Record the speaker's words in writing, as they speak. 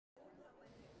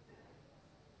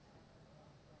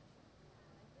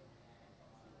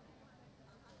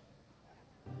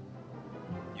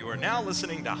now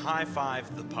listening to High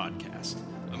Five the Podcast,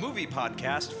 a movie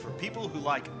podcast for people who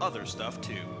like other stuff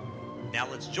too. Now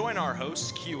let's join our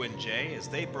hosts Q and J as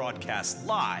they broadcast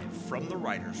live from the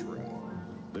writer's room.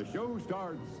 The show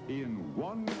starts in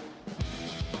 1...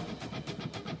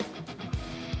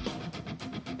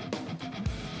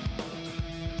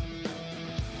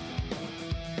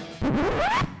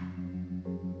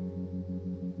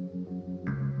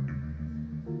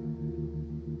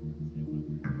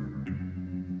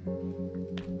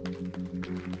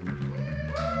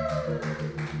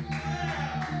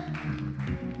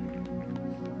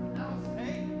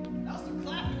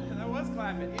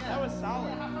 That was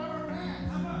solid.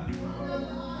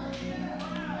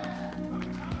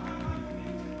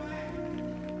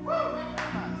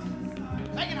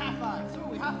 Making high fives. Ooh,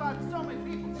 we high fived so many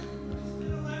people.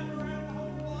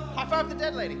 High five the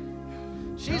dead lady.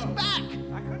 She's back.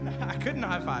 I couldn't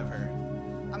high five her.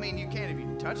 I mean, you can if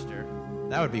you touched her.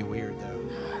 That would be weird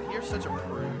though. You're such a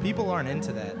prude. People aren't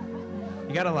into that.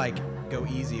 You gotta go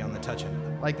easy on the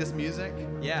touching. Like this music?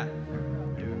 Yeah.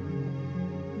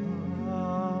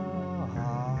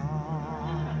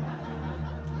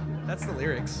 That's the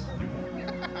lyrics.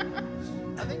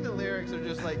 I think the lyrics are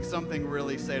just like something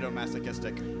really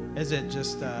sadomasochistic. Is it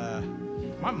just,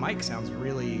 my mic sounds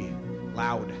really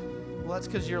loud. Well, that's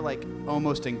because you're like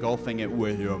almost engulfing it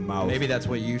with your mouth. Maybe that's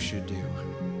what you should do.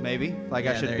 Maybe? Like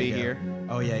Yeah, I should there be you go. here?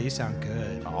 Oh yeah, you sound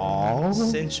good. Oh.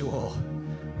 Sensual.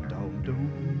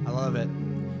 Dum-dum. I love it.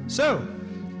 So,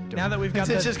 now that we've got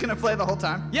It's just gonna play the whole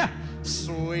time? Yeah.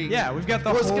 Sweet. Yeah, we've got the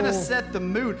Well, it's whole... gonna set the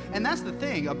mood, and that's the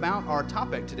thing about our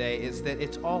topic today is that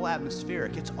it's all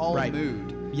atmospheric. It's all Right.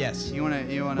 mood. Yes. You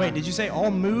wanna? Wait, did you say all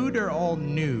mood or all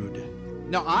nude?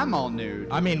 No, I'm all nude.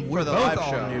 I mean, we're for the both live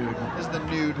all show. nude. This is the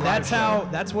nude live That's show.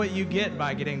 that's what you get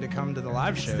by getting to come to the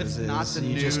live shows. This is not the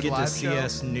you just nude get to live see show.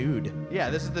 us nude. Yeah,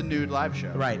 this is the nude live show.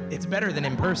 Right. It's better than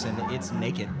in person. It's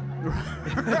naked.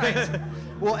 Right.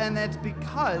 Well, and that's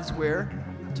because we're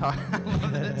talking. I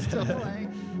love that it's still playing.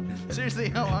 Seriously,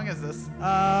 how long is this?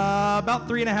 About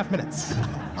 3.5 minutes.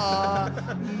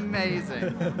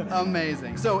 Amazing.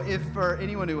 Amazing. So if for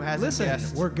anyone who hasn't Listen,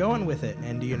 guessed, we're going with it.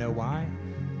 And do you know why?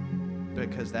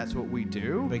 because that's what we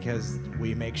do. Because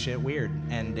we make shit weird.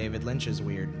 And David Lynch is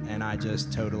weird. And I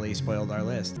just totally spoiled our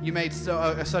list. You made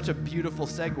such a beautiful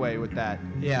segue with that.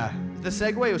 Yeah. The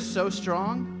segue was so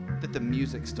strong that the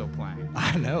music's still playing.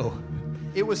 I know.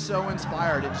 It was so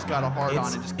inspired, it just got a hard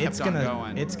on and just kept on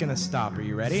going. It's gonna stop. Are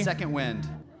you ready? Second wind.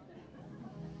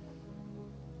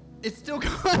 It's still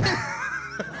going.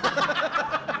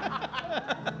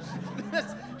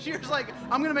 She was like,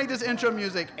 I'm gonna make this intro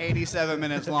music 87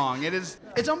 minutes long. It's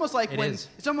almost like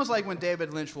it's almost like when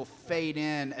David Lynch will fade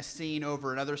in a scene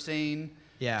over another scene.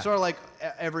 Yeah. Sort of like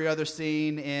every other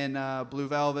scene in Blue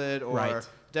Velvet or Right.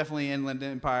 definitely Inland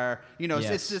Empire. You know,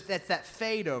 Yes. it's just that's that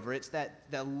fade over. It's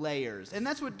the layers, and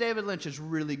that's what David Lynch is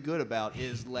really good about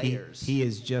is layers. He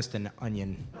is just an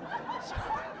onion.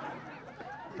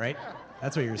 Right?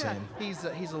 That's what you were saying. He's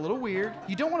a little weird.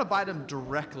 You don't want to bite him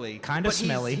directly. Kinda but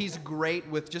smelly. He's great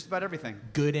with just about everything.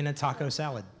 Good in a taco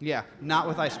salad. Yeah, not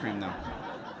with ice cream though.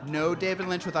 No David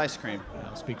Lynch with ice cream.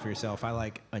 Speak for yourself. I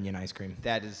like onion ice cream.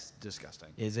 That is disgusting.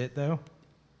 Is it though?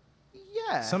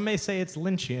 Yeah. Some may say it's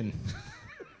Lynchian.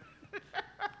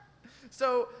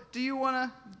 So, do you want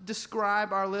to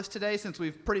describe our list today, since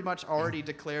we've pretty much already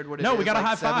declared what it is? No, we got a like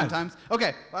high 7 five. times.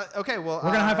 Okay. Okay. Well,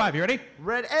 We're gonna high five. You ready?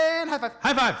 Ready and high five.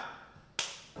 High five.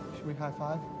 Should we high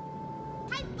five?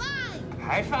 High five!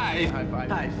 High five! High five.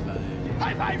 High five!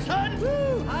 High five, son!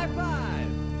 Woo! High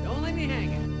five! Don't leave me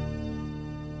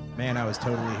hanging. Man, I was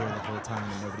totally here the whole time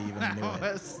and nobody even knew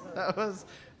it. That was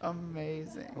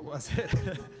amazing. Was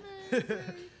it?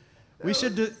 We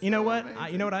should do, you know what?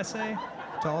 You know what I say?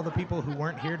 To all the people who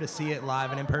weren't here to see it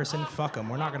live and in person, fuck them.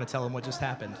 We're not going to tell them what just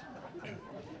happened.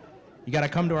 You got to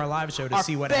come to our live show to Our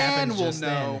see what fan happens will just know.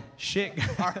 then.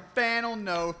 Shit. Our fan will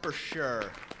know for sure.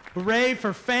 Hooray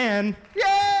for fan.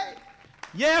 Yay!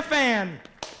 Yeah, fan.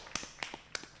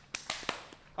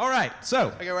 All right, so.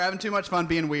 Okay, we're having too much fun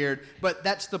being weird, but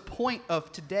that's the point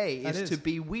of today That is is. to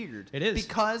be weird. It is.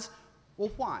 Because,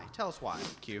 well, why? Tell us why,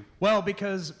 Q. Well,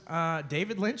 because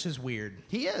David Lynch is weird.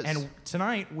 He is. And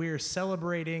tonight we're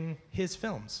celebrating his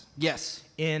films Yes.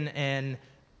 in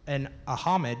a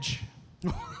homage.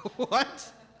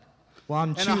 What? Well,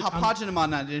 And a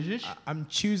homogenous. I'm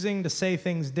choosing to say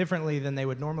things differently than they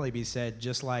would normally be said,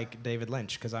 just like David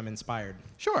Lynch, because I'm inspired.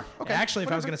 Sure. Okay. Actually,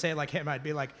 if I was going to say it like him, I'd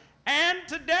be like, and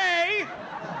today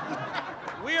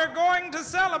we are going to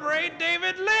celebrate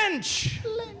David Lynch.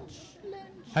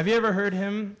 Have you ever heard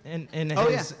him in Oh,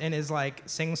 his like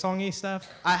sing-songy stuff?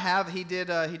 I have. He did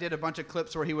a bunch of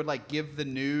clips where he would like give the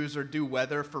news or do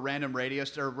weather for random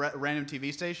random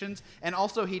TV stations, and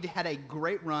also he had a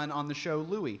great run on the show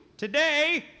Louie.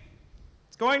 Today,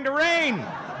 it's going to rain.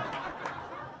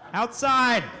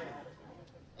 Outside.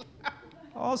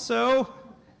 Also,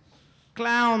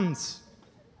 clowns.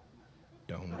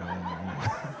 Dum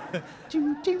dum.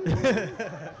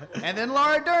 And then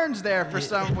Laura Dern's there for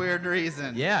some weird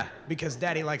reason. Yeah, because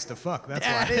Daddy likes to fuck. That's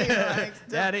Daddy why. likes to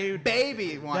Daddy.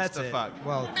 Baby wants That's to it. fuck.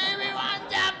 Well, Baby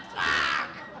wants to fuck.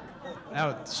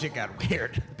 that shit got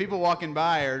weird. People walking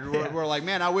by Yeah. were like,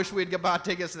 man, I wish we'd get bought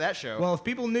tickets to that show. Well, if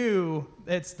people knew,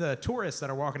 it's the tourists that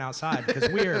are walking outside because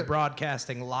we are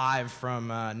broadcasting live from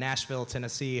Nashville,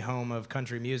 Tennessee, home of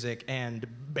country music and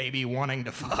baby wanting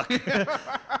to fuck.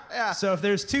 Yeah. So if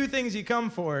there's two things you come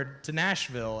for to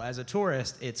Nashville as a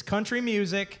tourist, it's country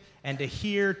music and to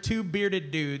hear two bearded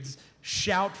dudes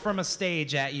shout from a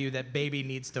stage at you that baby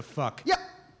needs to fuck. Yep.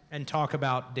 And talk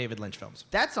about David Lynch films.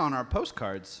 That's on our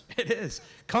postcards. It is.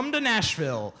 Come to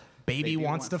Nashville. Baby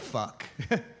wants to fuck.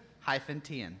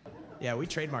 -TN. Yeah, we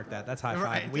trademarked that. That's high five.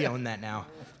 Right, We yeah. own that now.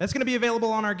 That's going to be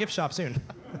available on our gift shop soon.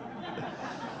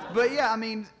 But yeah, I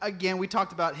mean, again, we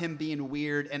talked about him being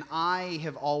weird, and I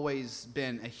have always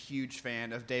been a huge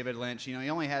fan of David Lynch. You know, he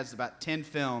only has about 10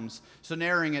 films, so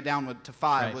narrowing it down to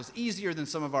 5 Right. was easier than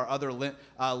some of our other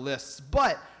lists.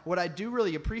 But what I do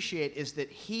really appreciate is that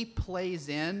he plays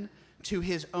in to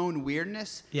his own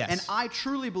weirdness. Yes. And I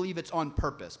truly believe it's on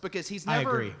purpose, because he's I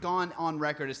never agree. gone on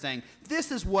record as saying,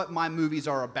 this is what my movies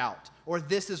are about, or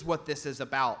this is what this is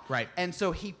about. Right. And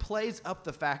so he plays up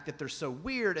the fact that they're so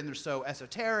weird and they're so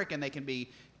esoteric and they can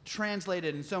be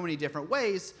translated in so many different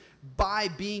ways by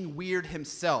being weird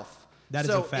himself. That is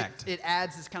so a fact. It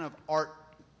adds this kind of art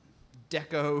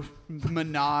deco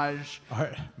Minaj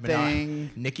Art-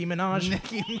 thing. Nicki Minaj?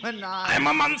 Nicki Minaj. I'm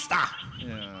a monster.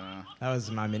 Yeah. That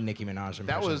was my Nicki Minaj impression.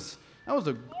 That was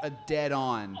a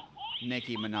dead-on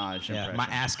Nicki Minaj Yeah, impression. my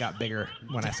ass got bigger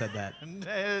when I said that.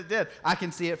 It did. I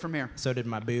can see it from here. So did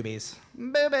my boobies.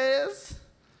 Boobies.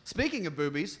 Speaking of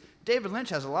boobies, David Lynch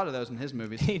has a lot of those in his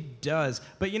movies. He does.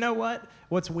 But you know what?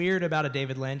 What's weird about a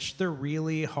David Lynch, they're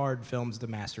really hard films to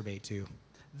masturbate to.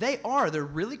 They are. They're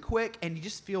really quick, and you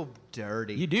just feel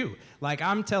dirty. You do. Like,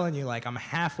 I'm telling you, like, I'm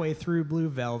halfway through Blue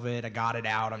Velvet. I got it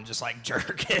out. I'm just, like,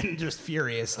 jerking just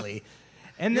furiously.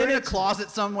 And You're then in a it's- closet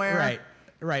somewhere. Right.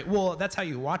 Right. Well, that's how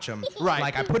you watch them. Right.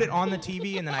 Like, I put it on the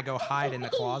TV, and then I go hide in the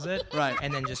closet. Right.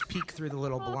 And then just peek through the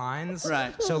little blinds.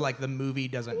 Right. So, like, the movie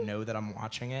doesn't know that I'm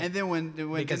watching it. And then when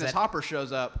Because Dennis that- Hopper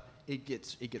shows up, it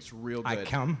gets real good. I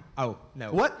come. Oh,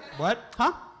 no. What? What?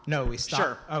 Huh? No, we stopped.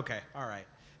 Sure. Okay. All right.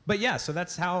 But yeah, so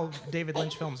that's how David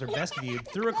Lynch films are best viewed,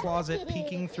 through a closet,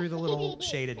 peeking through the little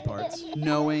shaded parts.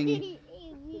 Knowing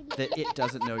that it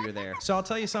doesn't know you're there. So I'll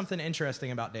tell you something interesting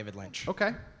about David Lynch.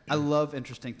 Okay. I love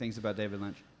interesting things about David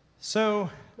Lynch. So,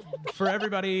 for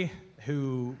everybody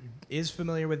who is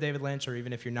familiar with David Lynch, or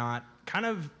even if you're not, kind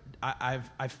of, I've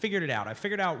figured it out. I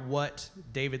figured out what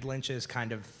David Lynch's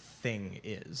kind of thing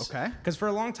is. Okay. Because for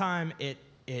a long time, it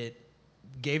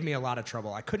gave me a lot of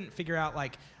trouble. I couldn't figure out,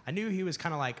 like, I knew he was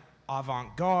kind of like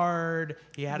avant-garde.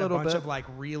 He had a Little bunch bit. of like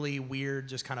really weird,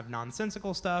 just kind of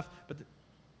nonsensical stuff. But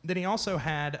then he also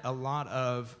had a lot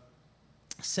of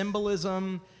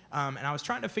symbolism. And I was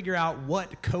trying to figure out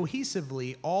what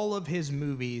cohesively all of his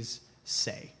movies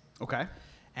say. Okay.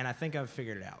 And I think I've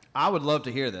figured it out. I would love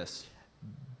to hear this.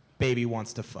 Baby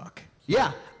wants to fuck.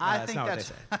 Yeah, that's not what they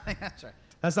say. I think that's right.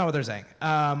 That's not what they're saying.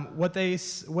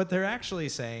 What they're actually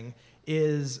saying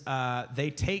is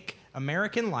they take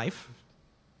American life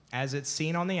as it's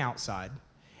seen on the outside,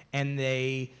 and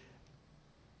they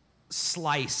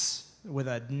slice with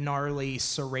a gnarly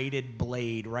serrated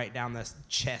blade right down the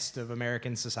chest of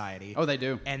American society. Oh, they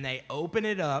do. And they open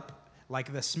it up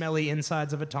like the smelly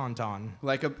insides of a tauntaun.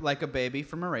 Like a baby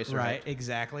from Eraserhead. Right,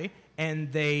 exactly.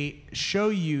 And they show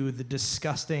you the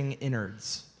disgusting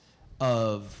innards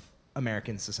of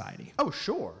American society. Oh,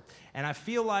 sure. And I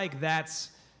feel like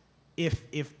that's,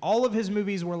 if all of his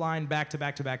movies were lined back to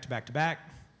back to back to back to back,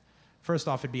 first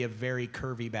off, it'd be a very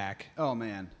curvy back. Oh,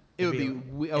 man. It would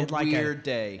be a it'd like weird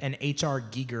day. An H.R.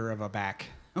 Giger of a back.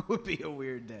 It would be a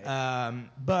weird day.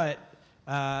 But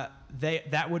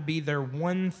that would be their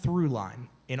one through line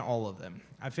in all of them.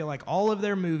 I feel like all of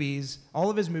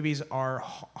his movies are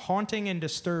haunting and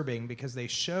disturbing because they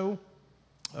show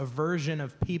a version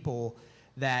of people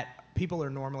that people are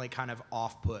normally kind of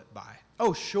off-put by.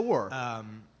 Oh, sure.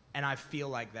 And I feel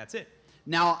like that's it.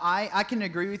 Now, I can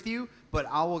agree with you, but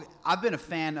I've been a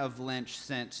fan of Lynch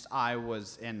since I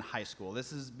was in high school.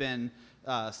 This has been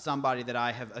somebody that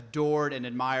I have adored and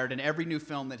admired, and every new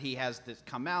film that he has that's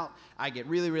come out, I get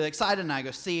really, really excited, and I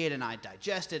go see it, and I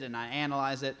digest it, and I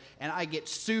analyze it, and I get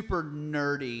super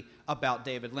nerdy about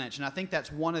David Lynch. And I think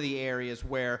that's one of the areas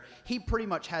where he pretty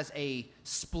much has a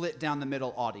split down the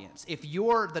middle audience. If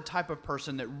you're the type of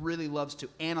person that really loves to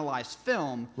analyze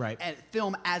film, right, and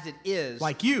film as it is,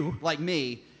 like you, like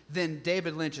me, then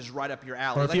David Lynch is right up your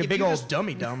alley. Or if you're a big old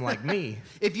dummy dumb like me.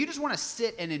 If you just want to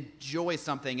sit and enjoy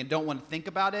something and don't want to think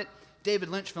about it, David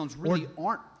Lynch films really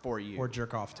aren't for you. Or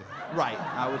jerk off to. Right.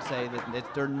 I would say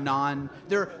that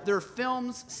they're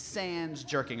films sans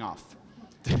jerking off.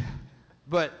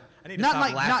 But I need to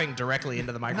stop laughing directly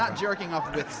into the microphone. Not jerking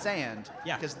off with sand.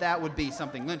 Yeah. Because that would be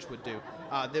something Lynch would do.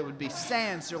 That would be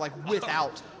sand, so like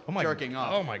without jerking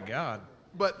off. Oh my God.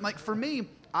 But like for me,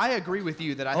 I agree with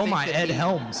you that I think my that Ed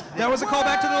Helms. That was a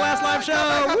callback to the last live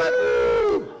show.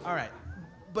 Woo! All right.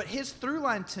 But his through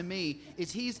line to me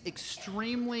is he's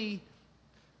extremely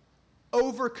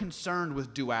over concerned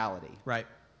with duality. Right.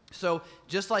 So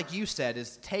just like you said,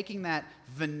 is taking that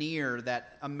veneer,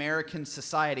 that American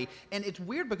society, and it's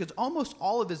weird because almost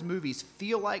all of his movies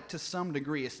feel like, to some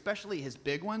degree, especially his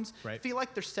big ones, feel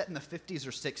like they're set in the 50s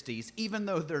or 60s, even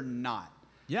though they're not.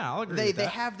 Yeah, I'll agree with that. They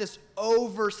have this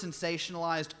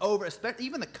over-sensationalized,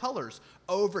 even the colors,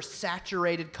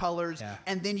 over-saturated colors,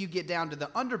 and then you get down to the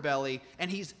underbelly,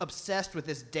 and he's obsessed with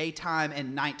this daytime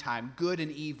and nighttime, good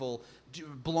and evil,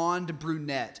 blonde and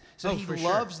brunette. So he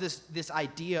loves this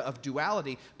idea of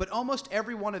duality, but almost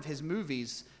every one of his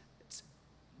movies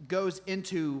goes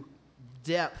into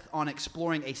depth on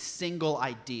exploring a single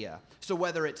idea. So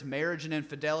whether it's marriage and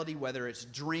infidelity, whether it's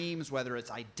dreams, whether it's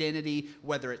identity,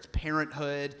 whether it's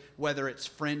parenthood, whether it's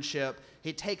friendship,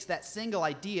 he takes that single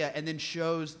idea and then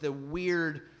shows the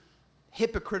weird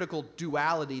hypocritical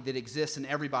duality that exists in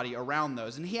everybody around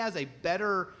those. And he has a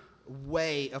better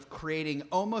way of creating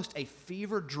almost a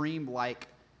fever dream-like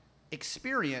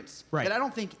experience that I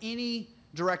don't think any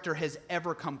director has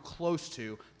ever come close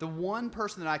to. The one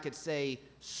person that I could say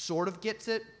sort of gets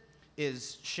it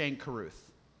is Shane Carruth.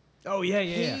 Oh, yeah.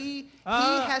 He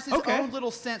has his own little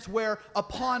sense where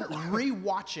upon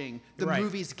rewatching, the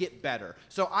movies get better.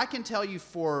 So I can tell you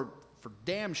for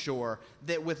damn sure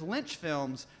that with Lynch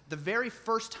films, the very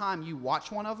first time you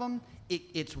watch one of them,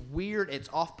 it's weird, it's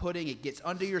off-putting, it gets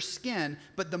under your skin,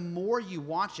 but the more you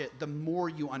watch it, the more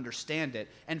you understand it.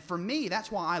 And for me,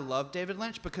 that's why I love David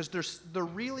Lynch, because they're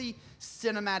really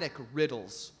cinematic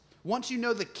riddles. Once you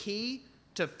know the key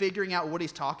to figuring out what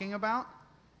he's talking about,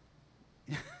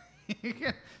 you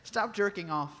can stop jerking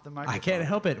off the microphone. I can't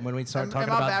help it when we start talking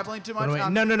about... about... Am I babbling too much? No.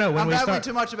 I'm babbling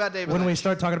too much about David Lynch. When we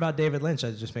start talking about David Lynch,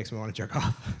 it just makes me want to jerk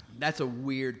off. That's a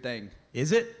weird thing.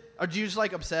 Is it? Are you just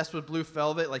like obsessed with Blue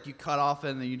Velvet? Like you cut off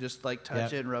and then you just like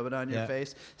touch it and rub it on your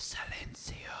face?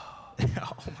 Silencio.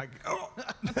 Oh my God.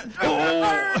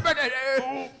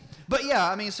 But yeah,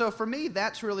 I mean, so for me,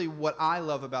 that's really what I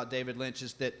love about David Lynch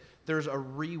is that there's a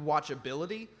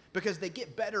rewatchability because they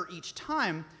get better each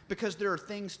time because there are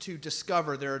things to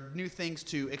discover, there are new things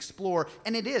to explore,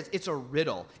 and it's a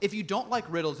riddle. If you don't like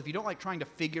riddles, if you don't like trying to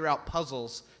figure out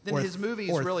puzzles, then his movies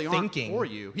really aren't for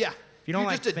you. Yeah. If you don't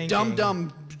You're like just thinking, a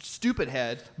dumb, stupid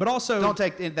head. But also... Don't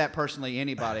take that personally,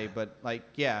 anybody, but like,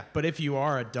 yeah. But if you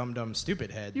are a dumb, stupid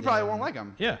head... You probably won't like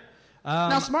them. Yeah.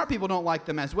 Now, smart people don't like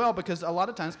them as well because a lot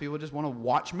of times people just want to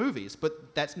watch movies,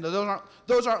 but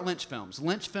those aren't Lynch films.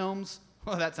 Lynch films...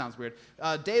 Well, that sounds weird.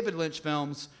 David Lynch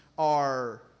films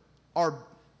are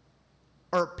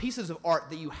pieces of art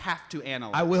that you have to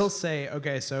analyze. I will say,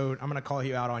 okay, so I'm going to call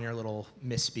you out on your little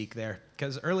misspeak there.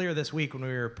 Because earlier this week when we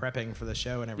were prepping for the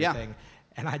show and everything,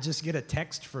 and I just get a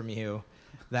text from you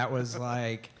that was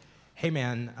like, hey,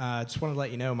 man, just wanted to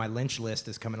let you know my Lynch list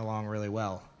is coming along really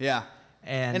well. Yeah.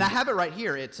 And I have it right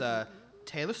here. It's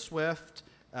Taylor Swift,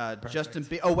 Justin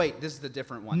Bieber. Oh, wait, this is the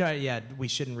different one. No, yeah, we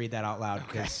shouldn't read that out loud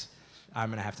because I'm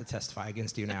going to have to testify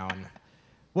against you now. And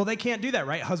well, they can't do that,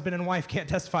 right? Husband and wife can't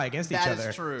testify against each other. That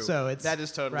is true. So that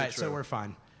is totally true. So we're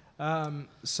fine.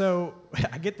 So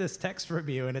I get this text from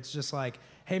you, and it's just like,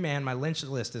 hey, man, my Lynch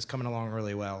list is coming along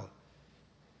really well.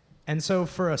 And so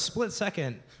for a split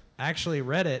second, I actually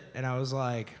read it, and I was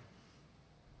like,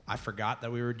 I forgot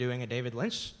that we were doing a David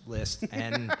Lynch list.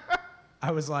 And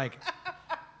I was like,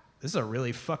 this is a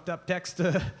really fucked up text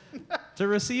to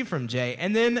receive from Jay.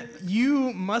 And then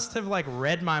you must have like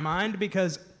read my mind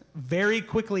because very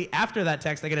quickly after that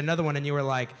text, I get another one and you were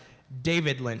like,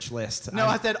 David Lynch list. No,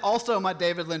 I said also my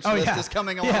David Lynch list is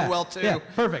coming along well too. Yeah,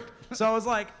 perfect. So I was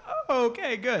like, oh,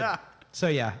 okay, good. So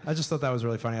yeah, I just thought that was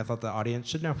really funny. I thought the audience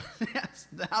should know Yes,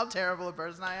 how terrible a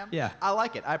person I am. Yeah. I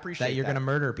like it. I appreciate that you're going to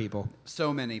murder people.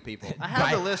 So many people. I have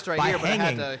by- the list right by here, but I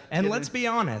hanging. had to. And get let's it. be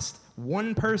honest,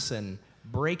 one person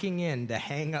breaking in to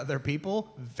hang other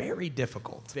people, very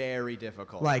difficult. Very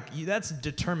difficult. That's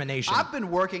determination. I've been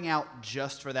working out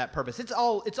just for that purpose. It's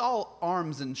all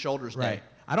arms and shoulders day. Right.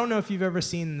 I don't know if you've ever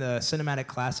seen the cinematic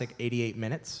classic 88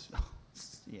 Minutes.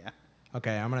 Yeah.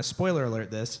 Okay, I'm going to spoiler alert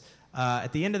this.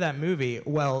 At the end of that movie,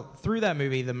 through that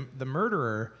movie, the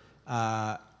murderer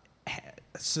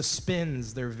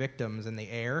suspends their victims in the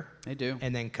air. They do.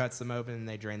 And then cuts them open and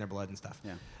they drain their blood and stuff.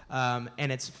 Yeah.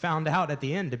 And it's found out at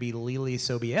the end to be Lily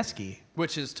Sobieski.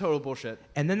 Which is total bullshit.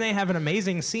 And then they have an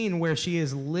amazing scene where she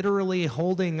is literally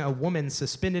holding a woman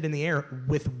suspended in the air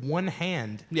with one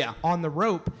hand on the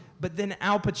rope. But then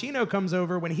Al Pacino comes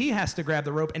over when he has to grab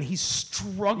the rope and he's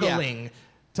struggling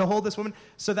to hold this woman.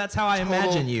 So that's how I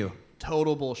imagine you.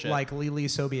 Total bullshit. Like Lily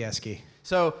Sobieski.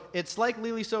 So it's like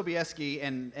Lily Sobieski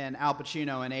and Al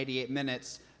Pacino in 88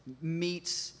 Minutes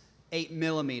meets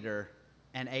 8mm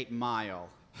and 8 Mile.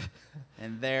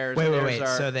 And there's Wait. our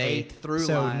So they 8 through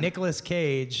so line. Nicolas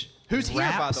Cage, Who's here, by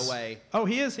raps- the way? Oh,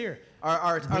 he is here.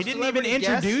 Our We didn't even celebrity guest-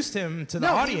 introduce him to the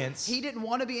No, audience. He didn't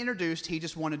want to be introduced. He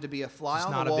just wanted to be a fly It's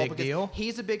on not the a wall big because deal.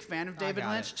 he's a big fan of David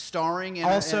got Lynch, it. starring in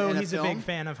Also, in he's a a film. big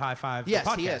fan of High Five. Yes,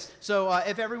 the podcast. he is. So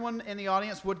if everyone in the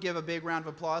audience would give a big round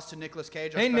of applause to Nicolas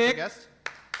Cage, our Hey, special Nick. guest.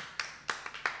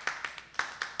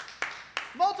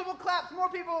 Multiple claps, more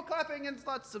people clapping, and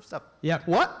lots of stuff. Yep.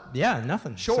 What? Yeah,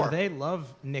 nothing. Sure. So they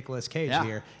love Nicolas Cage Yeah.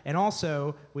 here. And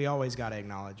also, we always got to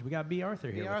acknowledge, we got B. Arthur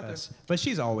here with Arthur. us. But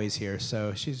she's always here,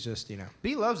 so she's just,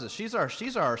 B loves us. She's our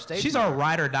stage. She's mom. our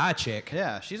ride or die chick.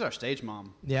 Yeah, she's our stage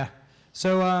mom. Yeah.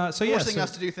 So yeah. Forcing So,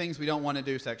 us to do things we don't want to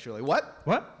do sexually. What?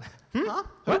 what? Huh?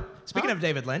 What? Speaking of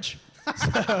David Lynch. Let's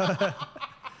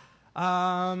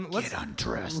Get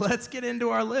undressed. Let's get into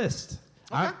our list.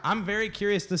 Okay. I'm very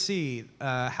curious to see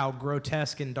how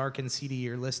grotesque and dark and seedy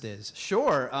your list is.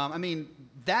 Sure. I mean,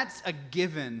 that's a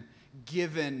given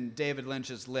David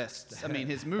Lynch's list. I mean,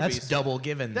 his movies. That's double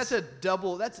givens. That's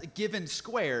a given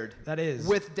squared. That is.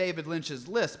 With David Lynch's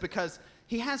list because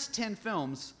he has 10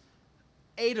 films.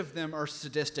 8 of them are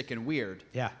sadistic and weird.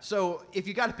 Yeah. So if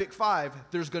you got to pick 5,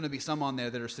 there's going to be some on there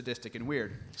that are sadistic and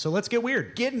weird. So let's get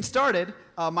weird. Getting started,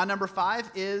 my number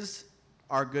 5 is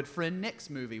our good friend Nick's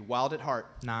movie, Wild at Heart,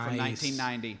 Nice. from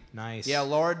 1990. Nice. Yeah,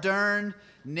 Laura Dern,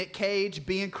 Nick Cage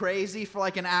being crazy for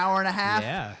like an hour and a half.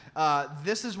 Yeah.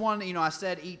 This is one, I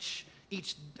said each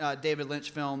David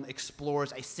Lynch film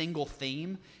explores a single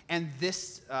theme, and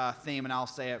this theme, and I'll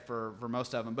say it for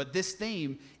most of them, but this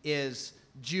theme is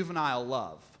juvenile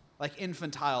love, like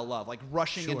infantile love, like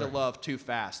rushing into love too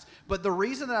fast. But the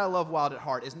reason that I love Wild at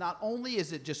Heart is not only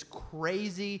is it just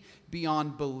crazy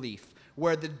beyond belief,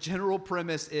 where the general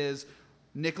premise is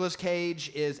Nicolas Cage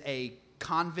is a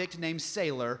convict named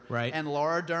Sailor, right, and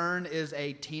Laura Dern is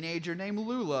a teenager named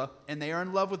Lula, and they are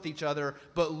in love with each other,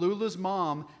 but Lula's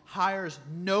mom hires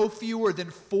no fewer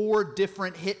than 4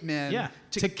 different hitmen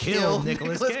to kill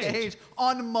Nicolas Cage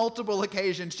on multiple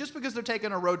occasions just because they're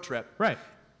taking a road trip. Right.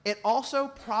 It also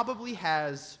probably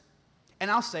has,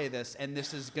 and I'll say this, and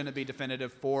this is going to be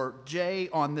definitive for Jay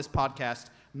on this podcast,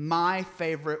 my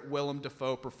favorite Willem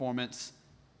Dafoe performance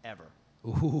ever.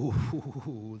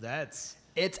 Ooh, that's...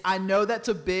 I know that's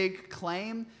a big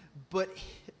claim, but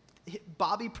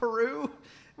Bobby Peru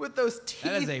with those teeth.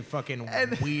 That is a fucking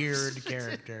weird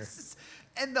character.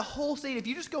 And the whole scene, if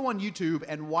you just go on YouTube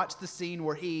and watch the scene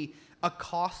where he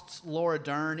accosts Laura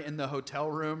Dern in the hotel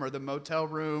room or the motel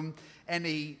room, and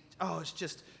it's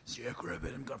just, Jack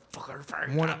Rabbit, I'm gonna fuck her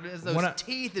face. Those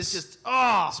teeth is just,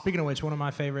 Speaking of which, one of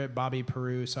my favorite Bobby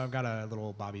Peru, so I've got a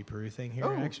little Bobby Peru thing here,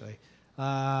 actually,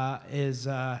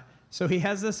 so he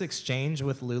has this exchange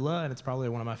with Lula, and it's probably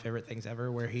one of my favorite things ever,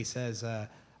 where he says, I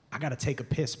gotta take a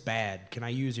piss bad. Can I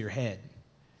use your head?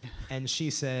 And she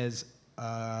says,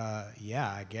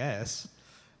 yeah, I guess.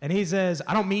 And he says,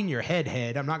 I don't mean your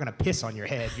head. I'm not gonna piss on your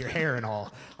head, your hair and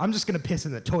all. I'm just gonna piss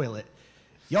in the toilet.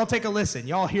 Y'all take a listen.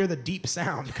 Y'all hear the deep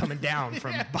sound coming down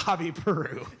from Bobby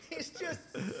Peru. He's just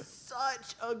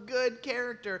such a good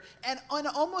character. And on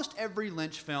almost every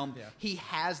Lynch film, he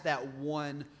has that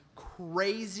one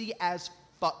crazy as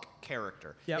fuck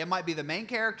character. Yep. It might be the main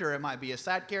character, it might be a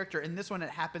side character. In this one, it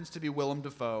happens to be Willem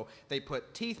Dafoe. They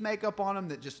put teeth makeup on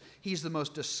him he's the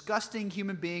most disgusting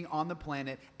human being on the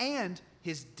planet. And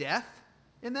his death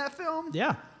in that film,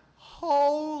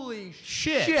 holy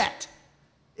shit.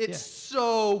 It's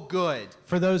so good.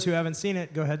 For those who haven't seen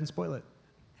it, go ahead and spoil it.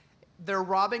 They're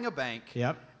robbing a bank.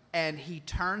 Yep. And he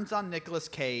turns on Nicolas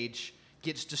Cage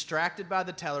gets distracted by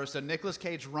the teller, so Nicolas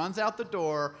Cage runs out the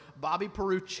door. Bobby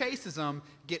Peru chases him,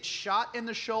 gets shot in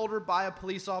the shoulder by a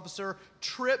police officer,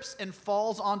 trips and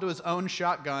falls onto his own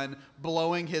shotgun,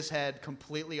 blowing his head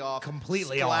completely off,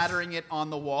 splattering it on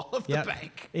the wall of the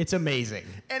bank. It's amazing.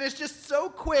 And it's just so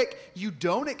quick, you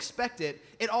don't expect it.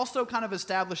 It also kind of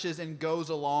establishes and goes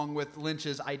along with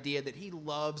Lynch's idea that he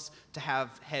loves to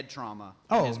have head trauma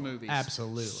in his movies.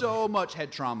 Absolutely. So much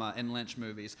head trauma in Lynch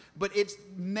movies. But it's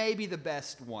maybe the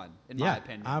best one, in my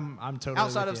opinion. I'm totally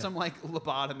Outside with of you. some like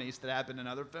lobotomies that happen in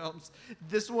other films,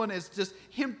 this one is just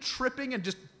him tripping and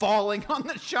just falling on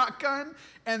the shotgun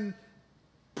and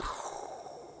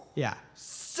Yeah.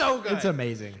 so good. It's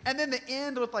amazing. And then the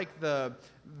end with like the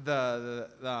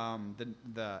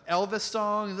Elvis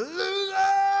song,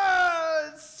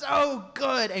 it's so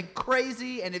good and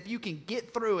crazy. And if you can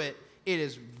get through it, it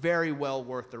is very well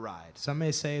worth the ride. Some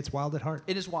may say it's wild at heart.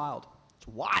 It is wild. It's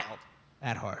wild.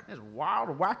 At heart. It's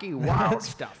wild, wacky, wild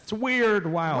stuff. It's weird,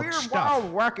 wild Weird, stuff.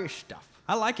 wild, wacky stuff.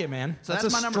 I like it, man. So that's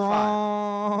that's a my number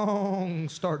strong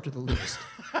start to the list.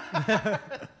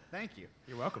 Thank you.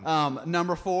 You're welcome.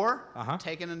 Number 4, Uh-huh.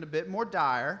 taking it a bit more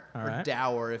dire, All or right.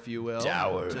 dour, if you will.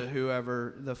 Dour. To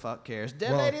whoever the fuck cares.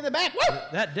 Dead Well- lady in the back. Woo!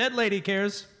 That dead lady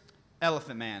cares.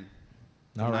 Elephant Man.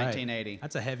 All right. 1980.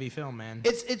 That's a heavy film, man.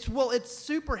 It's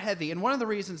super heavy, and one of the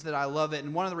reasons that I love it,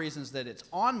 and one of the reasons that it's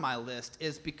on my list,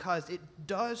 is because it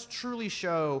does truly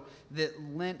show that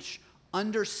Lynch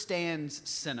understands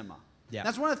cinema. Yeah.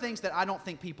 That's one of the things that I don't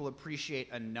think people appreciate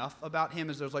enough about him.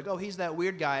 Is there's like, oh, he's that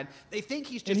weird guy, and they think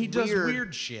he's just And he does weird.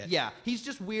 weird shit. Yeah, he's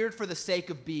just weird for the sake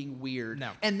of being weird.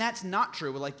 No. And that's not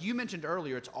true. Like you mentioned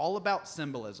earlier, it's all about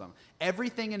symbolism.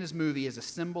 Everything in his movie is a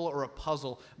symbol or a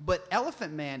puzzle. But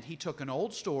Elephant Man, he took an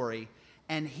old story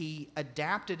and he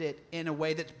adapted it in a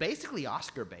way that's basically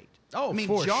Oscar bait. Oh, I mean,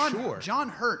 for John, sure. John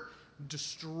Hurt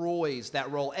destroys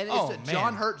that role. And Oh,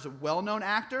 John man. Hurt's a well-known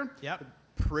actor. Yep.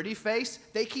 Pretty face.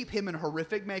 They keep him in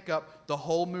horrific makeup the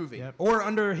whole movie. Yep. Or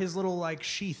under his little like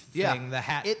sheath thing, the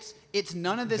hat. It's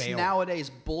none of this veil.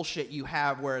 nowadays bullshit you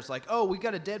have where it's like, oh, we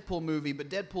got a Deadpool movie, but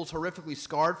Deadpool's horrifically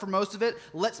scarred for most of it.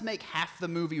 Let's make half the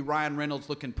movie Ryan Reynolds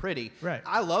looking pretty. Right.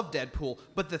 I love Deadpool,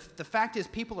 but the fact is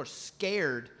people are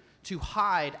scared to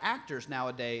hide actors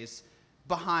nowadays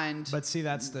behind But see,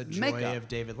 that's the joy makeup. of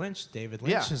David Lynch. David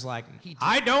Lynch Yeah. is like, He-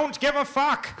 I don't give a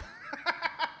fuck.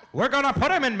 We're gonna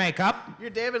put him in makeup. Your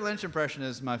David Lynch impression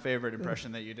is my favorite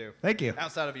impression that you do. Thank you.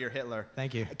 Outside of your Hitler.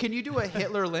 Thank you. Can you do a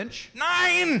Hitler Lynch?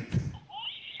 9.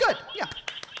 Good. Yeah.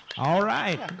 All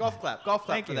right. Yeah. Golf clap. Golf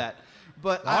clap Thank for you. that.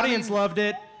 But The audience I mean, loved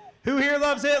it. Who here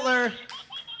loves Hitler?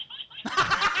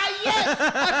 yes!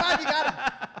 High five, you got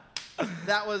him.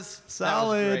 That was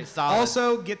Solid. great. Solid.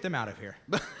 Also, get them out of here.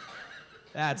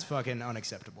 That's fucking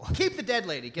unacceptable. keep the dead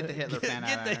lady. Get the Hitler fan out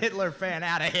Get of the there. Hitler fan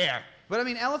out of here. But I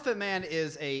mean, Elephant Man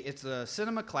it's a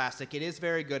cinema classic. It is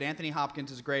very good. Anthony Hopkins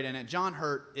is great in it. John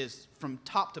Hurt is from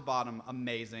top to bottom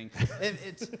amazing.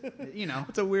 It's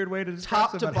It's a weird way to describe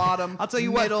Top to somebody. bottom, I'll tell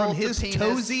you what, middle from to his penis.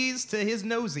 toesies to his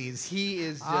nosies. he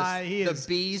is just He the is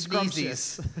bee's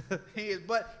scrumptious. kneesies.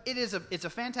 But it's a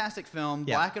fantastic film,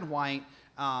 Yeah. black and white.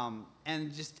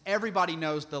 And just everybody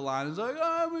knows the line. It's like,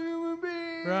 I'm a human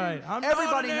being. Right. I'm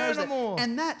Everybody not an knows animal. that.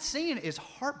 And that scene is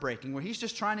heartbreaking where he's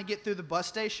just trying to get through the bus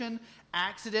station,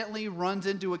 accidentally runs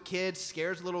into a kid,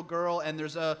 scares a little girl, and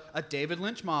there's a David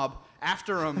Lynch mob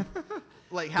after him.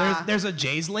 Like, There's a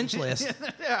Jay's Lynch list.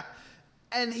 yeah.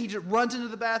 And he just runs into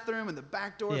the bathroom and the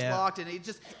back door is Yeah. locked and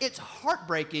it's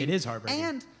heartbreaking. It is heartbreaking.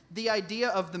 And the idea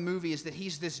of the movie is that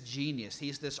he's this genius.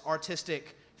 He's this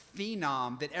artistic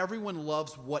phenom that everyone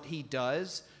loves what he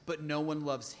does, but no one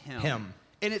loves him.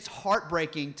 And it's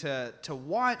heartbreaking to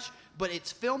watch, but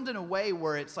it's filmed in a way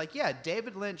where it's like, yeah,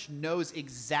 David Lynch knows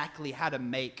exactly how to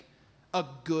make a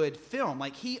good film.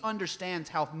 Like, he understands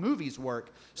how movies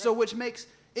work. So which makes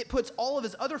it puts all of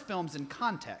his other films in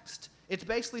context. It's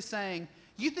basically saying,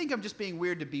 you think I'm just being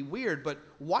weird to be weird, but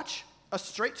watch A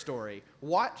Straight Story,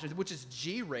 which is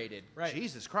G-rated. Right.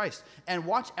 Jesus Christ. And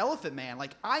watch Elephant Man.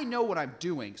 Like, I know what I'm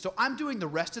doing, so I'm doing the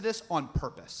rest of this on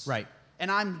purpose. Right. And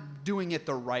I'm doing it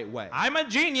the right way. I'm a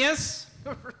genius.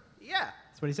 Yeah.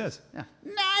 That's what he says. Yeah.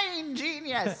 9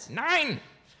 genius. 9.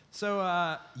 So,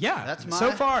 yeah. That's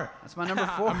so far. that's my number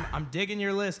 4. I'm digging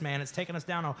your list, man. It's taking us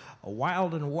down a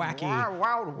wild and wacky,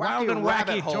 Wild and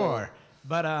rabbit wacky hole. tour.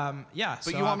 But yeah. But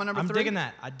so you want my number I'm 3? digging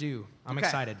that. I do. I'm Okay.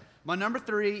 excited. My number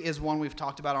 3 is one we've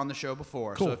talked about on the show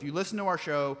before. Cool. So if you listen to our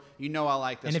show, you know I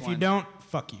like this And if one. you don't,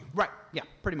 fuck you. Right. Yeah,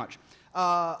 pretty much.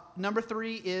 Number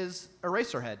 3 is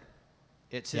Eraserhead.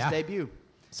 It's his Yeah. debut.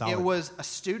 Solid. It was a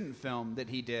student film that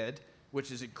he did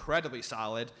which is incredibly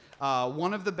solid.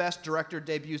 One of the best director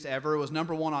debuts ever. It was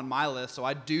number 1 on my list, so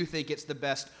I do think it's the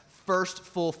best first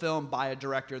full film by a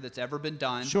director that's ever been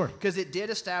done. Sure. Because it did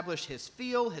establish his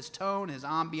feel, his tone, his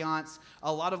ambiance,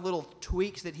 a lot of little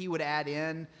tweaks that he would add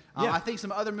in. Yeah. I think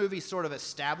some other movies sort of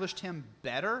established him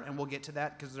better, and we'll get to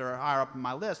that because they're higher up on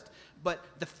my list. But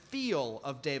the feel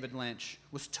of David Lynch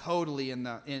was totally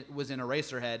was in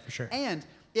Eraserhead. For sure. And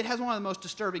it has one of the most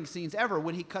disturbing scenes ever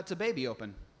when he cuts a baby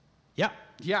open. Yeah.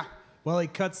 Yeah. Well, he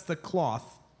cuts the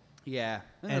cloth. Yeah.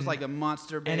 And there's like a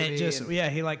monster baby. And it just,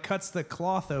 he like cuts the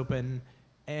cloth open,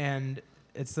 and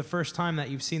it's the first time that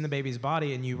you've seen the baby's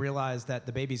body, and you realize that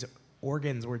the baby's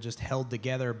organs were just held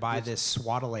together by this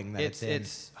swaddling that it's in.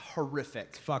 It's horrific.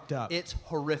 It's fucked up. It's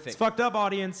horrific. It's fucked up,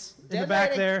 audience. In the Dead back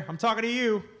lady. there. I'm talking to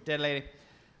you. Dead lady.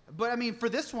 But I mean, for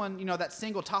this one, you know, that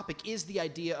single topic is the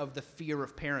idea of the fear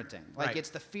of parenting. Like, Right. it's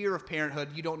the fear of parenthood.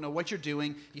 You don't know what you're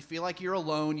doing. You feel like you're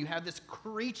alone. You have this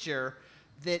creature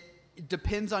that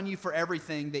depends on you for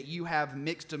everything that you have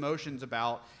mixed emotions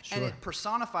about. And Sure. it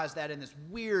personifies that in this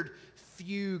weird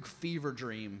fugue fever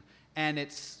dream. And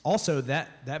it's, Also,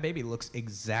 that baby looks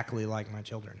exactly like my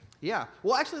children. yeah.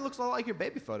 Well, actually, it looks a lot like your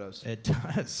baby photos. It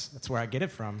does. That's where I get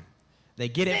it from. They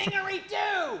get it from,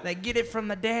 Dingery-doo! they get it from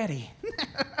the daddy.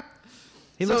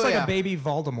 He So, looks like yeah. a baby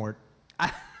Voldemort.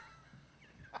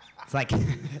 It's like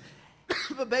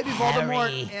But baby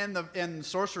Harry. Voldemort in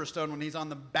Sorcerer's Stone when he's on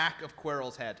the back of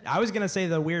Quirrell's head. I was gonna say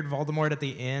the weird Voldemort at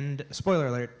the end. Spoiler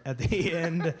alert! At the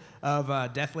end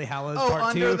of Deathly Hallows Oh, Part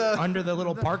under 2, under the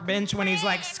little park bench when he's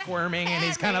like squirming and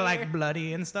he's kind of like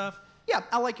bloody and stuff. Yeah,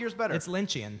 I like yours better. It's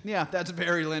Lynchian. Yeah, that's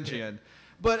very Lynchian.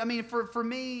 But I mean, for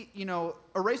me, you know,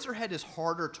 Eraserhead is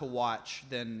harder to watch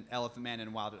than Elephant Man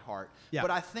and Wild at Heart. Yeah.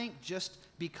 But I think just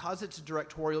because it's a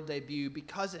directorial debut,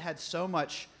 because it had so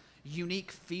much unique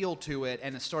feel to it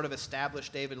and it sort of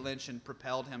established David Lynch and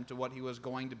propelled him to what he was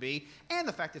going to be, and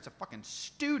the fact it's a fucking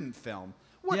student film.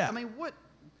 What Yeah. I mean,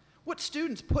 what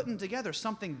student's putting together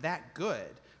something that good?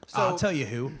 So I'll tell you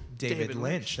who. David, David Lynch.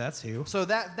 Lynch. That's who. So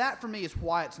that for me is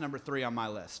why it's number 3 on my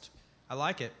list. I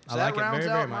like it. So I like that it rounds very,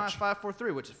 out very my much. 5, 4,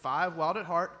 3, which is 5 Wild at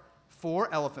Heart,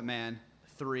 4 Elephant Man,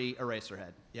 3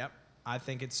 Eraserhead. Yep. I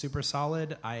think it's super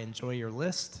solid. I enjoy your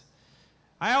list.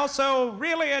 I also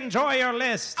really enjoy your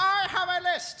list. I have a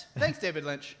list. Thanks, David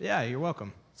Lynch. Yeah, you're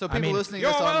welcome. So I people mean, listening to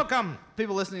you're this on- welcome.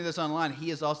 People listening to this online,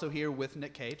 he is also here with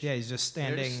Nick Cage. Yeah, he's just They're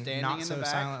standing, just standing not in so the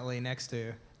back. silently next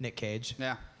to Nick Cage.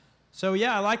 Yeah. So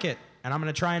yeah, I like it, and I'm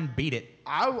gonna try and beat it.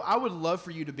 I would love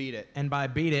for you to beat it. And by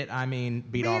beat it, I mean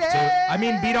beat Beat off it! to it. I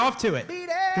mean beat off to it. Beat it!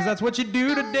 Because that's what you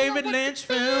do to I David know what Lynch it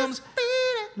feels, films. beat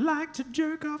it. Like to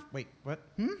jerk off. Wait, what?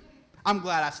 I'm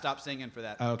glad I stopped singing for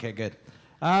that. Okay, good.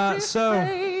 Brain So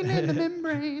in the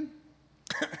membrane.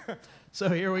 so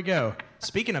here we go.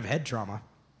 Speaking of head trauma,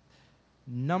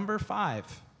 number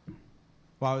 5.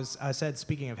 Well, I said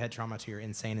speaking of head trauma to your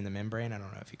insane in the membrane. I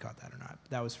don't know if you caught that or not.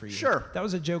 That was for you. Sure. That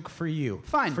was a joke for you.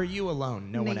 Fine. For you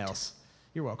alone, no one Neat. else.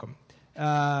 You're welcome.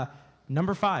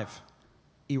 Number 5,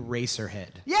 Eraserhead.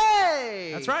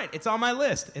 Yay! That's right. It's on my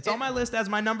list. It's on my list as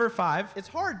my number 5. It's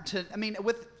hard to, I mean,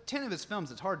 with 10 of his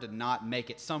films, it's hard to not make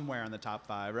it somewhere in the top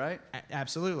 5, right?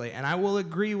 Absolutely. And I will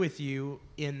agree with you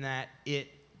in that it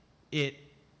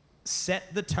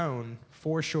set the tone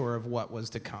for sure of what was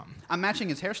to come. I'm matching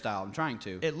his hairstyle. I'm trying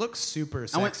to. It looks super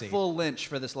sexy. I went full Lynch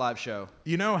for this live show.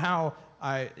 You know how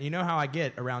I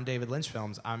get around David Lynch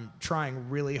films? I'm trying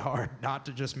really hard not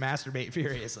to just masturbate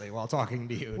furiously while talking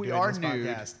to you. and We doing are this nude,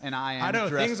 podcast. and I am I know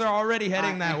dressed- things are already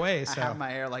heading that way. So I have my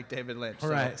hair like David Lynch. So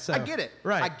right. So I get it.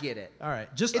 Right. I get it. All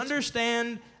right. Just It's-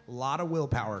 understand. A lot of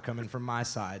willpower coming from my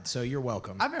side, so you're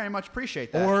welcome. I very much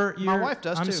appreciate that. Or my you're- wife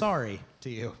does I'm too. sorry to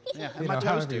you. Yeah, and You my know, toes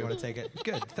however do. you want to take it.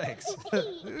 Good, thanks.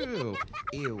 Ew.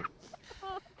 Ew.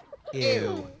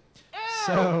 Ew.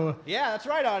 So Yeah, that's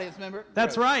right, audience member.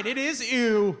 that's Gross. right. It is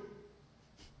ew.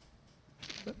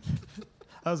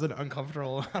 That was an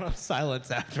uncomfortable amount of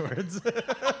silence afterwards.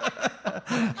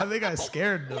 I think I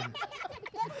scared them.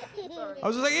 I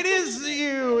was just like, it is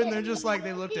you, and they're just like,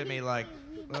 they looked at me like,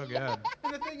 oh god.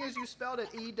 And the thing is, you spelled it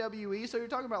E-W-E, so you're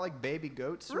talking about like baby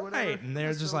goats or whatever. Right, and they're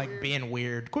That's just so like weird. being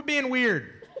weird. Quit being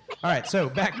weird. All right, so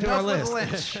back to our Enough with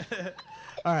list. Lynch.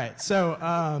 All right, so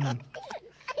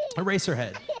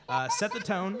Eraserhead. Set the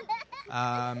tone.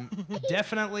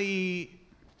 Definitely.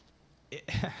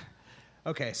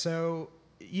 Okay, so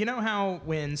you know how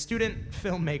when student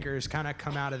filmmakers kind of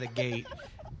come out of the gate,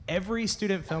 every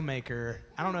student filmmaker,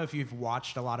 I don't know if you've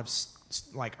watched a lot of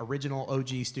like original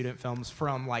OG student films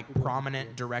from like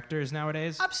prominent directors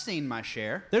nowadays. I've seen my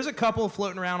share. There's a couple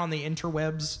floating around on the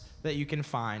interwebs that you can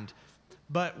find.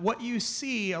 But what you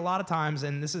see a lot of times,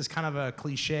 and this is kind of a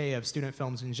cliche of student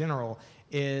films in general,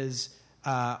 is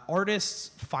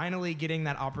artists finally getting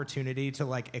that opportunity to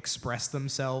like express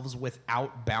themselves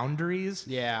without boundaries.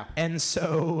 Yeah. And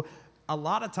so a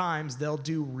lot of times they'll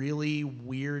do really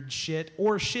weird shit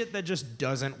or shit that just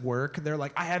doesn't work. They're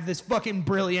like, I have this fucking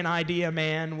brilliant idea,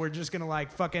 man. We're just gonna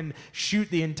like fucking shoot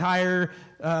the entire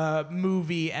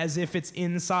movie as if it's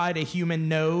inside a human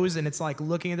nose, and it's like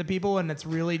looking at the people, and it's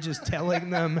really just telling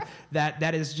them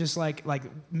that is just like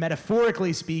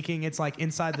metaphorically speaking, it's like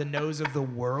inside the nose of the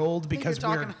world because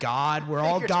we're God. We're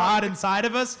all God inside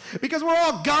of us because we're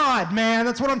all God, man.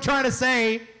 That's what I'm trying to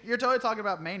say. You're totally talking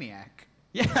about Maniac.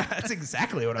 Yeah, that's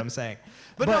exactly what I'm saying.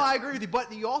 But no, I agree with you.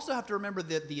 But you also have to remember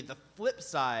the flip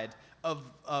side of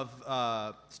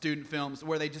student films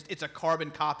where it's a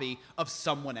carbon copy of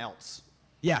someone else.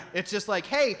 Yeah. It's just like,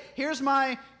 hey, here's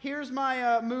my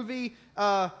movie,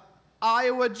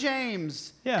 Iowa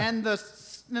James, and the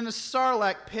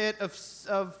Sarlacc pit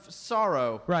of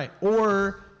sorrow. Right.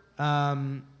 Or that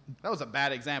was a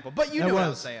bad example, but you knew what I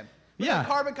was saying. Yeah. A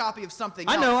carbon copy of something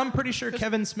else. I know. I'm pretty sure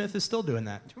Kevin Smith is still doing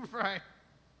that. Right.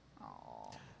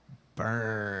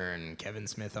 Burn, Kevin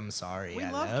Smith. I'm sorry. We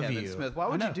I love love Kevin you. Smith. Why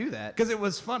would you do that? Because it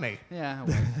was funny. Yeah. It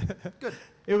was. Good.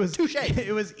 It was Touché.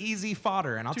 It was easy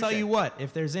fodder, and I'll tell Touché. you what: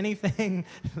 if there's anything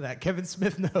that Kevin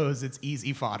Smith knows, it's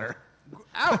easy fodder.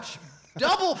 Ouch!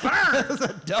 Double burn. That was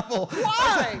a double.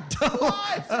 Why?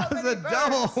 That was a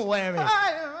double whammy.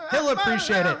 He'll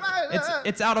appreciate it.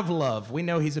 It's out of love. We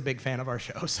know he's a big fan of our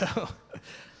show.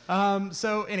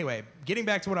 So anyway, getting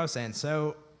back to what I was saying.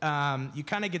 So you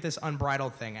kind of get this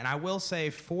unbridled thing, and I will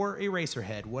say for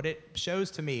Eraserhead, what it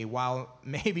shows to me, while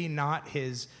maybe not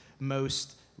his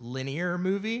most linear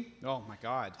movie. Oh my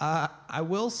God. I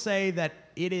will say that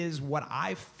it is what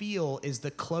I feel is the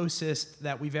closest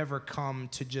that we've ever come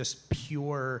to just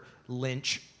pure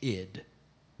Lynch-id.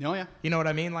 Oh yeah. You know what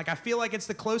I mean? Like, I feel like it's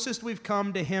the closest we've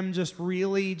come to him just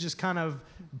really just kind of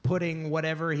putting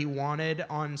whatever he wanted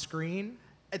on screen.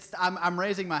 I'm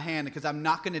raising my hand because I'm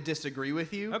not going to disagree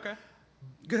with you. Okay.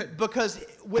 Good. Because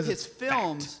with his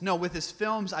films,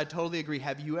 I totally agree.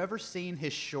 Have you ever seen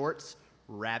his shorts,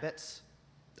 Rabbits?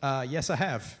 Yes, I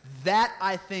have. That,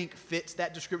 I think, fits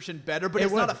that description better, but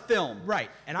it's not a film. Right.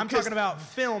 And I'm talking about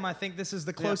film. I think this is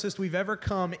the closest we've ever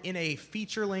come in a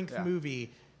feature-length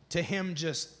movie to him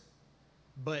just...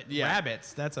 But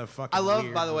Rabbits, that's a fucking I love,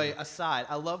 weird by the way, movie. aside,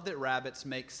 I love that Rabbits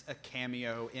makes a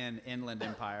cameo in Inland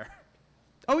Empire.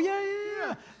 Oh,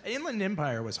 yeah. Inland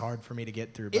Empire was hard for me to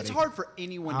get through, buddy. It's hard for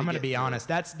anyone to I'm get going to be through. honest.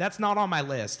 That's not on my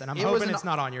list, and I'm hoping it's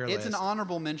not on your list. It's an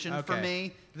honorable mention for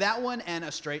me. That one and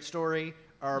A Straight Story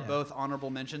are both honorable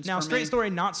mentions for me. Now, Straight Story,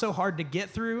 not so hard to get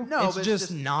through. No, it's but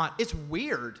just not... It's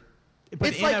weird. But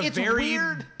it's in like, a it's very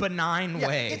weird. benign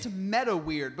way. It's meta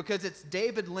weird because it's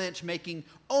David Lynch making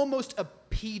almost a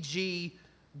PG,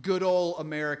 good old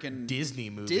American Disney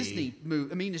movie.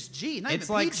 I mean, it's G, not It's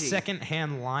even like PG.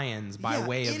 Secondhand Lions by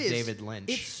way of David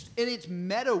Lynch. It's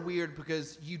meta weird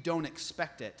because you don't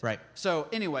expect it. Right. So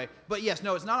anyway, but yes,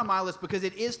 no, it's not on my list because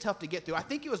it is tough to get through. I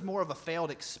think it was more of a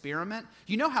failed experiment.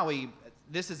 You know how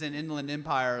this is an Inland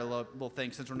Empire little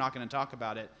thing, since we're not going to talk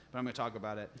about it, but I'm going to talk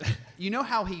about it. You know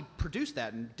how he produced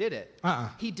that and did it?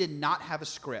 He did not have a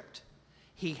script.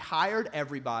 He hired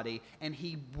everybody, and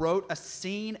he wrote a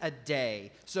scene a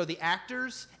day. So the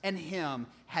actors and him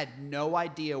had no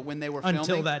idea when they were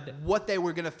filming what they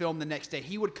were going to film the next day.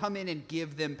 He would come in and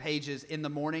give them pages in the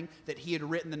morning that he had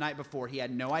written the night before. He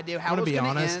had no idea how it was going to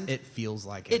end. To be honest, it feels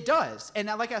like it. It does. And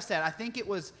like I said, I think it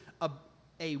was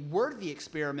a worthy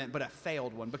experiment, but a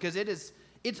failed one, because it's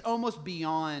almost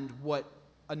beyond what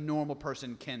a normal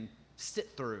person can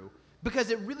sit through,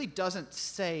 because it really doesn't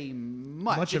say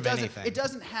much. Anything. It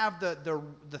doesn't have the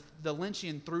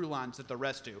Lynchian through lines that the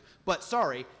rest do. But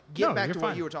sorry, get back to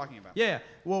what you were talking about. Yeah.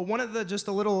 Well,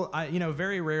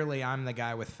 very rarely I'm the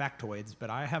guy with factoids, but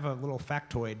I have a little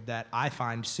factoid that I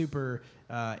find super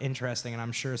interesting, and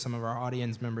I'm sure some of our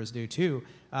audience members do too.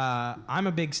 I'm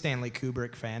a big Stanley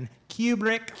Kubrick fan.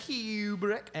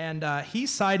 Kubrick. And he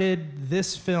cited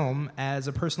this film as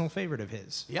a personal favorite of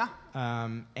his. Yeah.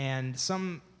 And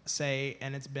some say,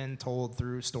 and it's been told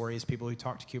through stories, people who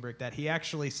talked to Kubrick, that he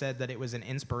actually said that it was an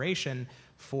inspiration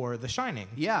for The Shining.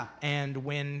 Yeah. And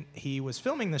when he was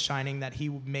filming The Shining, that he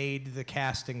made the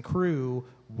cast and crew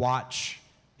watch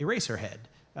Eraserhead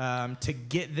to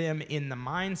get them in the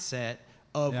mindset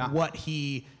of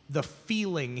the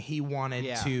feeling he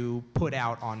wanted to put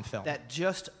out on film. That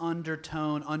just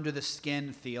undertone, under the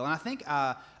skin feel. And I think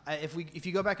if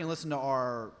you go back and listen to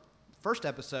our first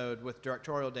episode with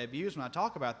directorial debuts, when I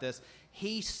talk about this,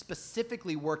 he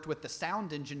specifically worked with the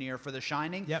sound engineer for The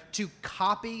Shining to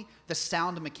copy the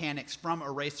sound mechanics from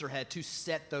Eraserhead to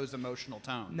set those emotional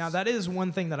tones. Now, that is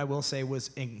one thing that I will say was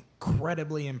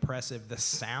incredibly impressive. The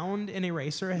sound in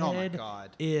Eraserhead Oh my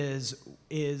God. is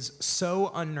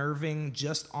so unnerving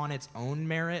just on its own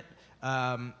merit,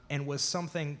 and was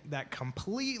something that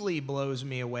completely blows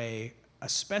me away,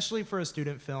 especially for a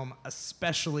student film,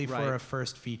 especially for a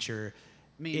first feature.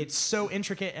 It's so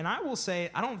intricate, and I will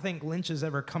say, I don't think Lynch has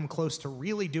ever come close to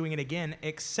really doing it again,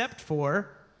 except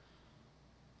for,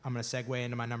 I'm going to segue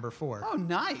into my number 4. Oh,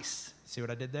 nice. See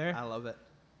what I did there? I love it.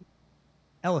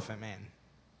 Elephant Man.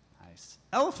 Nice.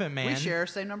 Elephant Man. We share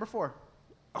same number 4.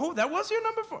 Oh, that was your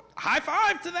number 4. High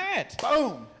five to that.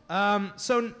 Boom.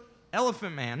 So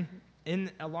Elephant Man,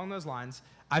 along those lines,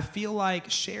 I feel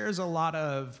like shares a lot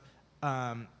of,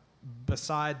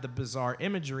 beside the bizarre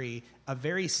imagery, a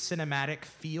very cinematic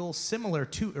feel similar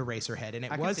to Eraserhead, and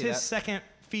it was his second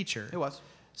feature. It was.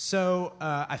 So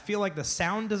I feel like the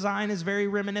sound design is very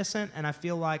reminiscent, and I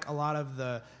feel like a lot of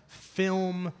the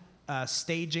film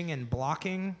staging and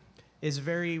blocking is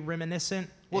very reminiscent.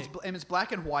 Well, it's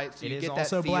black and white, so you get that feel. It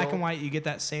is also black and white. You get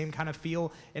that same kind of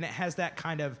feel, and it has that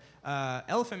kind of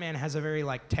Elephant Man has a very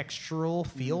like textural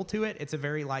feel to it. It's a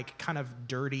very like kind of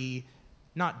dirty,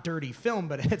 not dirty film,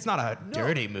 but it's not a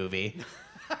dirty movie.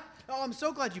 Oh, I'm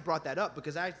so glad you brought that up,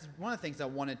 because one of the things I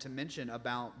wanted to mention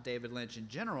about David Lynch in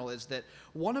general is that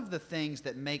one of the things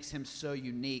that makes him so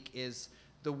unique is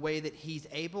the way that he's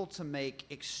able to make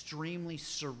extremely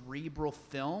cerebral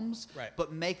films,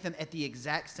 but make them at the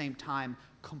exact same time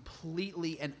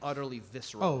completely and utterly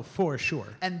visceral. Oh, for sure.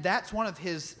 And that's one of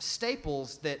his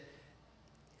staples that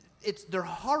they're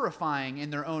horrifying in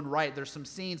their own right. There's some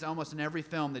scenes almost in every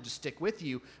film that just stick with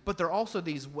you, but they're also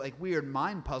these like weird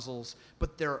mind puzzles,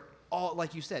 but they're all,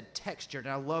 like you said, textured.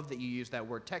 And I love that you use that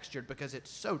word textured, because it's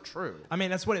so true. I mean,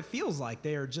 that's what it feels like.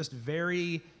 They are just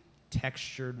very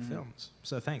textured films.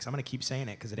 So thanks. I'm going to keep saying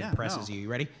it because it impresses you. You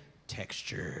ready?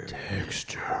 Texture.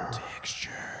 Texture.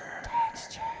 Texture.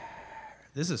 Texture.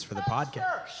 This is for the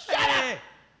podcast. Hey,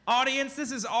 audience,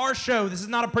 this is our show. This is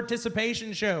not a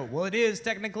participation show. Well, it is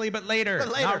technically, but later.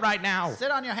 Not right now.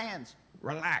 Sit on your hands.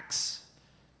 Relax.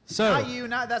 So. Not you.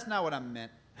 That's not what I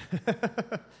meant.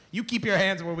 You keep your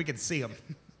hands where we can see them.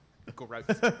 Gross.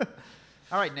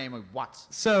 All right, Naomi Watts.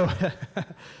 So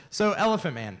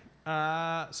Elephant Man.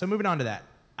 So moving on to that.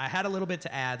 I had a little bit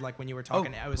to add, like when you were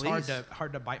talking. It was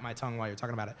hard to bite my tongue while you were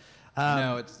talking about it.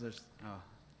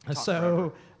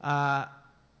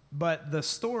 But the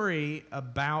story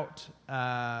about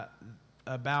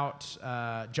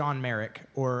John Merrick,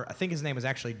 or I think his name was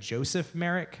actually Joseph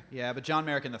Merrick. Yeah, but John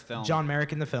Merrick in the film. John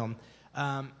Merrick in the film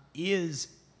is,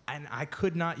 and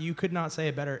you could not say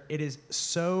it better. It is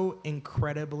so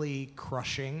incredibly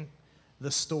crushing,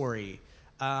 the story.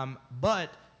 But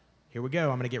here we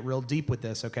go. I'm going to get real deep with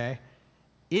this, okay?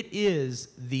 It is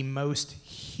the most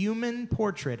human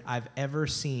portrait I've ever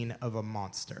seen of a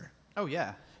monster. Oh,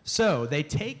 yeah. So they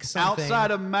take something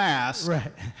outside of Mask,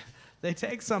 right? They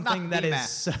take something that is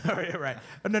so, right.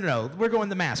 Oh, no. We're going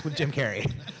The Mask with Jim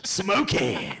Carrey.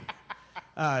 Smoking.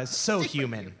 So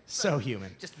human. So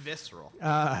human. Just visceral.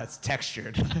 It's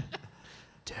textured.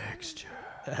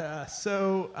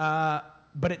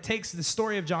 But it takes the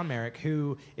story of John Merrick,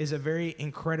 who is a very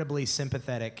incredibly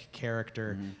sympathetic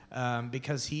character,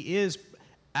 because he is,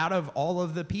 out of all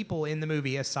of the people in the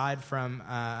movie, aside from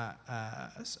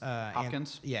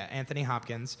Hopkins, Anthony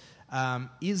Hopkins,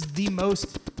 is the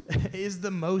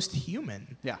most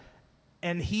human. Yeah,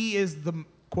 and he is the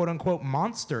quote unquote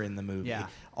monster in the movie. Yeah.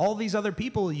 All these other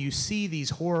people, you see these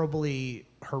horribly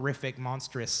horrific,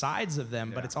 monstrous sides of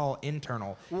them, but it's all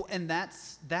internal. Well, and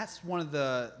that's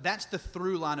the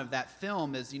through line of that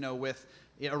film is, with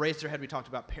Eraserhead we talked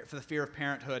about for the fear of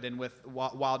parenthood, and with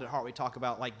Wild at Heart we talk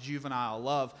about like juvenile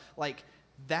love. Like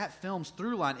that film's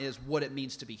through line is what it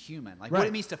means to be human, like what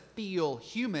it means to feel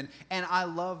human. And I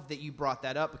love that you brought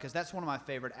that up, because that's one of my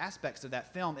favorite aspects of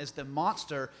that film is the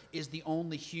monster is the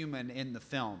only human in the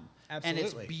film. Absolutely. And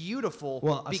it's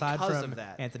beautiful aside because from of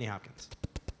that. Anthony Hopkins.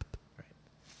 Right.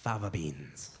 Fava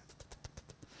beans.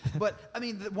 But, I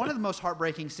mean, one of the most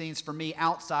heartbreaking scenes for me,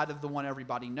 outside of the one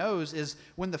everybody knows, is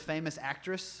when the famous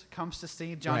actress comes to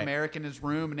see John Merrick in his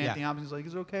room, and Anthony Hopkins is like,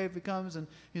 is it okay if he comes? And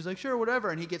he's like, sure,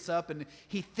 whatever. And he gets up, and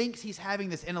he thinks he's having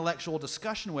this intellectual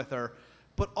discussion with her,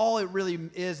 but all it really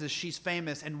is she's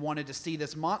famous and wanted to see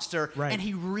this monster, Right. and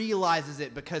he realizes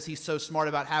it because he's so smart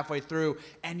about halfway through,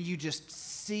 and you just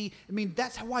see, I mean,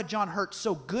 that's why John Hurt's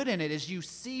so good in it, is you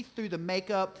see through the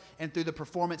makeup and through the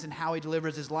performance and how he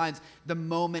delivers his lines, the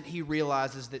moment he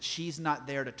realizes that she's not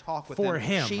there to talk with For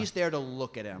him. she's there to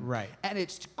look at him. Right. And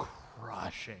it's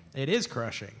crushing. It is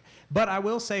crushing. But I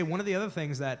will say one of the other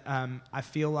things that I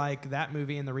feel like that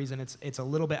movie, and the reason it's a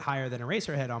little bit higher than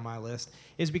Eraserhead on my list,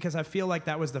 is because I feel like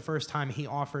that was the first time he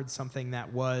offered something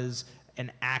that was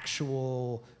an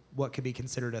actual, what could be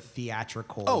considered a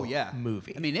theatrical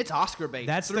movie. I mean, it's Oscar bait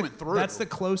through and through. That's the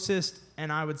closest, and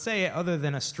I would say other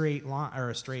than a straight line, or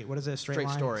a straight, what is it, a straight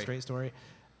line? Story. Straight story.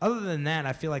 Other than that,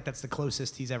 I feel like that's the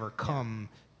closest he's ever come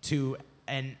to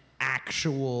an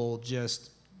actual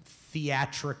just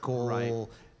theatrical,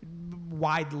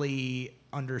 widely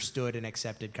understood and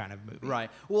accepted kind of movie. Right.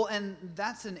 Well, and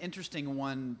that's an interesting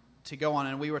one to go on,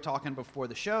 and we were talking before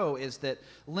the show, is that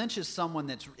Lynch is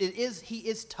someone he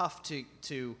is tough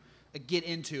to get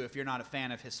into if you're not a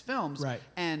fan of his films. Right.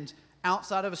 And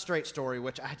outside of A Straight Story,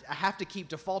 which I have to keep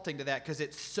defaulting to that because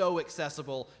it's so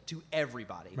accessible to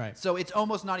everybody. Right. So it's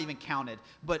almost not even counted.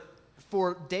 But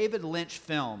for David Lynch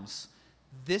films,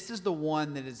 this is the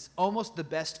one that is almost the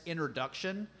best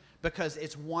introduction, because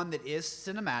it's one that is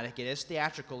cinematic, it is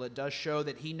theatrical, it does show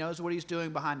that he knows what he's doing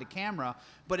behind the camera,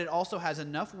 but it also has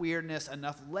enough weirdness,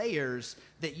 enough layers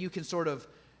that you can sort of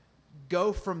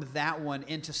go from that one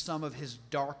into some of his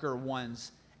darker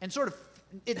ones, and sort of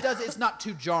it's not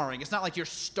too jarring. It's not like you're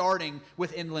starting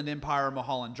with Inland Empire or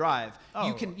Mulholland Drive. Oh,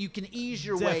 you can ease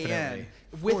your way definitely.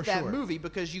 in with For that sure. movie,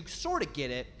 because you sort of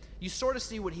get it. You sort of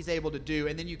see what he's able to do,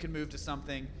 and then you can move to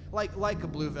something like a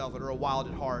Blue Velvet or a Wild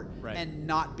at Heart, Right. and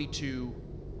not be too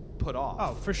put off.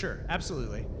 Oh, for sure.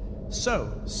 Absolutely.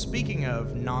 So, speaking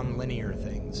of non-linear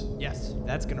things, yes.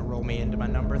 that's going to roll me into my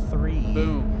number 3.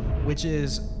 Boom. Which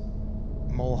is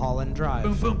Mulholland Drive.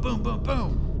 Boom, boom, boom, boom,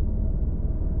 boom.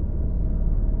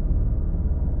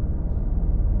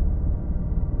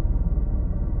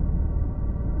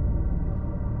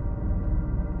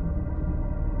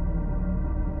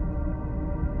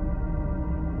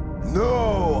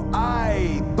 No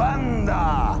hay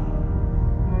banda.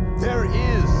 There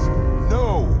is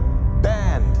no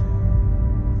band.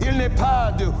 Il n'est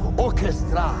pas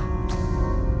d'orchestra.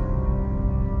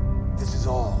 This is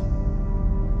all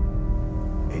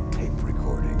a tape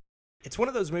recording. It's one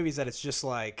of those movies that it's just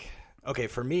like, okay,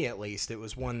 for me at least, it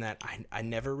was one that I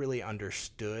never really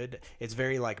understood. It's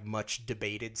very like much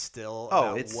debated still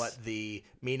about what the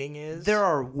meaning is. There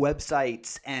are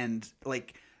websites and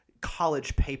like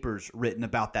college papers written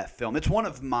about that film. It's one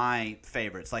of my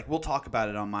favorites. Like, we'll talk about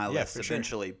it on my list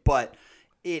eventually, but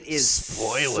it is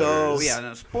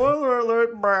Spoilers. Spoiler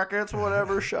alert, brackets,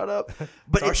 whatever, shut up.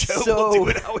 But It's our show, we'll do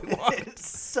it how we want. It's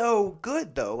so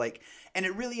good though. Like, and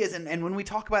it really is. And when we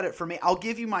talk about it, for me, I'll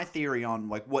give you my theory on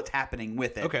like what's happening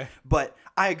with it. Okay. But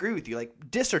I agree with you.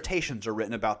 Like, dissertations are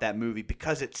written about that movie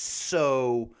because it's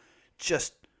so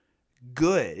just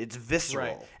good. It's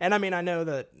visceral. Right. And I mean, I know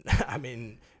that,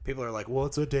 people are like, well,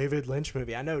 it's a David Lynch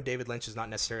movie. I know David Lynch is not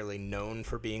necessarily known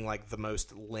for being like the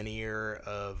most linear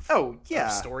of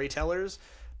storytellers,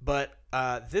 but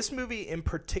this movie in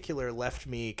particular left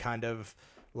me kind of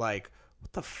like,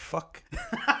 what the fuck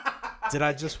did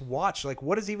I just watch? Like,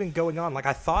 what is even going on? Like,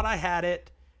 I thought I had it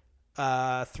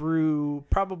through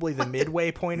probably the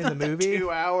midway point in the movie. 2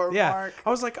 hour mark.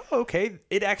 I was like, oh, okay.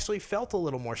 It actually felt a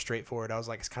little more straightforward. I was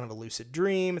like, it's kind of a lucid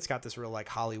dream. It's got this real like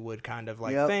Hollywood kind of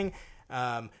like thing.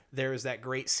 There was that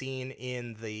great scene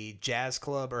in the jazz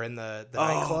club or in the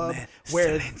nightclub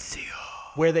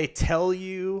where they tell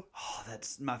you. Oh,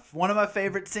 that's one of my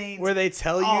favorite scenes. Where they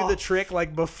tell you the trick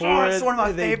like before it's one of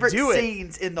my they favorite do it.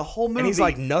 scenes in the whole movie. And he's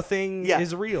like, nothing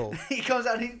is real. He comes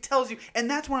out and he tells you, and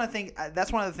that's one of the things.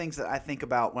 That's one of the things that I think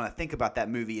about when I think about that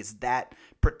movie is that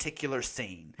particular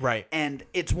scene. Right. And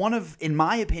it's in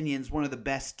my opinion, one of the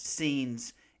best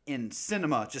scenes in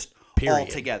cinema. Just. Period.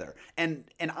 Altogether. And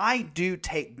I do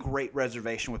take great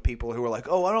reservation with people who are like,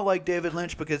 oh, I don't like David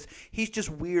Lynch because he's just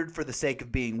weird for the sake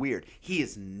of being weird. He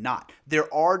is not.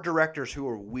 There are directors who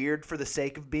are weird for the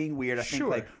sake of being weird. I think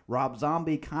like Rob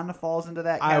Zombie kind of falls into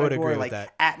that category. I would agree with like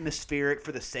that. Atmospheric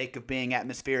for the sake of being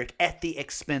atmospheric at the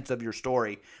expense of your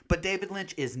story. But David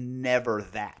Lynch is never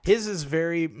that. His is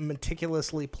very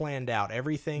meticulously planned out.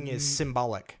 Everything is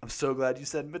symbolic. I'm so glad you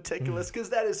said meticulous because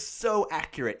that is so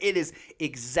accurate. It is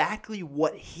exactly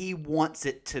what he wants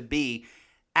it to be.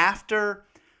 After,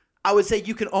 I would say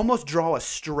you can almost draw a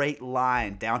straight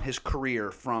line down his career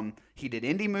from he did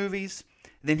indie movies,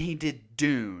 then he did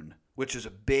Dune, which is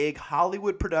a big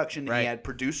Hollywood production. Right. He had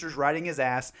producers writing his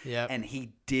ass, and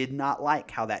he did not like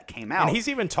how that came out. And he's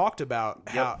even talked about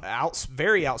how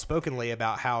very outspokenly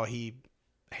about how he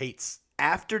hates.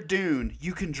 After Dune,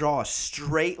 you can draw a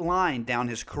straight line down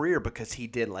his career because he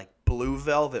did like Blue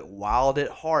Velvet, Wild at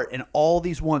Heart, and all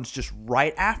these ones just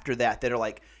right after that are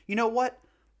like, you know what?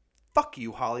 Fuck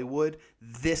you, Hollywood.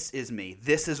 This is me.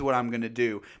 This is what I'm going to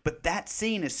do. But that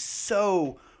scene is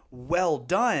so well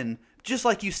done. Just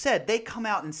like you said, they come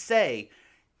out and say,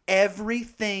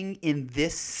 everything in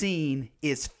this scene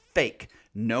is fake.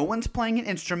 No one's playing an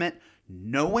instrument.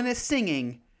 No one is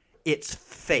singing. It's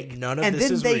fake. None of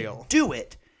this is real. And then they do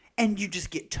it, and you just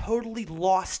get totally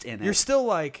lost in it. You're still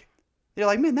like... They're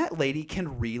like, man, that lady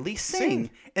can really sing.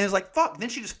 And it's like, fuck. Then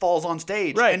she just falls on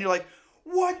stage. Right. And you're like,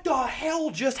 what the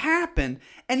hell just happened?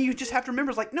 And you just have to remember,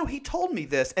 it's like, no, he told me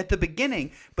this at the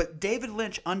beginning. But David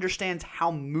Lynch understands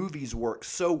how movies work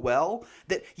so well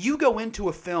that you go into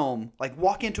a film, like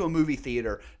walk into a movie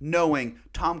theater knowing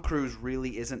Tom Cruise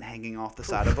really isn't hanging off the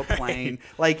side of a plane.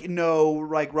 Like, no,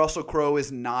 like Russell Crowe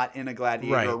is not in a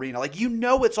gladiator arena. Like, you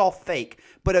know it's all fake.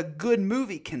 But a good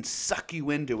movie can suck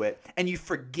you into it, and you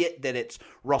forget that it's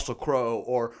Russell Crowe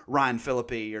or Ryan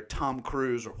Phillippe or Tom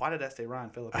Cruise, or why did I say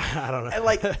Ryan Phillippe? I don't know. And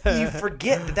like, you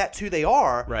forget that that's who they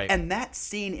are, right? And that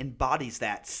scene embodies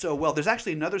that so well. There's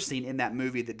actually another scene in that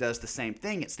movie that does the same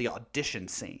thing. It's the audition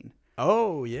scene.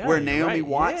 Oh, yeah. Where Naomi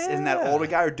Watts and that older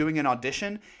guy are doing an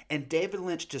audition, and David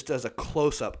Lynch just does a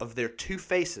close-up of their two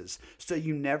faces, so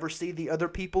you never see the other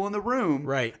people in the room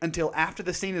until after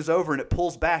the scene is over, and it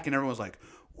pulls back, and everyone's like,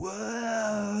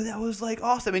 whoa, that was like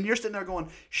awesome. And you're sitting there going,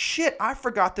 shit, I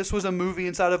forgot this was a movie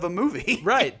inside of a movie.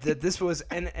 Right. That this was,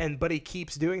 but he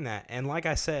keeps doing that. And like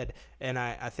I said, and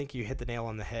I think you hit the nail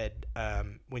on the head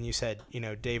when you said,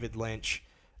 David Lynch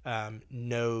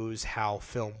knows how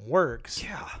film works.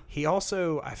 Yeah. He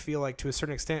also, I feel like to a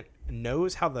certain extent,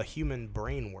 knows how the human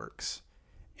brain works.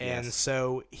 And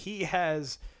so he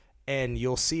has, and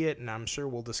you'll see it, and I'm sure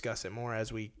we'll discuss it more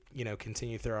as we,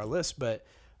 continue through our list, but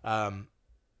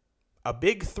a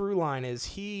big through line is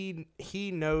he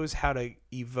knows how to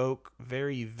evoke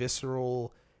very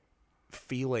visceral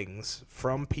feelings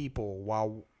from people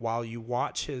while you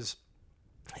watch his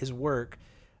work,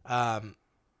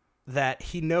 that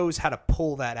he knows how to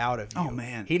pull that out of you. Oh,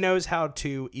 man. He knows how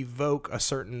to evoke a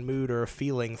certain mood or a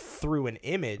feeling through an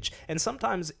image. And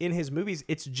sometimes in his movies,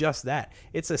 it's just that.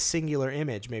 It's a singular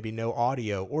image, maybe no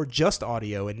audio, or just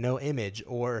audio and no image.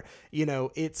 Or,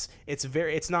 it's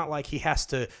not like he has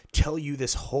to tell you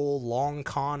this whole long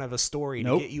con of a story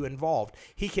to get you involved.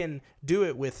 He can do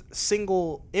it with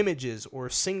single images or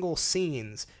single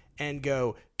scenes and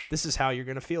go, this is how you're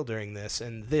going to feel during this,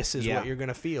 and this is what you're going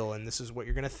to feel, and this is what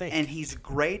you're going to think. And he's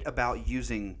great about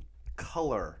using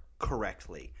color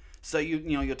correctly. So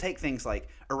you'll take things like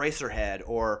Eraserhead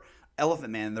or Elephant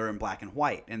Man, they're in black and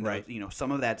white, and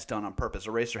some of that's done on purpose.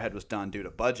 Eraserhead was done due to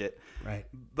budget, right?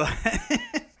 But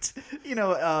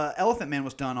Elephant Man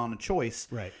was done on a choice,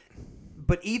 right?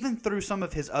 But even through some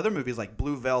of his other movies, like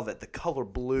Blue Velvet, the color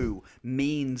blue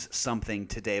means something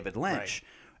to David Lynch. Right.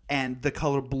 And the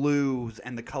color blues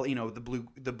and the color,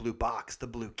 the blue box, the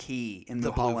blue key in the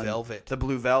Blue Velvet, the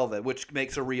Blue Velvet, which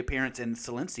makes a reappearance in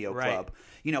Silencio Club.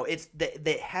 It's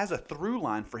that has a through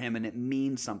line for him, and it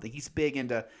means something. He's big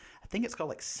into, I think it's called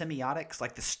like semiotics,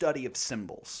 like the study of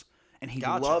symbols, and he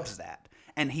loves that,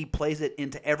 and he plays it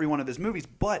into every one of his movies.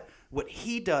 But what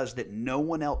he does that no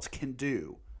one else can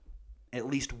do, at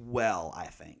least well, I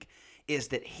think, is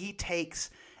that he takes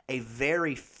a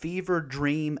very fever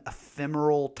dream,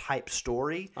 ephemeral type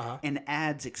story and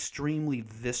adds extremely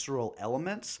visceral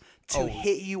elements to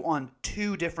hit you on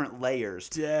two different layers.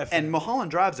 Definitely. And Mulholland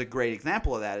Drive's a great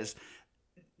example of that. Is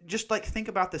just like, think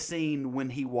about the scene when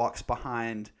he walks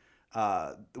behind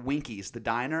Winky's, the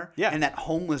diner, and that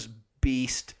homeless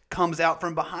beast comes out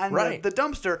from behind the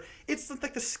dumpster. It's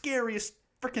like the scariest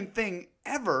freaking thing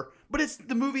ever, but it's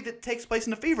the movie that takes place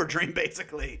in a fever dream,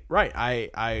 basically. Right.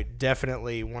 I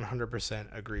definitely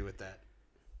 100% agree with that.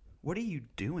 What are you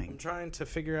doing? I'm trying to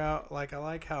figure out, I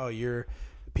like how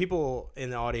people in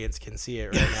the audience can see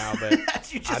it right now, but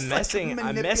I'm messing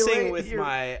with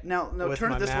my No,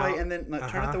 turn it this way, and then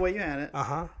turn it the way you had it.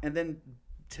 Uh-huh. And then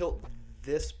tilt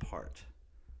this part.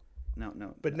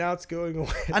 No. But now it's going away.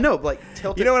 I know, like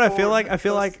tilt. You know what I feel like? I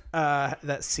feel like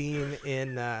that scene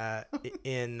in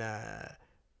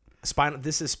Spinal.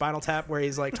 This is Spinal Tap, where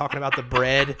he's like talking about the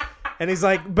bread, and he's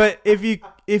like, "But if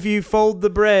you fold the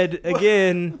bread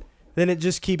again, then it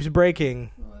just keeps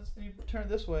breaking." Well, let's turn it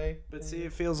this way. But see,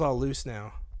 it feels all loose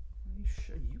now. You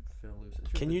feel loose.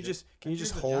 Can you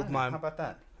just hold my? How about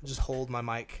that? Just hold my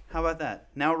mic. How about that?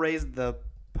 Now raise the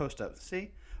Post up.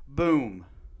 See? Boom.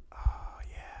 Oh,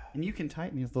 yeah. And you can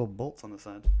tighten these little bolts on the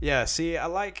side. Yeah, see,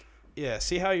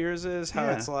 see how yours is? How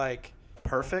Yeah. it's like...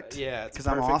 Perfect? Yeah, it's because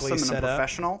I'm awesome and I'm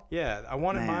professional? Yeah, I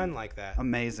wanted Man. mine like that.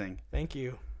 Amazing. Thank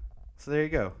you. So there you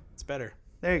go. It's better.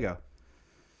 There you go.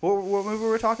 What movie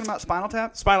were we talking about? Spinal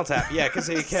Tap? Spinal Tap, yeah, because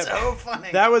he kept... So funny.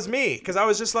 That was me, because I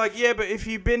was just like, yeah, but if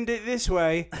you bend it this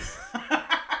way,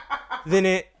 then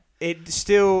it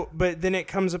still... But then it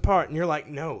comes apart, and you're like,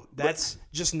 no, that's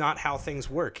just not how things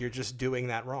work. You're just doing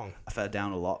that wrong. I fell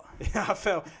down a lot. Yeah, I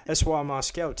fell. That's why my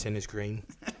skeleton is green.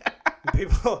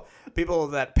 People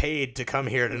that paid to come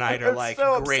here tonight are like,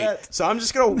 so great. upset. So I'm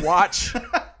just going to watch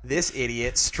this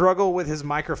idiot struggle with his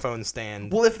microphone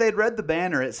stand. Well, if they'd read the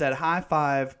banner, it said High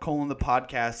Five, the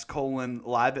podcast,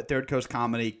 live at Third Coast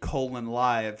Comedy,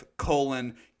 live,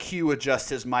 Q adjusts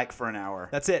his mic for an hour.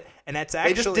 That's it. And that's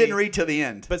actually... They just didn't read till the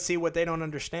end. But see, what they don't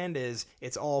understand is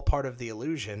it's all part of the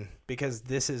illusion because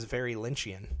this is very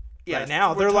Lynchian. Yes, right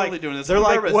now, we're they're totally like doing this they're on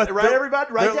like purpose. what? Right,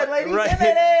 everybody? Right, that lady?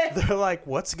 Right, they're like,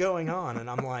 what's going on? And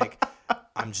I'm like,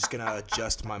 I'm just gonna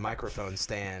adjust my microphone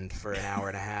stand for an hour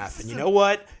and a half. And you know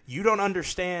what? You don't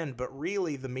understand, but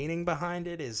really, the meaning behind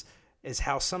it is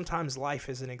how sometimes life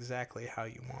isn't exactly how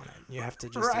you want it. You have to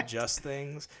just adjust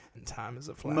things, and time is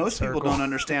a flat Most circle. people don't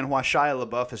understand why Shia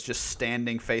LaBeouf is just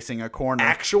standing facing a corner.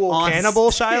 Actual cannibal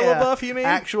Shia LaBeouf, you mean?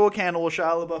 Actual cannibal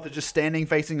Shia LaBeouf is just standing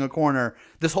facing a corner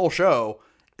this whole show.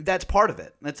 That's part of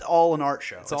it. That's all an art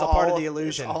show. It's all part of the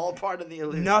illusion. It's all part of the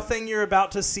illusion. Nothing you're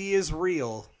about to see is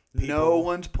real. People. No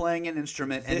one's playing an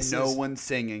instrument and no one's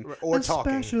singing. Or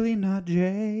talking. Especially not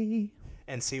Jay.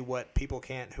 And see, what people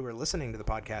who are listening to the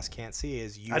podcast can't see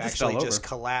is you just actually fell just over.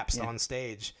 collapsed Yeah. on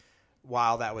stage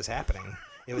while that was happening.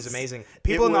 It was amazing.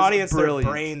 People in the was audience, brilliant.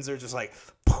 their brains are just like...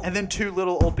 And then two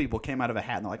little old people came out of a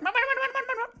hat and they're like...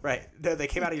 Right. No, they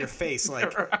came out of your face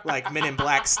like Men in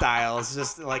Black style. It's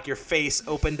just like your face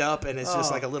opened up and it's just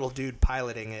like a little dude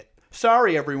piloting it.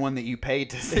 Sorry, everyone that you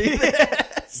paid to see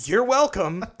this. You're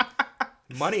welcome.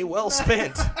 Money well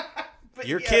spent.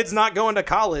 Your kid's not going to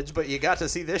college, but you got to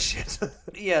see this shit.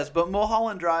 Yes, but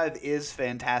Mulholland Drive is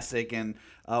fantastic, and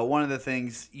one of the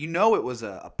things, it was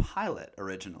a pilot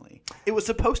originally. It was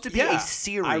supposed to be a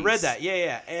series. I read that,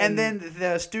 yeah. And then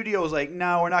the studio was like,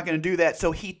 no, we're not going to do that.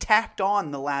 So he tacked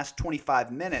on the last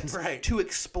 25 minutes to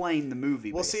explain the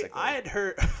movie, basically. See, I had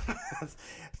heard...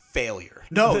 Failure.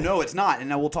 No, it's not, and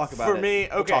now we'll talk about it. For me,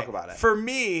 okay. We'll talk about it. For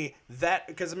me,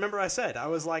 because remember I said, I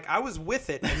was with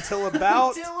it until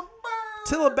about...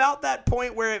 Till about that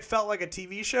point where it felt like a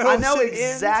TV show. I know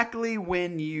exactly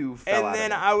when you fell out And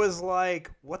then of it. I was like,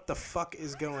 what the fuck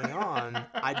is going on?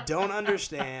 I don't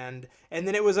understand. And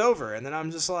then it was over. And then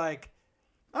I'm just like,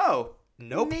 oh,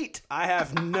 nope. Neat. I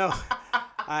have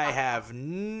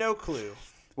no clue.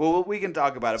 Well, we can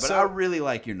talk about it, but I really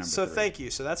like your number 3. So thank you.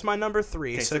 So that's my number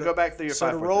 3. Okay, so go back through your 5, 4,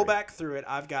 3. So to roll back through it,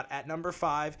 I've got at number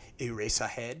 5,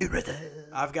 Eraserhead.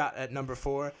 I've got at number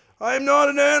 4, I'm not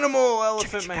an animal,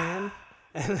 Elephant Man.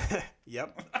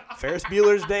 Yep. Ferris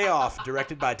Bueller's Day Off,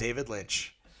 directed by David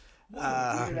Lynch. What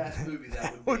a weird-ass movie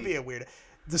that would be a weird...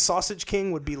 The Sausage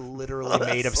King would be literally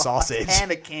made of sausage.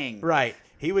 Panda King. Right.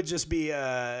 He would just be,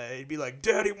 he'd be like,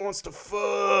 Daddy wants to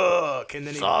fuck. And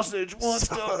then Sausage wants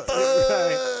to fuck.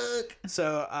 Right.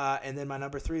 So, and then my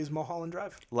number 3 is Mulholland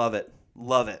Drive. Love it.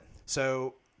 Love it.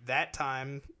 So that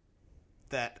time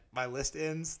that my list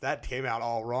ends, that came out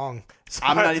all wrong.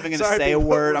 I'm not even going to say a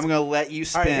word. I'm going to let you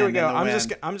spin. All right, here we go.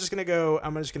 I'm just going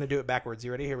to do it backwards.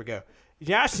 You ready? Here we go.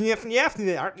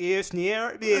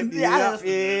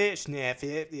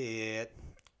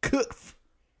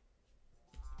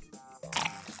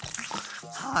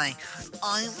 Hi,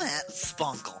 I'm Matt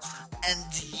Spunkle, and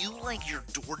do you like your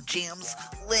door jams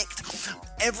licked?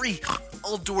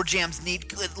 All door jams need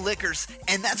good lickers,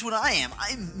 and that's what I am.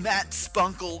 I'm Matt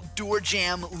Spunkle, door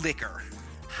jam licker.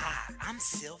 Hi, I'm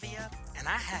Sylvia, and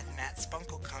I had Matt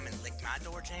Spunkle come and lick my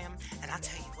door jam, and I'll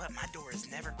tell you what, my door has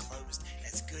never closed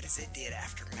as good as it did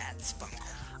after Matt Spunkle.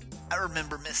 I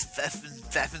remember Miss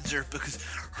Pfeffinger because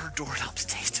her doorknobs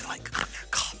tasted like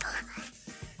copper.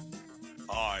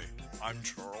 Hi, I'm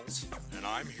Charles, and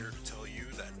I'm here to tell you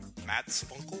that Matt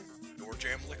Spunkle Door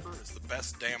Jam Liquor is the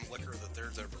best damn liquor that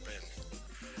there's ever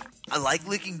been. I like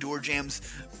licking door jams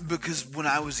because when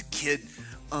I was a kid,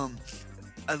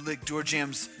 I licked door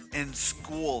jams in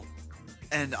school,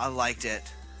 and I liked it.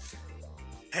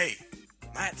 Hey,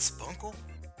 Matt Spunkle,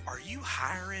 are you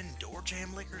hiring door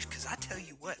jam lickers? Because I tell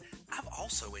you what, I've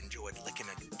also enjoyed licking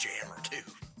a jam or two.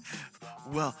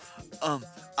 Well,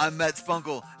 I'm Matt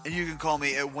Spunkle, and you can call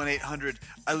me at 1-800.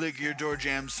 I lick your door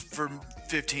jams for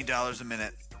 $15 a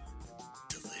minute.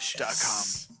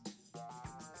 Delicious. .com.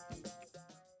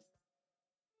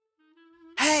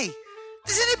 Hey,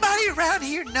 does anybody around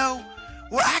here know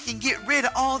where I can get rid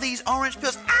of all these orange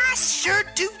pills? I sure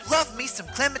do love me some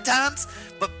clementines,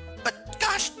 but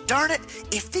gosh darn it,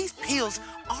 if these pills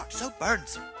aren't so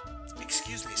burdensome.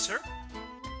 Excuse me, sir.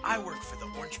 I work for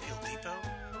the Orange Peel Depot,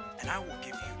 and I will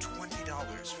give you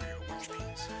 $20 for your orange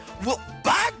peels. Well,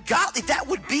 by golly, that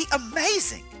would be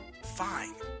amazing.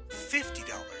 Fine. $50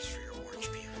 for your orange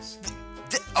peels.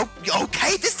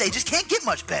 Okay, this day just can't get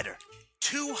much better.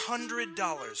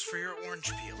 $200 for your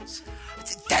orange peels.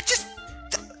 That just...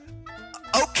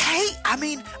 Okay, I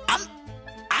mean, I'm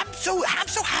so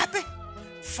happy.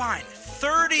 Fine.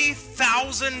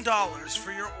 $30,000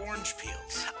 for your orange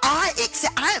peels. I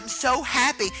am so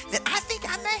happy that I think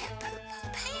I may have put my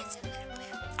pants in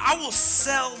there. I will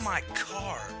sell my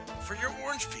car for your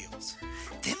orange peels.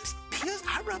 Them peels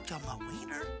I rubbed on my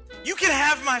wiener. You can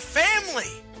have my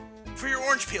family for your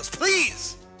orange peels,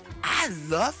 please. I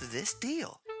love this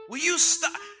deal. Will you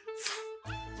stop?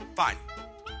 Fine.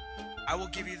 I will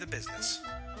give you the business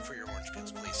for your orange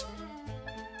peels, please.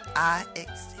 I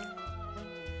accept.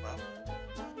 Well,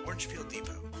 Orange Peel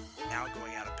Depot, now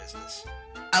going out of business.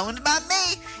 Owned by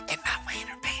me and my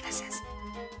wiener penises.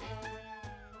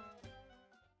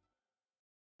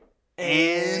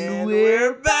 And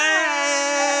we're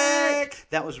back!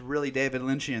 That was really David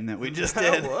Lynchian that we just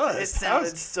did. It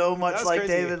sounded so much like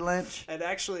crazy. David Lynch. And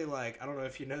actually, like, I don't know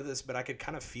if you know this, but I could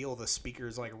kind of feel the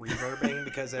speakers, like, reverbing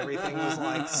because everything was,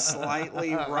 like,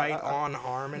 slightly right on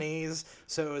harmonies.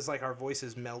 So it was like our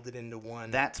voices melded into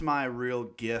one. That's my real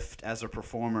gift as a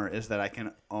performer, is that I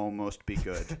can almost be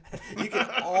good. You can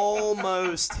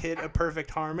almost hit a perfect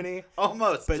harmony.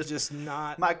 Almost. But just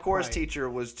not My chorus quite. teacher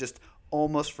was just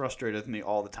almost frustrated with me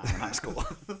all the time in high school.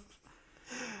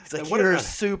 He's like, What you're an-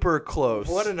 super close.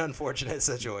 What an unfortunate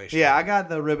situation. Yeah, I got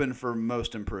the ribbon for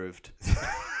most improved.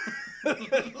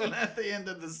 At the end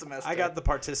of the semester. I got the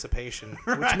participation,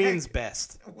 which Right. means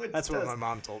best. Which That's what does. my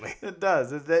mom told me. It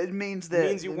does. It means that. It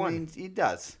means you won. It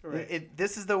does. Right.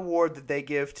 This is the award that they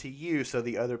give to you so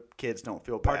the other kids don't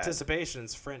feel bad.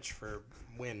 Participation's French for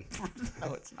win.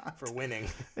 No, it's not. For winning.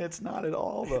 It's not at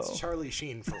all, though. It's Charlie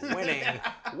Sheen for winning.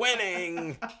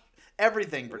 Winning.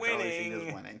 Everything for Charlie Sheen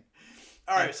is winning.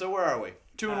 All right, so where are we?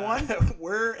 2 and 1?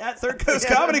 We're at Third Coast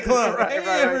Comedy Club. Right, Hey,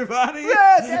 right. everybody.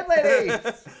 Yeah, dead lady.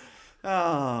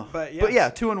 Oh, But but yeah,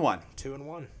 2 and 1. 2 and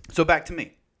 1. So back to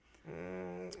me.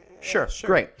 Sure, sure.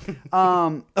 great.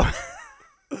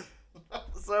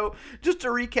 So just to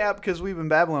recap, because we've been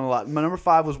babbling a lot. My number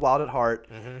 5 was Wild at Heart.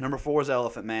 Number 4 was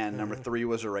Elephant Man. Number 3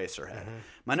 was Eraserhead.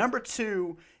 My number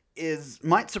 2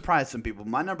 might surprise some people.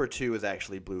 My number 2 is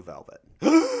actually Blue Velvet.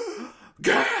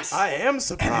 Gasp! I am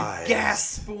surprised.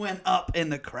 Gasp went up in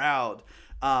the crowd.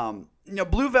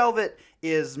 Blue Velvet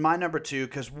is my number 2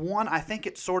 because, one, I think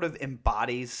it sort of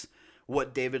embodies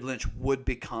what David Lynch would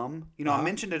become. I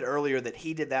mentioned it earlier that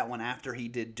he did that one after he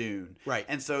did Dune. Right.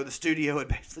 And so the studio had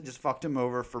basically just fucked him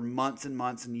over for months and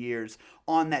months and years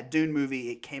on that Dune movie.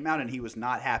 It came out and he was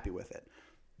not happy with it.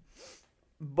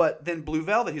 But then Blue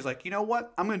Velvet, he's like, you know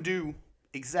what? I'm going to do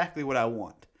exactly what I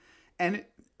want. And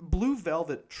Blue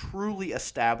Velvet truly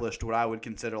established what I would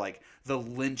consider like the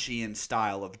Lynchian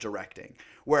style of directing,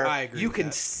 where I agree you with can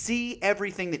that. see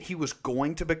everything that he was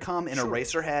going to become in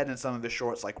Eraserhead and some of his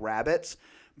shorts like Rabbits.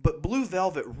 But Blue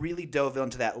Velvet really dove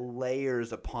into that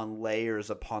layers upon layers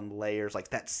upon layers,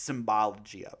 like that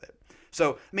symbology of it.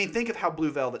 So, I mean, think of how Blue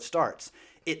Velvet starts.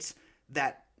 It's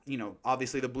that,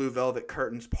 obviously the blue velvet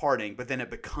curtains parting, but then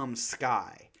it becomes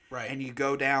sky. Right. And you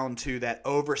go down to that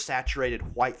oversaturated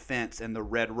white fence and the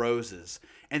red roses.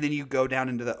 And then you go down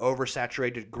into the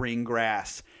oversaturated green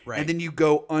grass. Right. And then you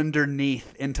go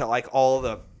underneath into like all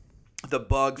the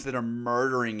bugs that are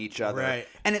murdering each other. Right.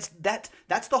 And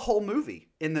that's the whole movie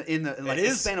in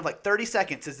the span of like 30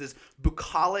 seconds is this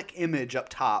bucolic image up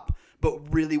top,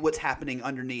 but really what's happening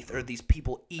underneath are these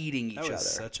people eating each That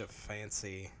was other. such a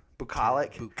fancy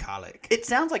Bucolic. Bucolic. It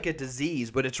sounds like a disease,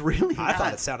 but it's really I not.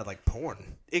 thought it sounded like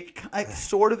porn. It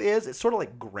sort of is. It's sort of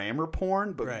like grammar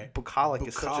porn, but Right. bucolic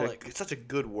is Bucolic. such a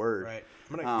good word. Right.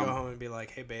 I'm gonna go home and be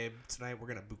like, "Hey, babe, tonight we're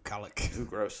gonna bucolic." Ooh,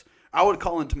 gross. I would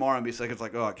call in tomorrow and be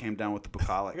like, "Oh, I came down with the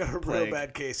bucolic." I got a real plague.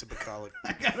 bad case of bucolic.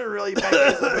 I got a really bad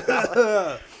case of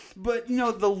bucolic. But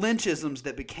the Lynchisms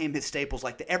that became his staples,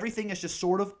 like everything is just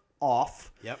sort of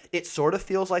off. Yep. It sort of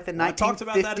feels like the 1950s. I talked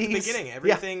about that at the beginning. Yeah.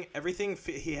 Everything.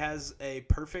 He has a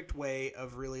perfect way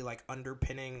of really like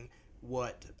underpinning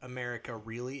what America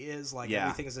really is. Like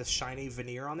everything is a shiny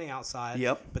veneer on the outside.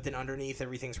 Yep. But then underneath,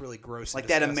 everything's really gross. Like and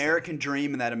that disgusting. American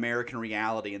dream and that American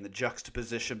reality and the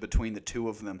juxtaposition between the two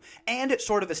of them. And it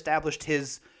sort of established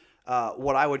his,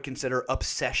 what I would consider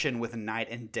obsession with night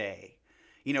and day.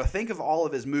 You know, think of all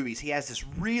of his movies. He has this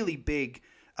really big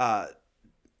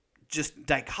just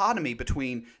dichotomy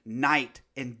between night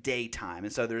and daytime.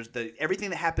 And so there's everything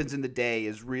that happens in the day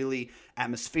is really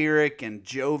atmospheric and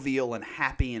jovial and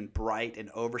happy and bright and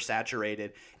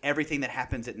oversaturated. Everything that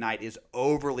happens at night is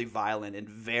overly violent and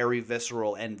very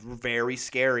visceral and very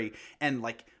scary. And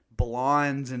like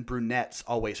blondes and brunettes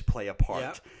always play a part.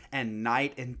 Yep. And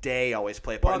night and day always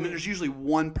play a part. And then there's usually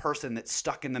one person that's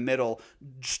stuck in the middle,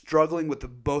 struggling with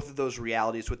both of those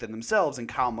realities within themselves. And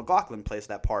Kyle MacLachlan plays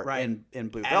that part in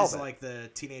Blue Velvet. As like the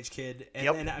teenage kid. And,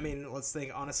 Yep. and I mean, let's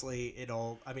think honestly.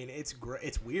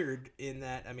 It's weird in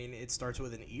that it starts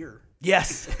with an ear.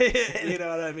 Yes. You know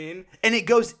what I mean? And it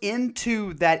goes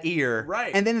into that ear.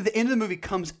 Right. And then at the end of the movie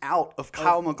comes out of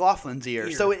Kyle MacLachlan's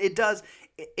ear. So it does.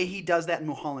 He does that in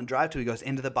Mulholland Drive too. He goes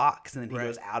into the box and then he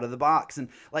goes out of the box, and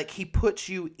like he puts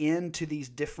you into these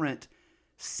different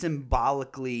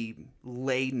symbolically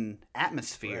laden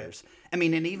atmospheres. Right. I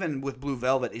mean, and even with Blue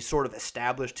Velvet, he sort of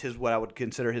established his what I would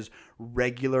consider his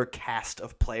regular cast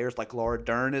of players. Like Laura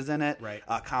Dern is in it. Right.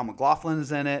 Kyle MacLachlan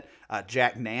is in it.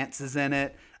 Jack Nance is in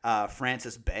it.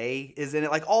 Francis Bay is in it.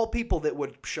 Like all people that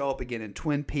would show up again in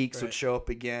Twin Peaks would show up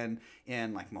again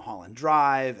in like Mulholland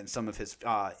Drive, and some of his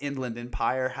Inland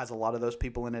Empire has a lot of those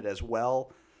people in it as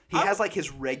well. He has like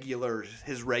his regulars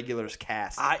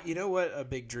cast. You know what a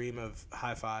big dream of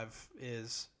High Five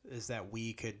is that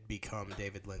we could become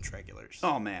David Lynch regulars.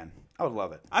 Oh man, I would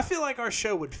love it. I feel like our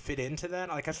show would fit into that.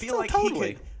 Like I feel like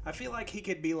he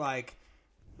could be like,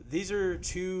 these are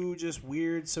two just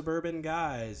weird suburban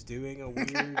guys doing a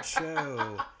weird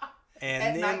show. And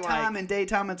at then nighttime and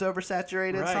daytime, it's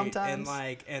oversaturated sometimes.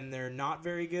 And they're not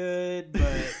very good,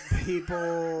 but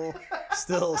people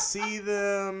still see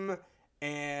them.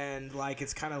 And like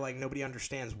it's kind of like nobody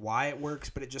understands why it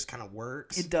works, but it just kind of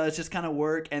works. It does just kind of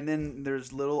work. And then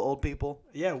there's little old people.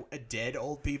 Yeah, dead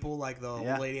old people, like the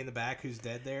old lady in the back who's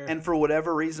dead there. And for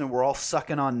whatever reason, we're all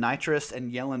sucking on nitrous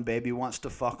and yelling "baby wants to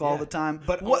fuck" all the time.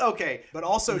 But but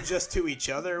also just to each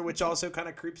other, which also kind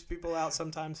of creeps people out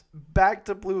sometimes. Back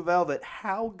to Blue Velvet.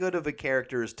 How good of a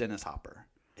character is Dennis Hopper?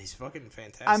 He's fucking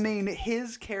fantastic. I mean,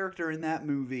 his character in that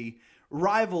movie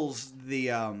rivals the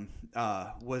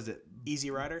was it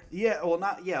Easy Rider? Yeah,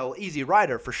 well, Easy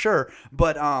Rider for sure.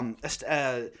 But Willem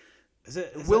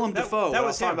Dafoe. That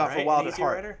was talking about for Wild at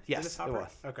Heart. Rider? Yes, it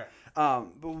was. Okay. But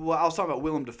I was talking about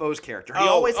Willem Dafoe's character. He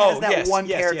always has that one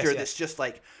character that's just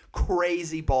like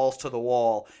crazy balls to the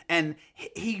wall, and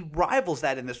he rivals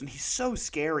that in this one. He's so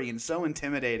scary and so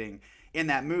intimidating in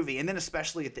that movie, and then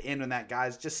especially at the end when that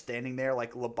guy's just standing there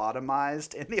like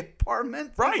lobotomized in the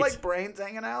apartment, with like brains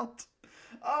hanging out.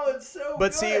 Oh, it's so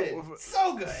good. See,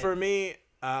 so good. For me,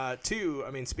 too,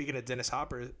 I mean, speaking of Dennis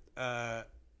Hopper,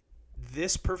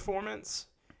 this performance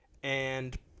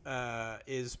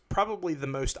is probably the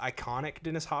most iconic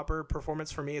Dennis Hopper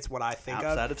performance for me. It's what I think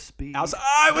outside of Speed. I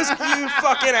was you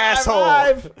fucking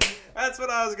asshole. That's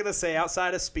what I was going to say.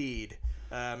 Outside of Speed.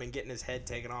 And getting his head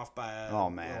taken off by a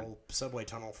little subway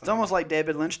tunnel. It's almost like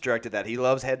David Lynch directed that. He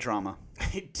loves head trauma.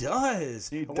 He does.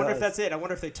 I wonder if that's it. I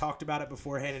wonder if they talked about it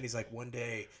beforehand and he's like, one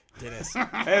day, Dennis.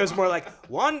 It was more like,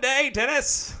 one day,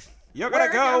 Dennis, you're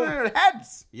going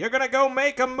to go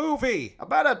make a movie.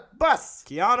 About a bus.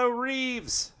 Keanu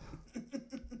Reeves.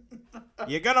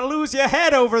 You're going to lose your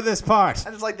head over this part.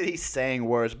 I just like that he's saying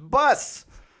words. Bus.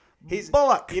 He's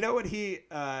Bullock. You know what he's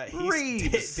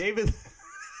Reeves.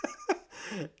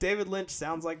 David Lynch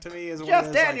sounds like to me is Jeff one of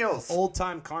those Daniels. like,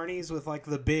 old-time carnies with like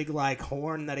the big like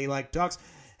horn that he like ducks.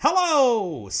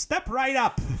 Hello, step right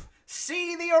up.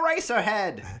 See the eraser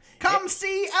head. Come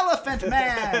see Elephant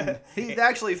Man. He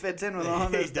actually fits in with all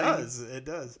of this. It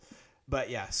does. But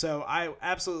yeah, so I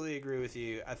absolutely agree with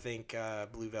you. I think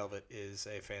Blue Velvet is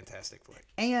a fantastic flick.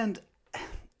 And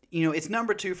you know, it's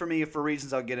number 2 for me for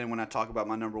reasons I'll get in when I talk about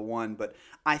my number 1. But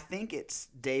I think it's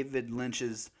David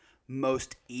Lynch's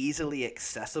most easily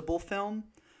accessible film,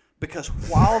 because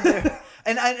while they're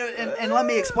and let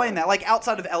me explain that, like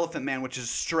outside of Elephant Man, which is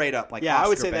straight up like I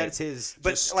would Oscar say bait, that's his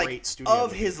but just like straight studio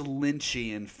of movie. his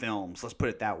Lynchian films, let's put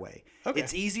it that way. Okay.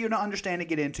 It's easier to understand and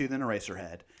get into than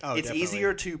Eraserhead. It's definitely.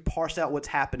 easier to parse out what's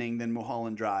happening than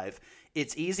Mulholland Drive.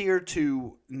 It's easier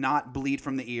to not bleed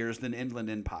from the ears than Inland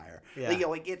Empire.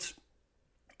 Like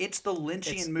it's the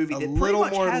Lynchian movie that pretty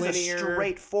much has a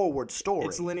straightforward story.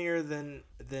 It's linear than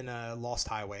Lost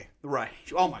Highway. Right.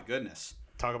 Oh my goodness.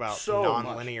 Talk about so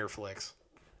non-linear flicks.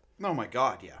 Oh my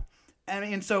god, yeah.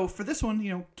 And so for this one,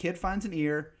 you know, kid finds an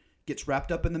ear, gets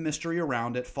wrapped up in the mystery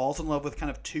around it, falls in love with kind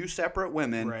of 2 separate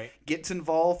women, gets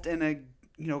involved in a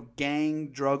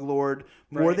gang drug lord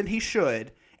more than he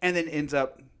should, and then ends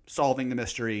up solving the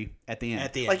mystery at the end.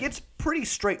 At the end. Like, it's pretty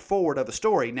straightforward of a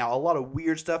story. Now, a lot of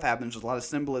weird stuff happens. There's a lot of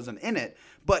symbolism in it.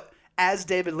 But as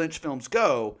David Lynch films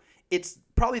go, it's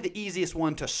probably the easiest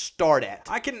one to start at.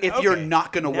 You're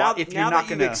not going to watch. If you're not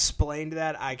going to explained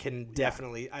that, I can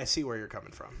definitely. I see where you're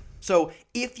coming from. So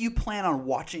if you plan on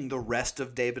watching the rest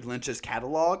of David Lynch's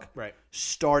catalog, right,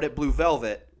 start at Blue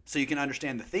Velvet so you can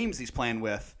understand the themes he's playing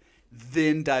with.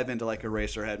 Then dive into like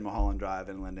Eraserhead, Mulholland Drive,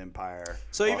 Inland Empire.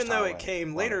 So even though it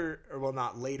came later, or well,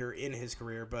 not later in his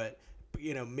career, but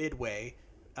midway,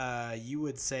 you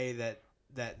would say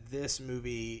that this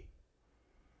movie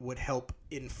would help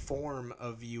inform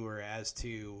a viewer as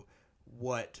to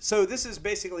what. So this is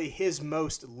basically his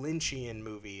most Lynchian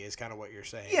movie, is kind of what you're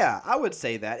saying. Yeah, I would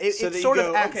say that. It sort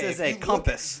of acts as a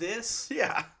compass. This,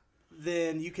 yeah.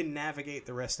 Then you can navigate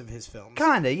the rest of his films.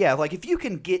 Kinda, yeah. Like if you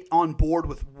can get on board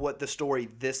with what the story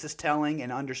this is telling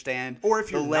and understand, or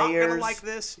if you're the layers, not gonna like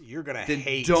this, you're gonna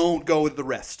hate. Don't go with the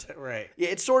rest. Right. Yeah,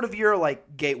 it's sort of your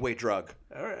like gateway drug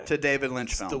to David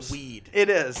Lynch films. The weed. It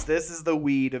is. This is the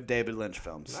weed of David Lynch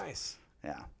films. Nice.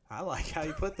 Yeah. I like how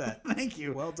you put that. Thank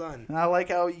you. Well done. I like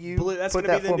how you put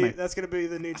that for me. That's going to be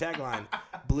the new tagline.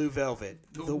 Blue Velvet,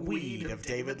 the weed of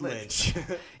David Lynch.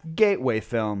 Gateway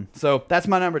film. So that's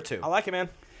my number 2. I like it, man.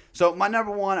 So my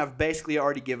number 1 I've basically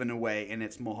already given away, and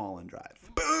it's Mulholland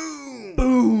Drive. Boom!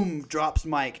 Boom! Drops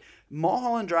mic.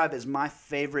 Mulholland Drive is my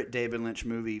favorite David Lynch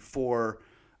movie for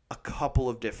a couple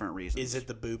of different reasons. Is it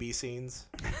the booby scenes?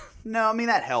 No, I mean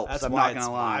that helps. That's I'm why not gonna it's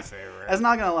lie. my favorite. I'm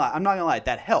not gonna lie.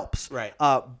 That helps. Right.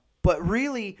 But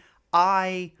really,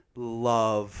 I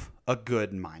love a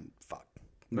good mindfuck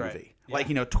movie. Right.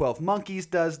 Yeah. Like 12 Monkeys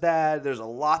does that. There's a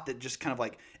lot that just kind of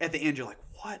like at the end you're like,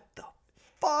 what the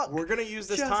fuck? We're gonna use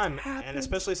this just time, happened? and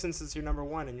especially since it's your number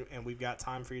 1, and we've got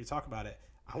time for you to talk about it.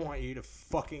 I want you to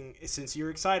fucking, since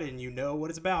you're excited and you know what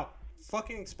it's about,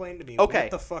 fucking explain to me what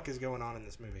the fuck is going on in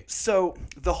this movie. So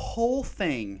the whole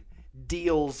thing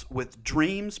deals with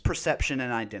dreams, perception,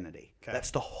 and identity. Okay.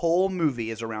 That's the whole movie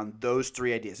is around those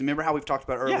 3 ideas. Remember how we've talked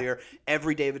about earlier? Yeah.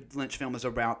 Every David Lynch film is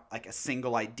about like a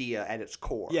single idea at its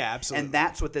core. Yeah, absolutely. And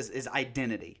that's what this is: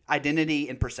 identity,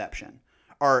 and perception,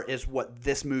 is what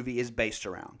this movie is based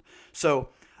around. So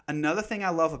another thing I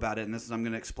love about it, and this is I'm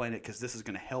going to explain it because this is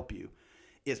going to help you,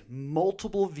 is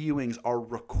multiple viewings are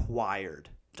required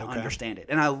to understand it.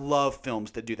 And I love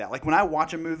films that do that. Like when I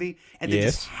watch a movie and then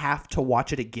just have to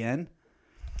watch it again,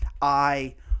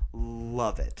 I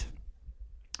love it.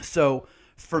 So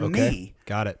for me,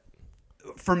 got it.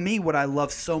 For me, what I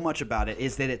love so much about it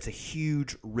is that it's a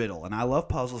huge riddle. And I love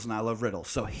puzzles and I love riddles.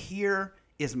 So here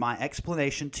is my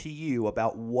explanation to you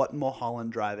about what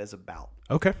Mulholland Drive is about.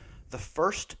 Okay. The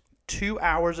first 2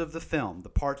 hours of the film, the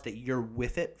parts that you're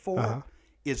with it for,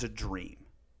 is a dream.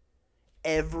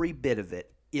 Every bit of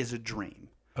it is a dream.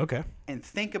 Okay. And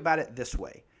think about it this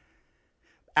way.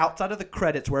 Outside of the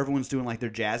credits where everyone's doing like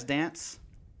their jazz dance,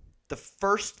 the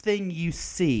first thing you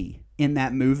see in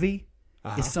that movie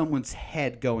is someone's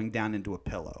head going down into a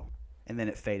pillow and then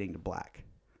it fading to black.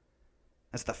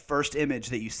 That's the first image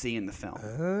that you see in the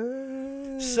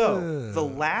film. So the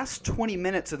last 20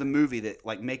 minutes of the movie that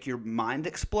like make your mind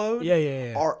explode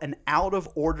are an out of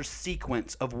order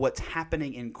sequence of what's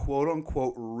happening in quote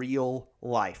unquote real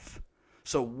life.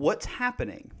 So what's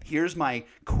happening? Here's my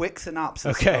quick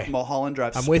synopsis of Mulholland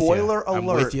Drive. Spoiler alert I'm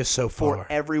with you so far. for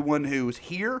everyone who's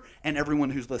here and everyone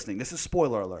who's listening. This is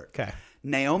spoiler alert. Okay.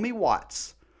 Naomi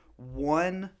Watts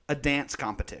won a dance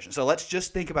competition. So let's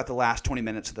just think about the last 20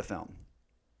 minutes of the film.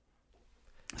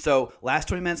 So last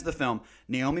 20 minutes of the film,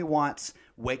 Naomi Watts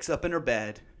wakes up in her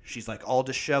bed. She's like all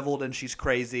disheveled and she's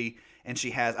crazy. And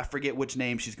she has, I forget which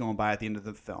name she's going by at the end of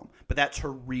the film. But that's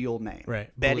her real name.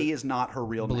 Right. Betty is not her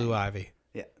real name. Blue Ivy.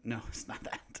 Yeah. No, it's not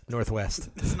that. Northwest.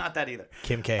 It's not that either.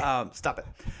 Kim K. Stop it.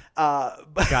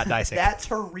 But Scott Disick. That's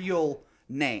her real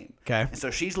name. Okay. And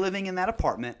so she's living in that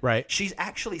apartment. Right. She's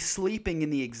actually sleeping in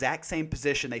the exact same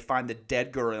position they find the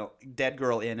dead girl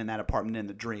in that apartment in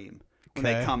the dream. When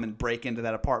they come and break into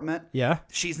that apartment. Yeah.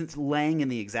 She's laying in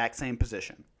the exact same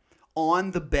position.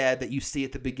 On the bed that you see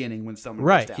at the beginning when someone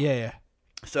goes down. Yeah.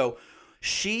 So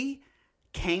she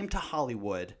came to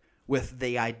Hollywood with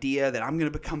the idea that I'm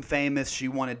going to become famous. She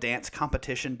won a dance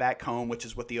competition back home, which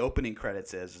is what the opening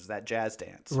credits is that jazz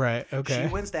dance. Right, okay.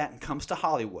 She wins that and comes to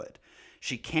Hollywood.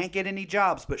 She can't get any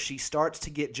jobs, but she starts to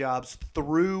get jobs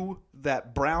through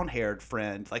that brown-haired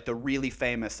friend, like the really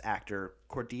famous actor,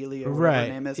 Cordelia, or whatever her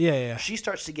name is. Yeah. She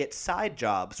starts to get side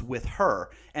jobs with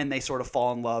her, and they sort of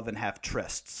fall in love and have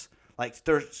trysts. Like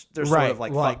they're sort of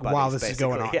like fuck buddies, while this basically.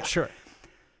 is going on. Yeah. Sure.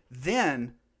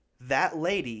 Then that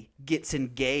lady gets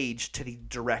engaged to the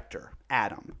director,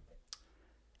 Adam.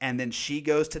 And then she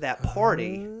goes to that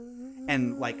party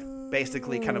and like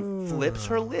basically kind of flips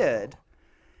her lid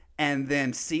and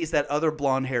then sees that other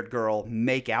blonde-haired girl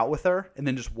make out with her and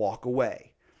then just walk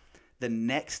away. The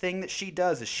next thing that she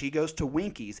does is she goes to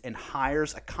Winky's and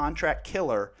hires a contract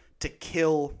killer to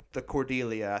kill the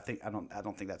Cordelia. I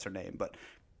don't think that's her name, but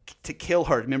to kill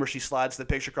her. Remember, she slides the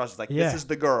picture across. It's like, this is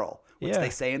the girl, which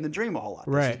they say in the dream a whole lot.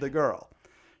 This is the girl.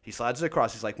 He slides it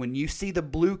across. He's like, when you see the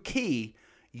blue key,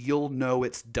 you'll know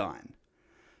it's done.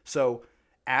 So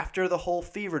after the whole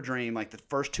fever dream, like the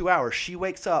first 2 hours, she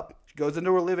wakes up, she goes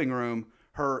into her living room.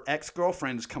 Her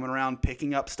ex-girlfriend is coming around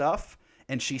picking up stuff,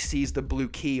 and she sees the blue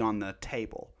key on the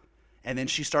table. And then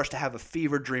she starts to have a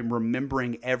fever dream,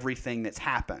 remembering everything that's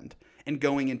happened and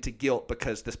going into guilt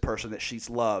because this person that she's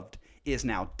loved is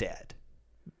now dead.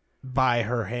 By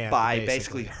her hand. By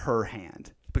basically her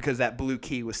hand, because that blue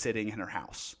key was sitting in her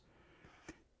house.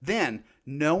 Then,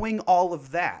 knowing all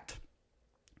of that,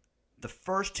 the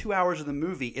first 2 hours of the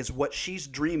movie is what she's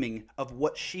dreaming of,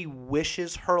 what she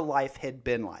wishes her life had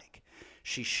been like.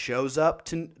 She shows up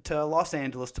to Los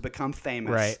Angeles to become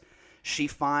famous. Right. She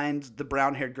finds the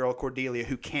brown-haired girl, Cordelia,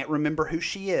 who can't remember who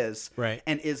she is. Right.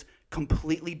 And is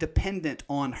completely dependent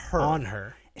on her. On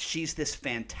her. She's this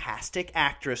fantastic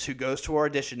actress who goes to her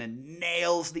audition and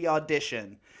nails the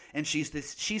audition. And she's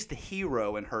the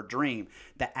hero in her dream.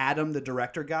 The Adam, the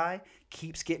director guy,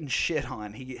 keeps getting shit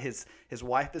on. His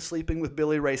wife is sleeping with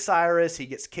Billy Ray Cyrus. He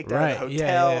gets kicked out of the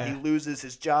hotel. Yeah. He loses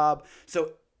his job.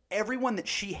 So everyone that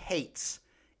she hates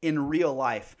in real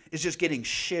life is just getting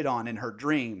shit on in her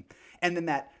dream. And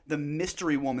then the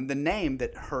mystery woman, the name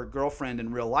that her girlfriend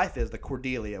in real life is, the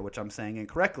Cordelia, which I'm saying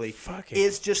incorrectly,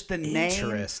 is just the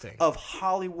name of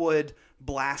Hollywood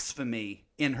blasphemy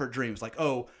in her dreams. Like,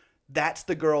 oh, that's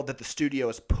the girl that the studio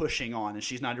is pushing on, and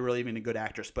she's not really even a good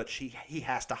actress, but he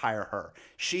has to hire her.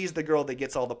 She's the girl that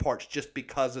gets all the parts just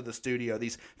because of the studio,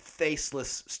 these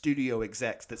faceless studio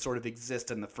execs that sort of exist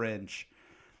in the fringe.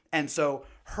 And so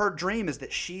her dream is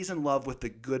that she's in love with the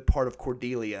good part of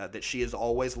Cordelia that she has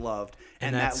always loved.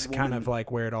 And that's kind of like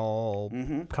where it all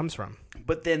comes from.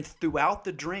 But then throughout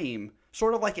the dream,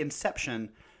 sort of like Inception,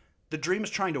 the dream is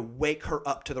trying to wake her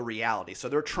up to the reality. So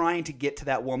they're trying to get to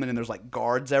that woman, and there's like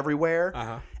guards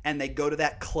everywhere. And they go to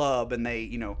that club, and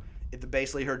they,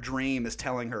 basically her dream is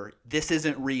telling her, this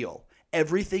isn't real.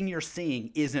 Everything you're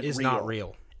seeing isn't real. Is not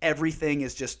real. Everything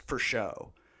is just for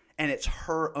show. And it's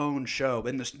her own show.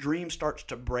 And this dream starts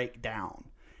to break down.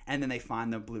 And then they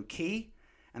find the blue key,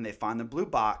 and they find the blue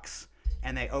box,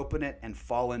 and they open it and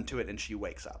fall into it, and she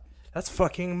wakes up. That's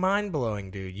fucking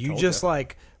mind-blowing, dude. You just,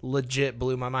 legit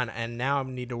blew my mind. And now I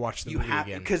need to watch the movie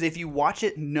again. Because if you watch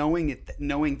it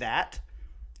knowing that,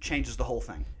 changes the whole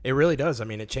thing. It really does. I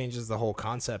mean, it changes the whole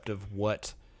concept of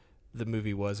what the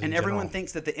movie was in And everyone general.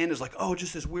 thinks that the end is like, oh,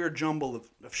 just this weird jumble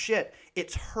of shit.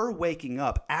 It's her waking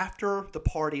up after the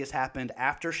party has happened,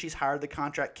 after she's hired the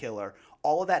contract killer.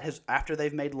 All of that after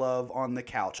they've made love on the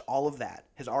couch, all of that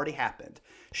has already happened.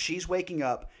 She's waking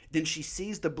up, then she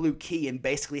sees the blue key and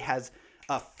basically has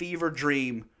a fever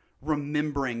dream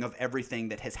remembering of everything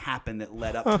that has happened that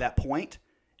led up to that point.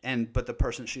 But the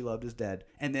person she loved is dead.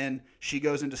 And then she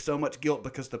goes into so much guilt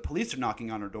because the police are knocking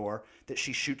on her door that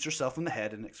she shoots herself in the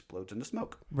head and explodes into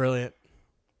smoke. Brilliant.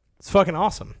 It's fucking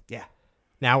awesome. Yeah.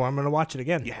 Now I'm going to watch it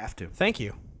again. You have to. Thank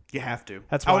you. You have to.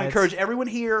 That's I why would encourage everyone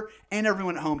here and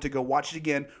everyone at home to go watch it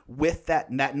again with that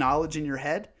knowledge in your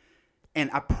head. And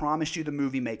I promise you the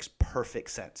movie makes perfect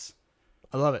sense.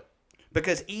 I love it.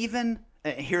 Because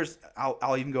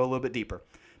I'll even go a little bit deeper.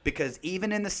 Because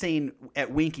even in the scene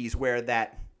at Winky's where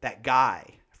that guy,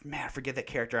 man, I forget that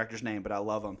character actor's name, but I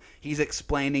love him. He's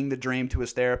explaining the dream to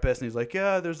his therapist, and he's like,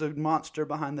 yeah, there's a monster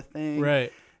behind the thing.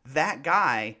 Right. That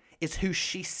guy is who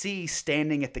she sees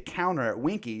standing at the counter at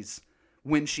Winky's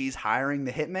when she's hiring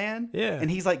the hitman. Yeah. And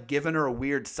he's like giving her a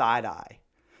weird side eye.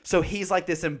 So he's like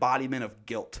this embodiment of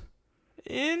guilt.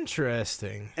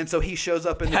 Interesting. And so he shows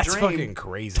up in the dream. That's fucking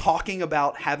crazy. Talking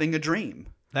about having a dream.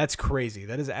 That's crazy.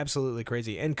 That is absolutely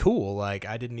crazy and cool. Like,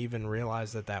 I didn't even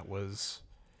realize that was...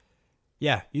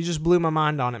 Yeah, you just blew my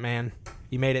mind on it, man.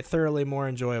 You made it thoroughly more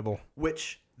enjoyable.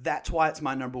 That's why it's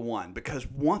my number one. Because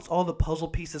once all the puzzle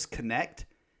pieces connect,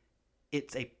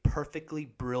 it's a perfectly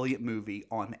brilliant movie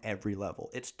on every level.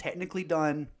 It's technically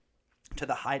done to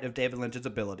the height of David Lynch's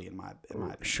ability, in my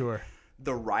opinion. Sure.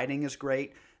 The writing is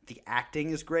great. The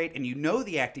acting is great. And you know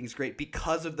the acting is great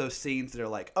because of those scenes that are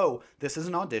like, oh, this is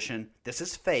an audition. This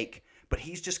is fake. But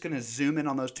he's just going to zoom in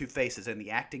on those two faces. And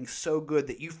the acting's so good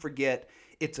that you forget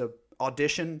it's a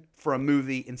audition for a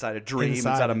movie inside a dream,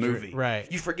 inside a movie.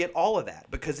 Right. You forget all of that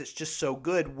because it's just so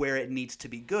good where it needs to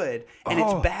be good, and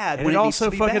it's bad and when it it also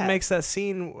needs to be fucking bad. makes that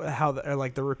scene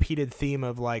like the repeated theme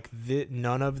of like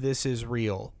none of this is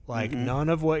real. Like none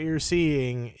of what you're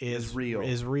seeing is real.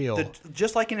 Is real.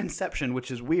 Just like in Inception,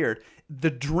 which is weird, the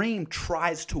dream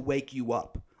tries to wake you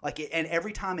up. And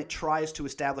every time it tries to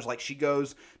establish, like she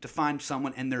goes to find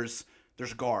someone and there's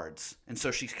guards, and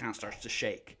so she kind of starts to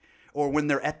shake. Or when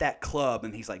they're at that club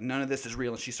and he's like, none of this is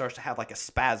real, and she starts to have like a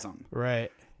spasm.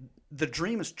 Right. The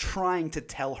dream is trying to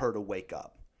tell her to wake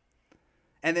up.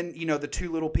 And then, the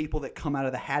two little people that come out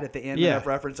of the hat at the end that I've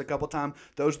referenced a couple times,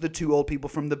 those are the two old people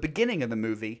from the beginning of the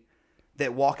movie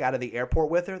that walk out of the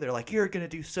airport with her. They're like, you're going to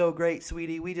do so great,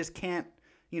 sweetie. We just can't,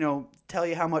 tell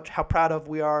you how proud of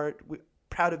we are.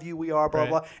 Proud of you we are, blah,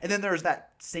 blah. And then there's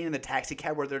that scene in the taxi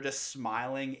cab where they're just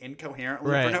smiling incoherently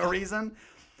for no reason.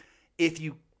 If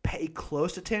you pay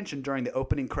close attention during the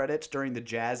opening credits, during the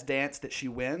jazz dance that she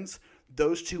wins,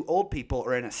 those two old people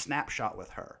are in a snapshot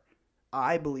with her.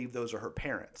 I believe those are her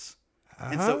parents.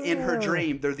 And so in her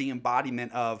dream, they're the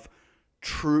embodiment of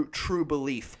true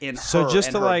belief in her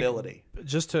and her ability.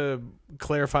 Just to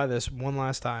clarify this one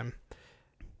last time.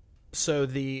 So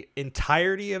the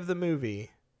entirety of the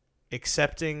movie,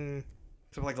 excepting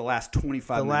the last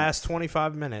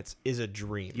 25 minutes is a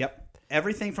dream. Yep.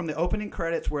 Everything from the opening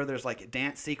credits where there's like a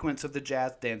dance sequence of the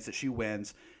jazz dance that she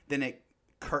wins, then it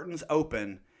curtains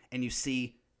open and you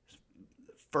see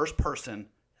first person,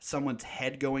 someone's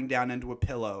head going down into a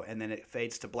pillow, and then it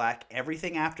fades to black.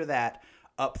 Everything after that,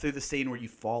 up through the scene where you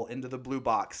fall into the blue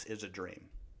box, is a dream.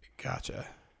 Gotcha.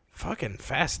 Fucking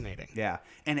fascinating. Yeah.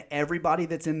 And everybody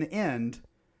that's in the end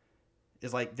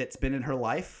is like, that's been in her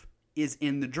life, is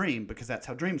in the dream, because that's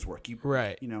how dreams work. You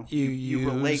relate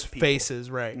people. Faces,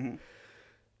 right. Mm-hmm.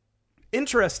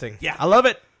 Interesting. Yeah. I love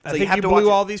it. So I think you blew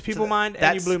all these people's mind,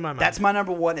 and you blew my mind. That's my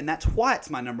number one, and that's why it's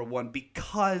my number one,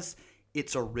 because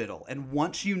it's a riddle. And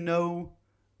once you know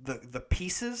the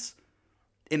pieces,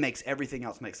 it makes everything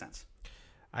else make sense.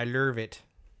 I love it.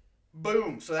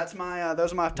 Boom. So that's my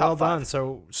those are my top 5. Well done.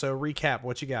 So recap,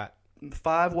 what you got?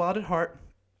 5 Wild at Heart,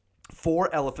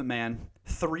 4 Elephant Man,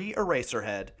 3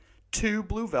 Eraserhead, 2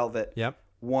 Blue Velvet. Yep.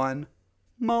 1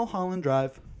 Mulholland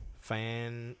Drive.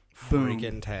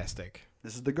 Fan-freaking-tastic.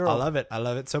 This is the girl. I love it. I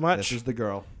love it so much. This is the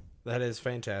girl. That is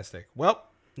fantastic. Well,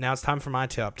 now it's time for my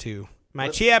top 2. My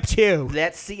top 2.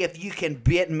 Let's see if you can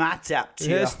beat my top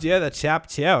 2. Let's do the top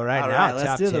 2 right now. All right, let's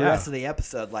top do the 2. rest of the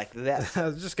episode like this. I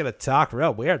was just going to talk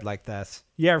real weird like this.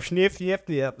 Yeah, sniff, yep.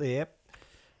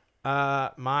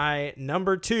 My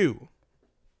number 2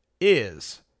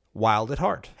 is Wild at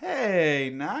Heart.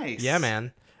 Hey, nice. Yeah,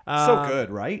 man. So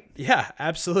good, right? Yeah,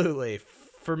 absolutely.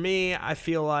 For me, I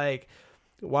feel like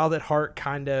Wild at Heart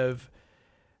kind of,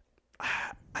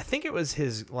 I think it was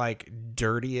his like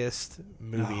dirtiest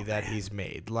movie that he's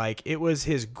made. Like it was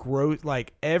his gross.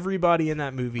 Like everybody in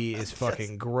that movie is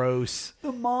fucking gross.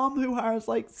 The mom who hires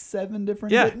like 7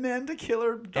 different hitmen to kill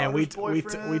her daughter's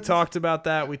and we talked about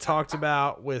that. We talked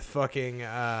about with fucking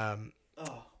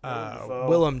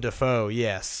Willem Dafoe.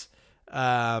 Yes,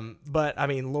 but I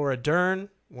mean Laura Dern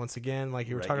once again, like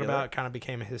you were talking about, kind of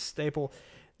became his staple.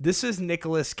 This is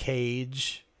Nicolas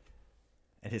Cage.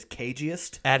 At his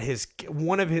cagiest? At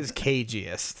one of his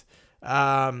cagiest.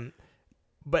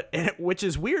 Which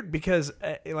is weird because,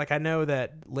 I know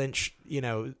that Lynch,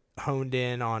 honed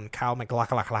in on Kyle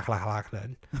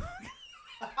MacLachlan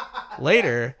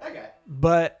later. Okay.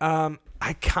 But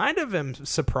I kind of am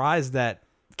surprised that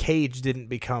Cage didn't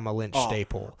become a Lynch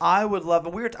staple. I would love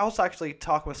it. I was actually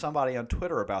talking with somebody on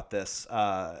Twitter about this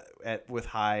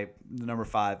with the number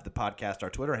 5, the podcast, our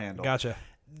Twitter handle. Gotcha.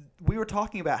 We were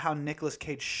talking about how Nicolas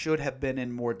Cage should have been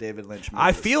in more David Lynch movies.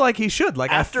 I feel like he should.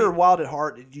 Like after Wild at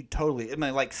Heart,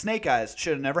 like Snake Eyes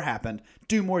should have never happened.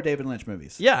 Do more David Lynch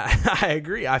movies. Yeah, I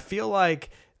agree. I feel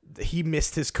like he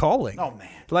missed his calling. Oh man,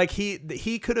 like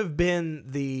he could have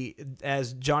been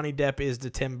as Johnny Depp is to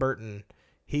Tim Burton.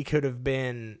 He could have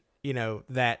been,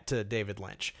 that to David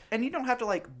Lynch. And you don't have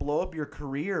to blow up your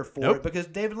career for it, because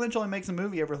David Lynch only makes a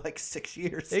movie every 6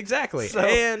 years. Exactly. So,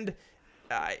 and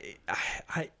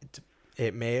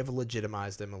it may have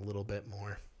legitimized him a little bit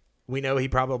more. We know he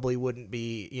probably wouldn't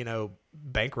be,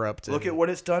 bankrupt. Look at what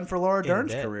it's done for Laura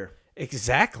Dern's career.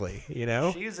 Exactly.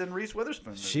 She's in Reese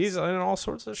Witherspoon movies. She's in all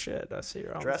sorts of shit. I see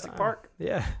her all Jurassic the time. Park.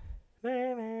 Yeah.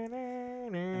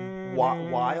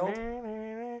 Wild.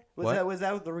 Was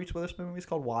that the Reese Witherspoon movie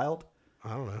called Wild?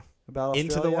 I don't know. About Australia?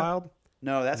 Into the Wild.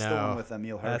 No, that's the one with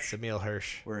Emil Hirsch. That's Emil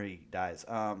Hirsch, where he dies.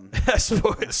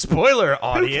 Spoiler,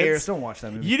 audience. Who cares? Don't watch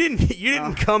that movie. You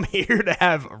didn't come here to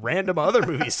have random other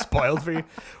movies spoiled for you.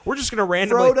 We're just gonna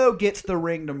randomly. Frodo gets the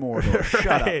ring to Mordor.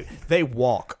 Shut up. They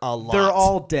walk a lot. They're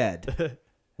all dead.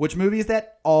 Which movie is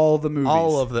that? All the movies.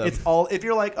 All of them. It's all. If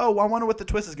you're like, oh, I wonder what the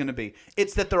twist is going to be.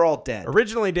 It's that they're all dead.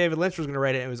 Originally, David Lynch was going to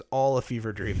write it. And it was all a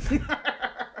fever dream.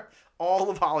 All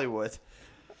of Hollywood.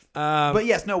 But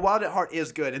yes, no, Wild at Heart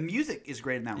is good, and music is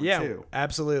great in that one too.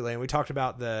 Absolutely. And we talked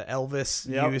about the Elvis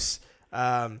use,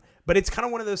 but it's kind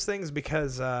of one of those things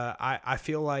because I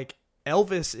feel like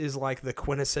Elvis is like the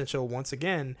quintessential, once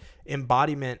again,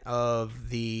 embodiment of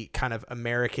the kind of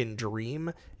American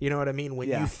dream. You know what I mean? When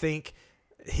you think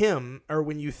him, or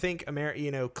when you think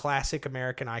classic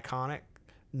American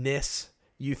iconicness,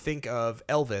 you think of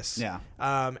Elvis. Yeah.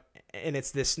 And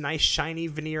it's this nice shiny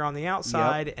veneer on the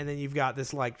outside, and then you've got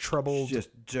this like troubled, just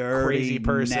dirty, crazy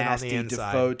person nasty on the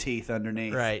inside, Defoe teeth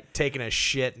underneath, right? Taking a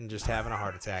shit and just having a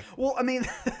heart attack. Well, I mean,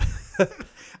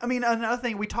 another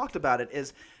thing we talked about it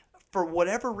is, for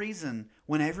whatever reason,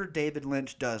 whenever David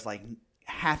Lynch does like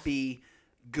happy,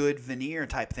 good veneer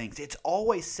type things, it's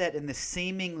always set in this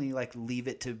seemingly like Leave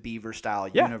It to Beaver style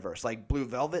universe. Like Blue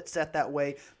Velvet set that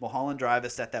way, Mulholland Drive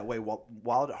is set that way,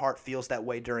 Wild at Heart feels that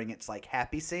way during its like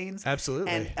happy scenes.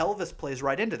 Absolutely. And Elvis plays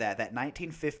right into that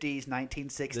 1950s,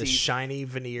 1960s. The shiny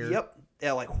veneer. Yep.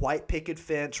 Yeah, like white picket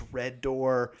fence, red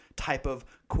door type of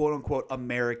quote unquote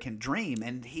American dream.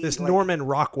 And he this like, Norman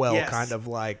Rockwell kind of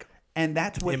like, and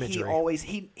that's what imagery. He always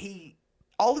he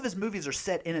all of his movies are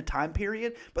set in a time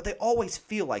period, but they always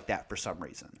feel like that for some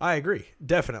reason. I agree.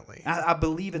 Definitely. I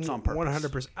believe it's on purpose.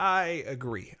 100%. I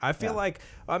agree. I feel like,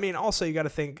 I mean, also you got to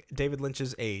think David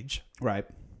Lynch's age. Right.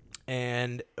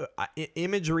 And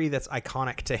imagery that's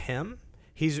iconic to him.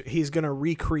 He's going to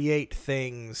recreate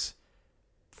things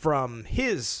from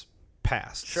his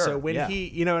past. Sure, so when he,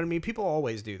 you know what I mean? People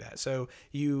always do that. So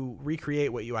you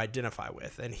recreate what you identify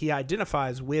with. And he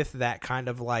identifies with that kind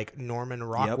of like Norman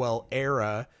Rockwell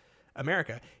era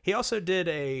America. He also did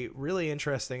a really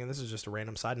interesting, and this is just a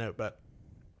random side note, but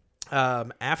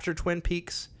after Twin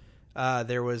Peaks,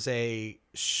 there was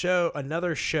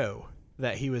another show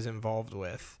that he was involved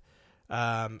with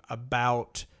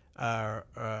about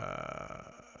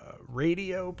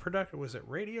radio production. Was it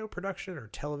radio production or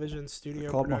television studio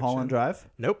called production? Mulholland Drive?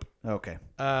 Nope. Okay.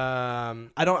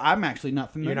 I'm actually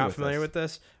not familiar. You're not familiar with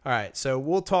this? All right. So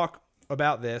we'll talk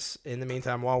about this. In the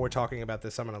meantime, while we're talking about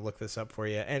this, I'm going to look this up for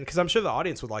you. And because I'm sure the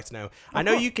audience would like to know. I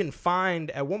know you can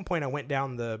find, at one point I went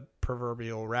down the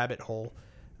proverbial rabbit hole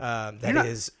that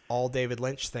is all David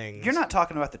Lynch things. You're not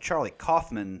talking about the Charlie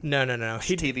Kaufman No.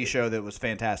 TV show that was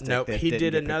fantastic. Nope. That He didn't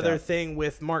did get another picked up. thing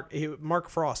with Mark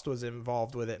Frost was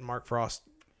involved with it. And Mark Frost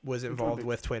was involved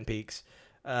with Twin Peaks.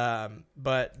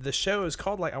 But the show is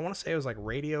called, like, I want to say it was like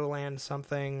Radioland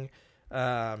something.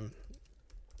 But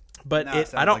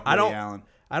I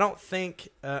don't think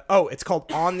it's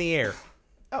called On the Air.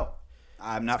 Oh.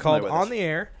 I'm not It's called familiar with On the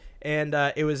Air. And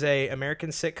it was a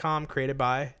American sitcom created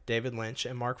by David Lynch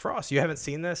and Mark Frost. You haven't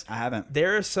seen this? I haven't.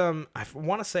 There are some. I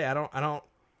want to say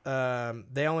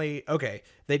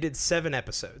they did 7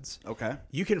 episodes. Okay.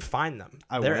 You can find them.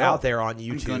 They're out there on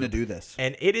YouTube. I'm going to do this.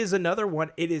 And it is another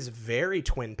one. It is very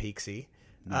Twin Peaksy.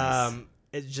 Nice.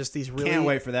 It's just these really can't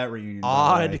wait for that reunion.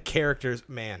 Odd characters,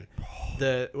 man.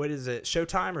 What is it?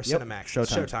 Showtime or Cinemax?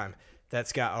 Showtime.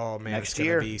 That's got next it's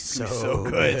year. gonna be so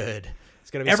good. It's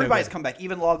gonna be Everybody's so good. come back,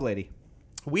 even Log Lady.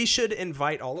 We should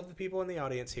invite all of the people in the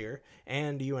audience here,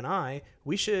 and you and I.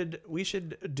 We should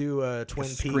do a Twin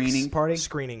Peaks screening party.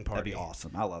 That'd be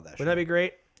awesome. I love that. Wouldn't that be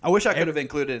great? I wish I could have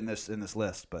included it in this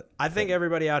list, but I think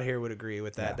everybody out here would agree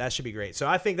with that. Yeah. That should be great. So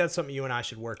I think that's something you and I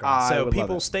should work on. So would love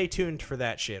people it. stay tuned for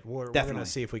that shit. We're Definitely. going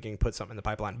to see if we can put something in the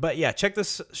pipeline. But yeah, check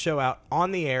this show out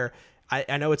On the Air.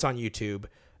 I know it's on YouTube.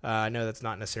 I know that's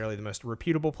not necessarily the most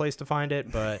reputable place to find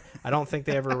it, but I don't think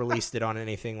they ever released it on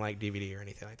anything like DVD or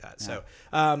anything like that. So,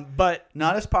 but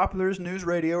not as popular as News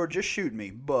Radio or Just Shoot Me,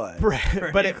 but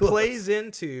but it plays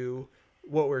into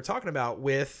what we're talking about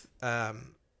with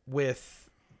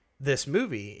this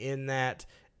movie, in that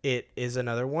it is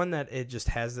another one that it just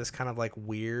has this kind of like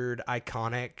weird,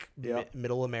 iconic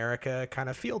middle America kind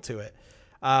of feel to it.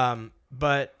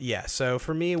 But yeah, so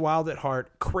for me, Wild at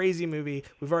Heart, crazy movie.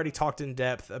 We've already talked in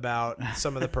depth about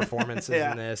some of the performances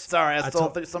in this. Sorry, I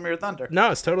stole some of your thunder. No,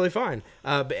 it's totally fine.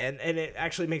 And it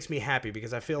actually makes me happy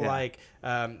because I feel like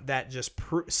that just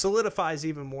solidifies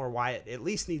even more why it at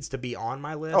least needs to be on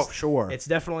my list. Oh, sure. It's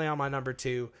definitely on my number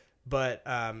 2, but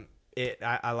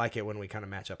I like it when we kind of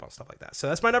match up on stuff like that. So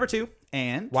that's my number 2.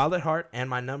 And Wild at Heart. And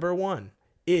my number 1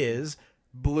 is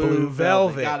Blue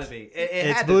Velvet. Gotta be.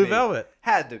 It's had to Blue be. Velvet.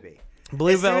 Had to be.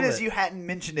 Blue Velvet. As soon as you hadn't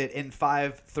mentioned it in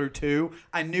 5 through 2,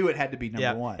 I knew it had to be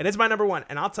number 1. And it's my number 1.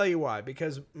 And I'll tell you why.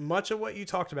 Because much of what you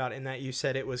talked about in that you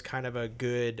said it was kind of a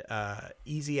good,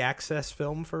 easy access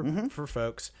film for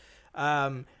folks.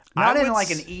 Not in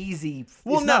like an easy.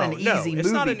 Well, it's no, not an easy movie.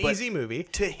 It's not an easy movie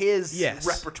to his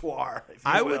repertoire. If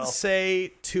you I will. would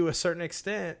say to a certain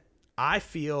extent, I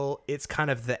feel it's kind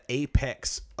of the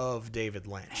apex of David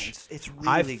Lynch. It's really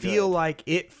I good. feel like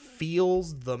it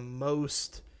feels the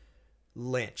most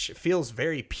Lynch. It feels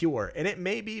very pure, and it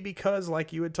may be because,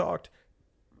 like you had talked,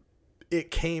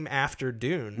 it came after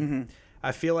Dune. Mm-hmm.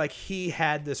 I feel like he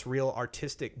had this real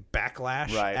artistic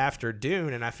backlash after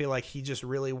Dune, and I feel like he just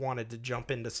really wanted to jump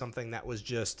into something that was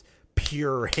just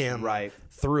pure him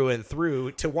through and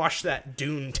through to wash that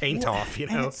Dune taint off, you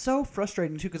know? And it's so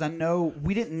frustrating, too, because I know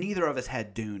neither of us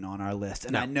had Dune on our list,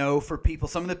 and I know for people,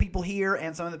 some of the people here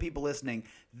and some of the people listening,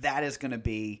 that is going to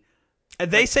be... And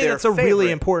they say that's a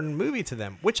really important movie to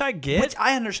them, which I get. Which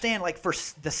I understand. Like, for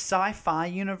the sci-fi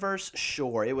universe,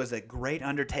 sure, it was a great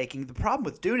undertaking. The problem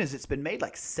with Dune is it's been made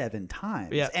like 7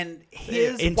 times. Yeah. And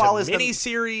into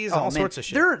miniseries, all sorts of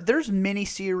shit. There's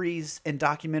miniseries and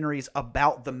documentaries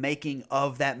about the making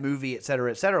of that movie, et cetera,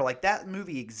 et cetera. Like, that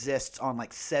movie exists on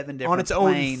like 7 different on its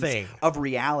planes own thing of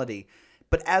reality.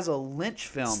 But as a Lynch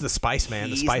film... It's the Spice, man.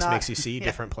 The Spice makes you see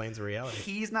different planes of reality.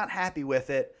 He's not happy with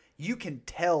it. You can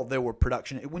tell there were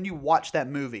production. When you watch that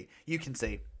movie, you can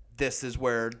see this is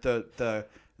where the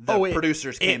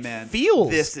producers came in.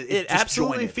 It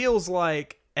absolutely feels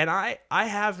like, and I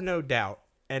have no doubt,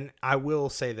 and I will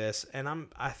say this, and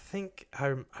I think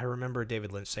I remember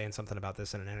David Lynch saying something about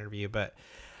this in an interview, but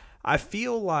I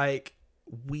feel like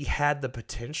we had the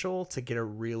potential to get a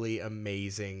really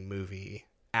amazing movie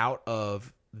out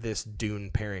of this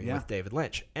Dune pairing with David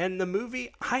Lynch. And the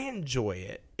movie, I enjoy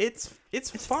it. It's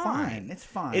fine. It's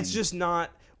fine. It's just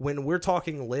not, when we're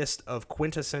talking list of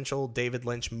quintessential David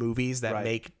Lynch movies that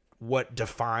make what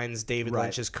defines David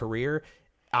Lynch's career,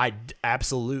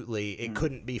 it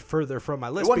couldn't be further from my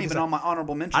list. It wasn't even on my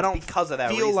honorable mentions because of that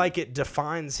reason. I feel like it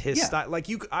defines his style. Like,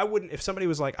 I wouldn't, if somebody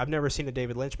was like, I've never seen a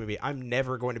David Lynch movie, I'm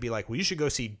never going to be like, well, you should go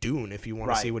see Dune if you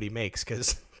want to see what he makes,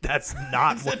 because that's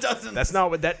not what doesn't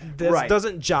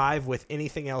jive with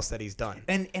anything else that he's done.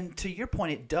 And to your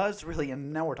point, it does really,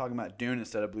 and now we're talking about Dune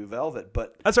instead of Blue Velvet,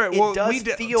 but that's right. Well,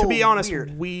 to be honest,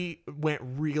 weird. We went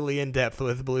really in depth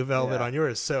with Blue Velvet on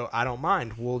yours, so I don't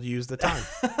mind. We'll use the time.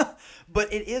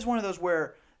 But it is one of those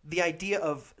where the idea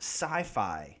of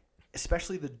sci-fi,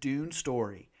 especially the Dune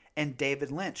story, and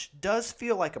David Lynch does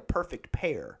feel like a perfect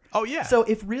pair. Oh, yeah. So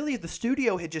if really the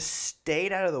studio had just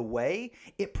stayed out of the way,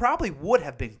 it probably would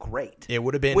have been great. It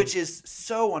would have been. Which is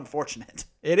so unfortunate.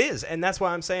 It is. And that's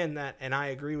why I'm saying that, and I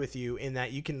agree with you in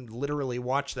that you can literally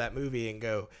watch that movie and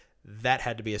go, that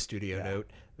had to be a studio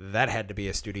note. That had to be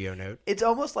a studio note. It's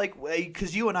almost like,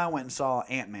 because you and I went and saw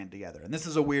Ant-Man together, and this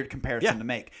is a weird comparison to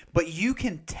make, but you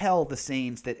can tell the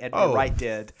scenes that Edgar Wright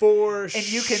did.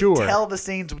 And you can tell the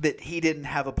scenes that he didn't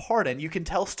have a part in. You can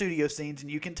tell studio scenes, and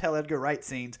you can tell Edgar Wright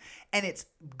scenes, and it's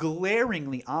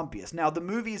glaringly obvious. Now, the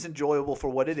movie is enjoyable for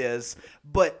what it is,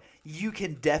 but you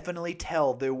can definitely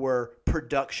tell there were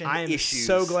production issues.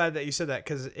 I am so glad that you said that,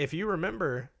 because if you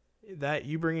remember... that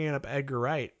you bringing up Edgar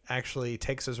Wright actually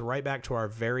takes us right back to our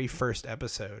very first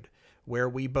episode where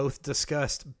we both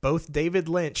discussed both David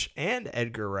Lynch and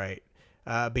Edgar Wright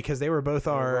because they were both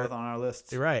on our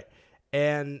lists. Right.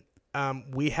 And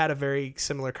we had a very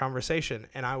similar conversation.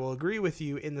 And I will agree with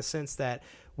you in the sense that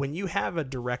when you have a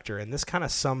director, and this kind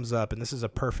of sums up, and this is a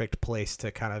perfect place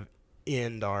to kind of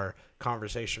end our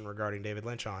conversation regarding David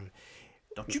Lynch on.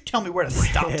 Don't you tell me where to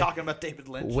stop talking about David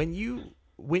Lynch.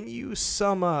 When you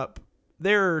sum up,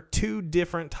 there are 2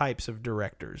 different types of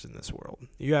directors in this world.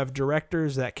 You have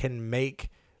directors that can make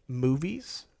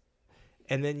movies,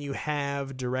 and then you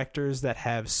have directors that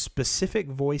have specific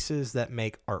voices that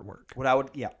make artwork.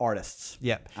 Artists.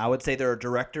 Yep. I would say there are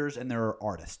directors and there are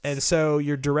artists. And so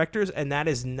your directors, and that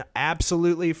is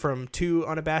absolutely from 2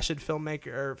 unabashed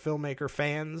filmmaker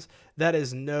fans, that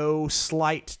is no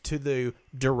slight to the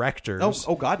directors.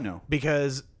 Oh God, no.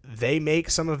 Because they make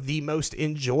some of the most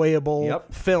enjoyable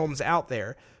films out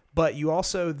there. But you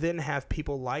also then have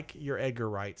people like your Edgar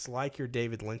Wrights, like your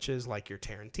David Lynches, like your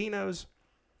Tarantinos,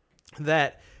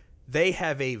 that they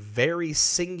have a very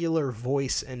singular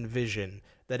voice and vision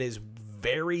that is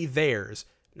very theirs.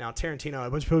 Now, Tarantino, a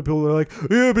bunch of people are like,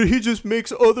 yeah, but he just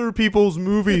makes other people's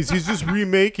movies. He's just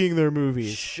remaking their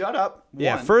movies. Shut up.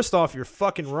 Yeah, first off, you're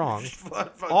fucking wrong.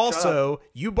 Also,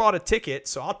 you bought a ticket,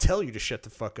 so I'll tell you to shut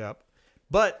the fuck up.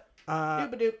 But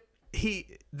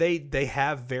they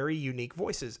have very unique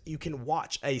voices. You can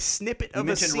watch a snippet of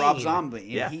a scene. You mentioned Rob Zombie.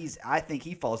 Yeah. I think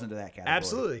he falls into that category.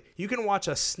 Absolutely. You can watch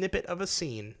a snippet of a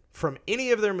scene from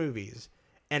any of their movies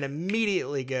and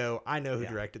immediately go, I know who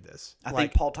directed this. I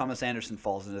think Paul Thomas Anderson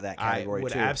falls into that category, I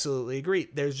would too. absolutely agree.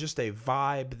 There's just a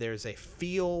vibe, there's a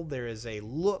feel, there is a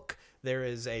look, there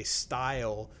is a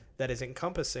style that is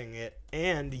encompassing it.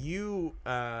 And you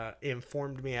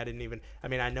informed me.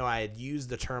 I know I had used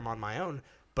the term on my own,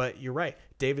 but you're right.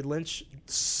 David Lynch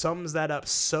sums that up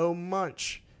so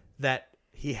much that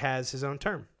he has his own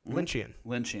term, Lynchian.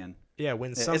 Lynchian. Yeah,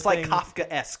 when something... It's like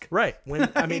Kafka-esque. Right. When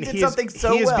he has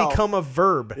become a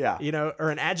verb, or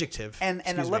an adjective. And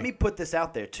let me put this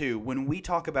out there, too. When we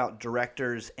talk about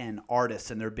directors and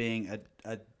artists and there being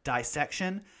a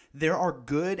dissection, there are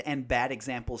good and bad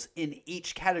examples in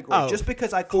each category. Just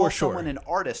because I call someone an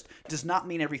artist does not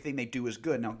mean everything they do is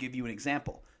good. And I'll give you an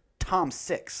example. Tom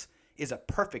Six is a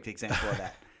perfect example of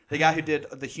that. The guy who did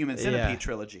the Human Centipede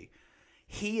trilogy.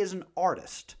 He is an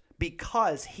artist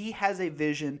because he has a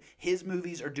vision. His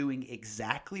movies are doing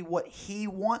exactly what he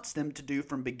wants them to do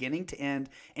from beginning to end,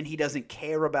 and he doesn't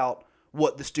care about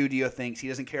what the studio thinks. He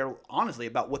doesn't care, honestly,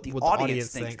 about what the audience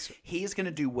thinks. He is going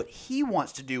to do what he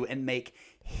wants to do and make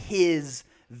his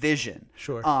vision.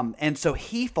 Sure. And so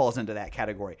he falls into that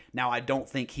category. Now, I don't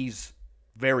think his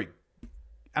vision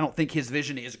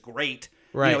is great.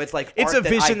 Right. It's like it's art a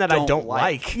vision that I don't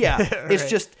like. Yeah. It's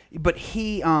just, but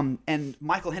he, and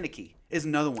Michael Haneke is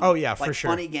another one. Oh, yeah, for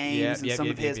sure. Funny Games and some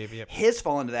of his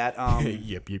fall into that.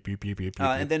 Yep.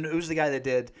 And then who's the guy that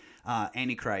did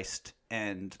Antichrist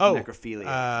and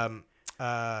Necrophilia?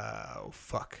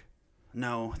 Fuck.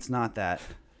 No, it's not that.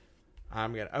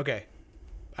 Okay.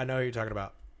 I know who you're talking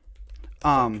about.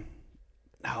 Oh,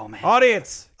 man.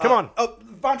 Audience, come on. Oh,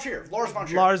 Von Trier. Lars von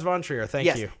Trier. Lars von Trier,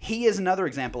 thank you. He is another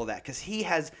example of that because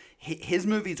his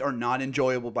movies are not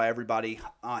enjoyable by everybody.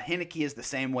 Haneke is the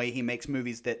same way. He makes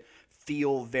movies that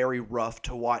feel very rough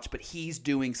to watch, but he's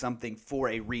doing something for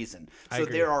a reason. So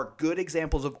there are good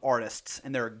examples of artists,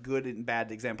 and there are good and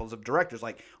bad examples of directors.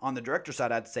 Like on the director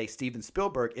side, I'd say Steven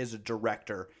Spielberg is a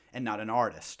director and not an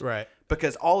artist. Right.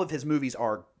 Because all of his movies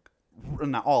are,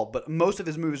 not all, but most of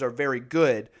his movies are very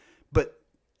good, but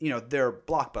they're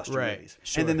blockbuster movies.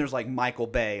 Sure. And then there's like Michael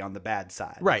Bay on the bad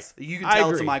side. Right. You can tell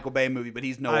it's a Michael Bay movie, but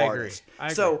he's no artist. I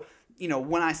agree. So,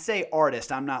 when I say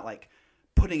artist, I'm not like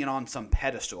putting it on some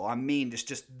pedestal. I mean, it's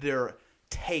just their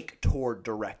take toward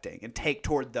directing and take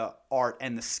toward the art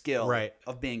and the skill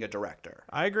of being a director.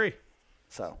 I agree.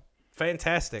 So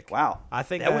fantastic. Wow. I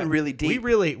think that went really deep.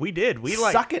 We did.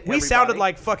 Suck it, we sounded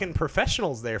like fucking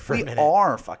professionals there for a minute. We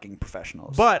are fucking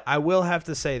professionals. But I will have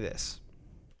to say this.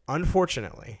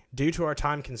 Unfortunately, due to our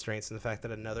time constraints and the fact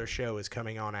that another show is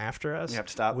coming on after us, we have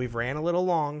to stop. We've ran a little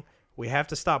long. We have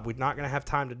to stop. We're not going to have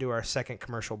time to do our second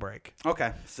commercial break.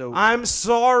 Okay, so I'm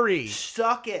sorry.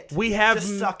 Suck it.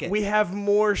 Just suck it. We have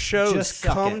more shows. Just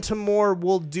come to more.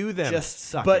 We'll do them. Just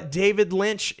suck it. But David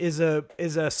Lynch is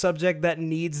a subject that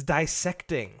needs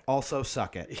dissecting. Also,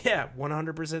 suck it. Yeah,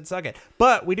 100% suck it.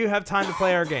 But we do have time to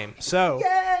play our game. So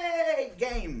yay,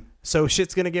 game. So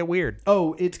shit's gonna get weird.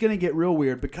 Oh, it's gonna get real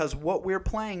weird because what we're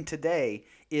playing today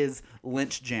is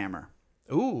Lynch Jammer.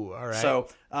 Ooh, all right. So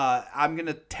I'm going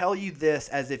to tell you this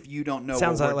as if you don't know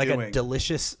Sounds what we're like doing. a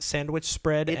delicious sandwich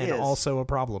spread also a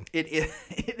problem. It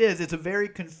is. It's a very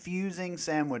confusing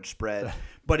sandwich spread,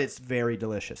 but it's very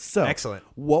delicious. So excellent.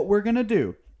 What we're going to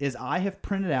do is I have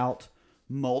printed out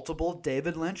multiple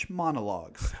David Lynch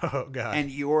monologues. Oh, God. And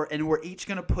we're each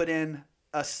going to put in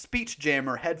a speech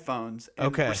jammer headphones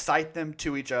and recite them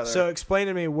to each other. So explain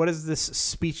to me, what is this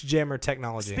speech jammer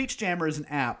technology? Speech jammer is an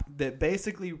app that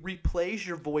basically replays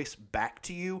your voice back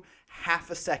to you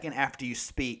half a second after you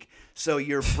speak, so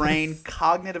your brain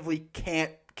cognitively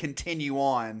can't continue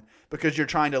on because you're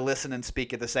trying to listen and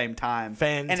speak at the same time.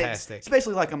 Fantastic. And it's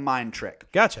basically like a mind trick.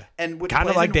 Gotcha. And kind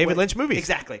of like David Lynch movies.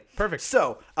 Exactly. Perfect.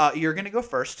 So you're going to go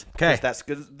first. Okay. That's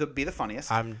good to be the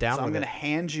funniest. I'm down so with I'm going to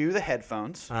hand you the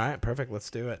headphones. All right, perfect. Let's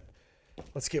do it.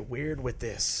 Let's get weird with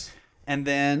this. And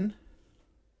then...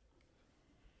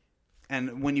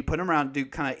 And when you put them around, do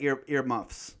kind of ear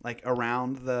muffs, like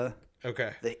around the...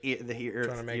 Okay. The ear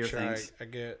trying to make sure things. I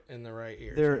get in the right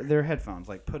ears. They're headphones.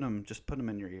 Like put them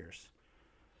in your ears.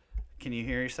 Can you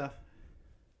hear yourself?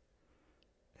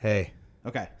 Hey.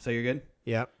 Okay, so you're good?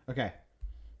 Yep. Okay.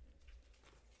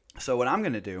 So what I'm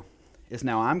going to do is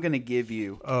now I'm going to give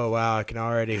you... Oh, wow, I can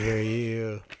already hear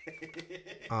you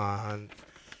on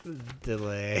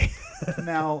delay.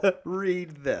 Now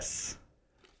read this.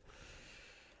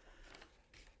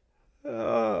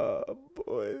 Oh,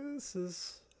 boy, this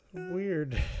is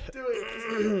weird. Do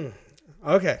it.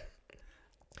 Okay.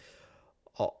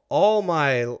 All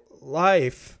my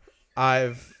life,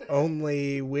 I've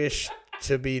only wished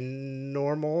to be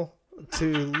normal, to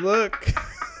look,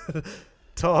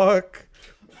 talk,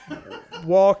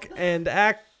 walk, and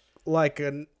act like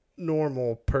a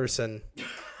normal person.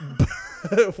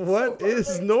 What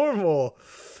is normal?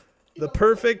 The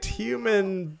perfect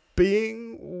human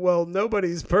being? Well,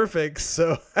 nobody's perfect,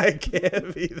 so I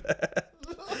can't be that.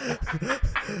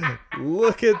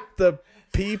 Look at the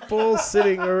people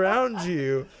sitting around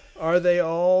you. Are they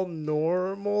all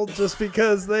normal just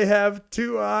because they have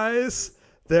two eyes?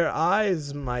 Their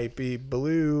eyes might be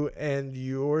blue and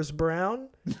yours brown.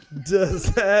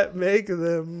 Does that make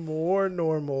them more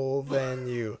normal than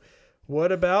you?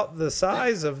 What about the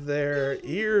size of their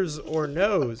ears or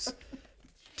nose?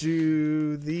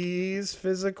 Do these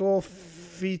physical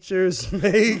features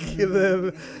make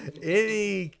them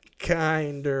any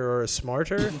kinder or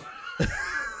smarter?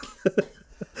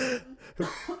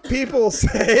 People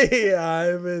say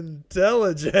I'm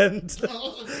intelligent.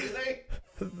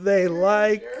 They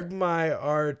like my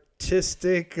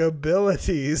artistic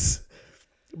abilities.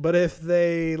 But if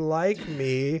they like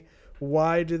me,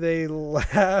 why do they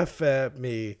laugh at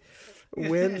me?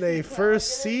 When they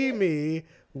first see me,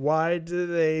 why do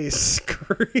they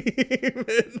scream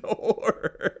in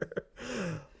horror?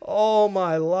 All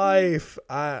my life,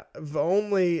 I've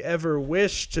only ever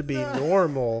wished to be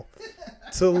normal.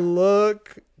 To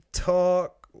look,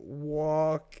 talk,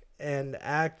 walk, and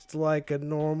act like a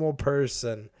normal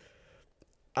person.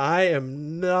 I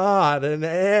am not an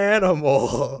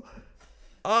animal.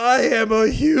 I am a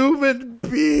human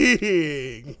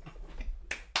being.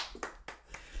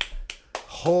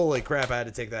 Holy crap, I had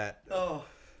to take that. Oh.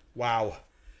 Wow.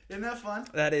 Isn't that fun?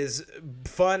 That is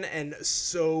fun and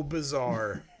so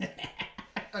bizarre.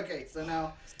 Okay, so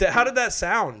now... How did that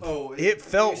sound? Oh, it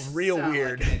felt real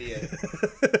weird. Like an idiot.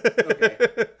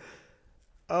 Okay.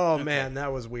 Oh, man,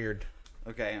 that was weird.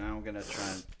 Okay, and I'm going to try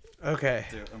and... Okay.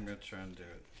 I'm going to try and do it.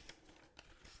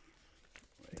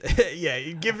 Yeah,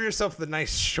 you give yourself the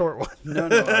nice short one. No,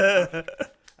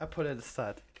 I put it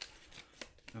aside.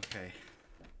 Okay.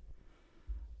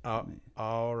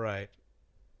 All right.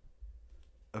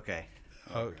 Okay.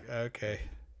 Okay.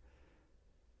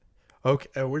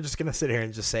 Okay. We're just gonna sit here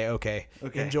and just say okay.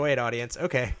 Okay. Enjoy it, audience.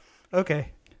 Okay. Okay.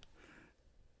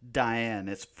 Diane,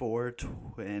 it's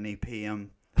 4:20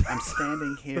 p.m. I'm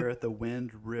standing here at the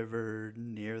Wind River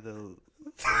near the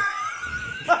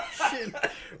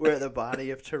where the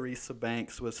body of Teresa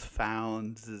Banks was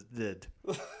found.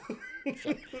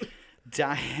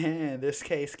 Diane, this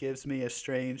case gives me a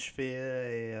strange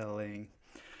feeling.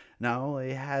 Not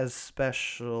only has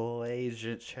Special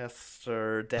Agent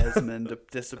Chester Desmond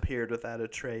disappeared without a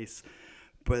trace,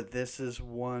 but this is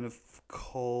one of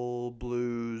Cole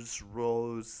Blue's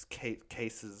Rose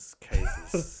cases.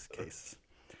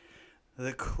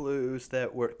 The clues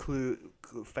that were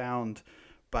found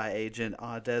by Agent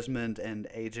Desmond and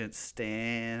Agent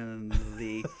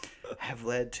Stanley have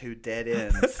led to dead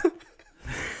ends.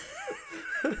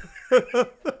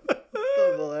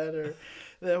 The letter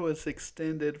that was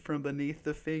extended from beneath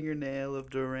the fingernail of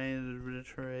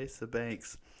Teresa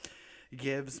Banks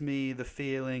gives me the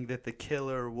feeling that the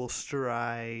killer will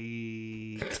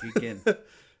strike again.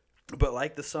 But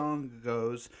like the song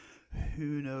goes,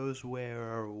 who knows where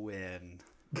or when?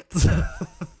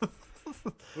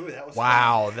 Ooh, that was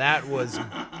wow, that was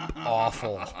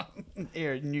awful.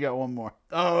 Here, you got one more.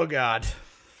 Oh, God.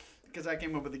 Because I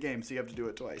came up with the game, so you have to do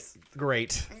it twice.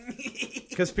 Great.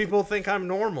 Because people think I'm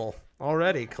normal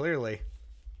already, clearly.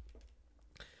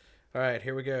 All right,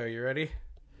 here we go. You ready?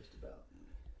 Just about.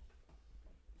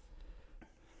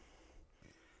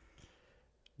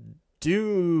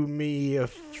 Do me a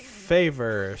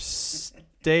favor.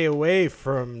 Stay away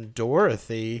from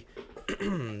Dorothy.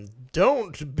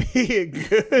 Don't be a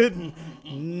good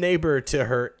neighbor to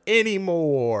her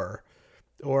anymore,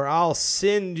 or I'll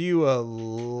send you a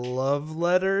love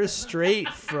letter straight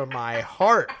from my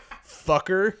heart,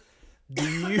 fucker. Do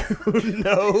you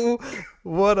know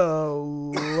what a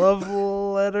love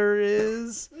letter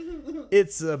is?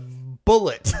 It's a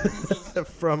bullet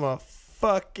from a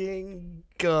fucking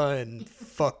gun,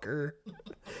 fucker.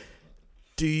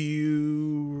 Do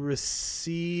you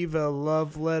receive a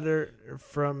love letter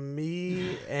from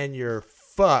me and you're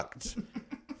fucked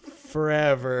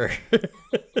forever?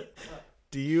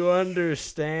 Do you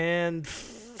understand?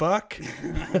 Fuck.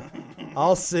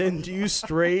 I'll send you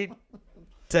straight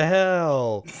to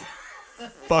hell,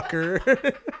 fucker.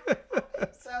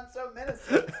 Sounds so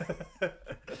menacing.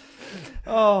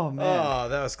 Oh, man. Oh,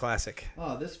 that was classic.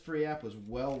 Oh, this free app was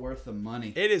well worth the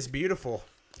money. It is beautiful.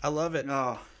 I love it.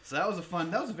 Oh, so that was a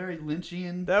very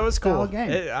Lynchian. That was cool.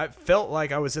 Game. I felt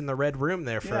like I was in the red room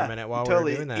there for a minute while we were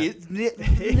doing that.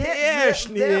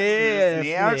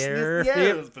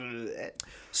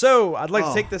 So I'd like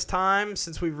to take this time,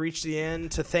 since we've reached the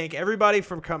end, to thank everybody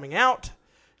for coming out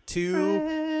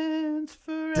to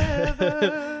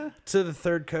the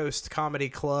Third Coast Comedy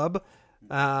Club.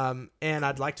 And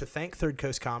I'd like to thank Third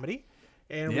Coast Comedy.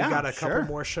 And we've got a couple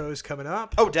more shows coming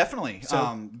up. Oh, definitely.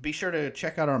 So, be sure to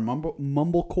check out our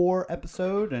Mumblecore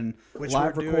episode and which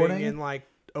live we're recording doing in like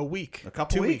a week. A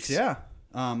couple 2 weeks, weeks. yeah.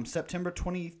 September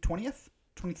 20th?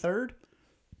 23rd?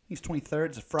 It's 23rd.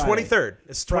 It's a Friday. 23rd.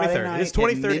 It's 23rd. It's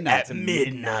 23rd at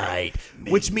midnight.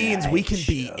 Which means we can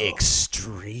be show.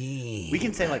 extreme. We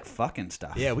can say like fucking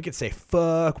stuff. Yeah, we could say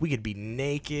fuck. We could be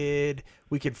naked.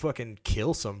 We could fucking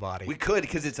kill somebody. We could,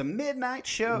 because it's a midnight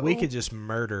show. We could just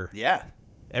murder. Yeah.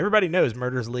 Everybody knows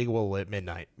murder's legal at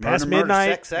midnight. Murder, Past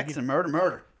midnight, sex, and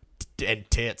murder.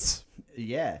 And tits.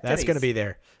 Yeah. That's going to be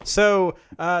there. So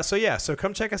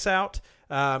come check us out.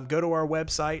 Go to our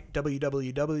website,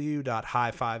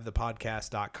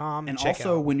 www.high5thepodcast.com. And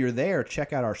also, when you're there,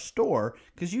 check out our store,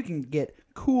 because you can get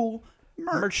cool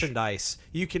merchandise.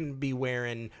 You can be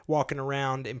walking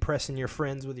around, impressing your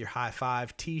friends with your High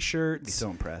Five T-shirts. Be so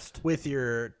impressed. With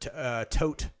your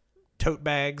tote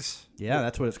bags. Yeah,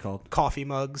 that's what it's called. Coffee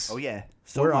mugs. Oh, yeah.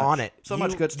 We're on it. So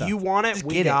much good stuff. You want it? Just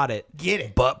We got it. Get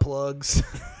it. Butt plugs.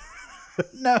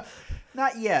 No,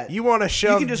 not yet. You want to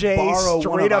shove Jay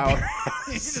straight up your ass.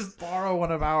 You can just borrow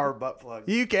one of our butt plugs.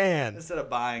 You can. Instead of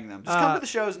buying them. Just come to the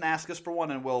shows and ask us for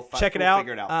one, and we'll figure it out.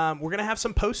 We're going to have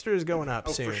some posters going up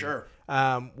soon. Oh, for sure.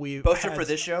 Poster for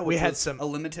this show, we had a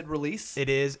limited release. It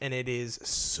is, and it is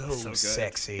so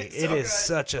sexy. It's it is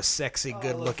such a sexy,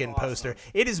 good-looking poster.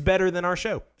 It is better than our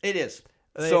show. It is.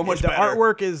 So much better. The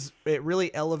artwork is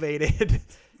really elevated.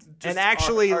 And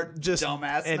actually, our just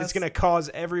dumbassness. And it's going to cause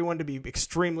everyone to be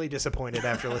extremely disappointed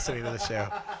after listening to the show.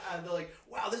 They're like,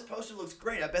 "Wow, this poster looks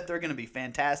great. I bet they're going to be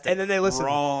fantastic." And then they listen,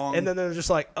 Wrong. and then they're just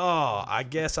like, "Oh, I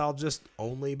guess I'll just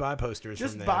only buy posters."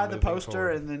 Just from them buy the moving poster,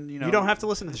 forward. and then you don't have to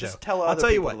listen to the show. Just tell I'll other tell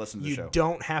you people what, to listen to the you show.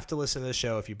 don't have to listen to the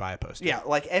show if you buy a poster. Yeah,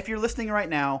 like if you're listening right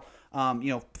now.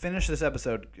 Finish this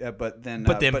episode, but then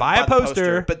buy a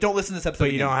poster. But don't listen to this episode.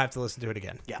 But you again. don't have to listen to it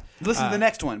again. Yeah, listen to the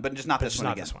next one, but just not this one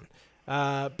again. This one.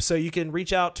 So you can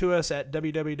reach out to us at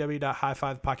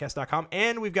www.high5podcast.com,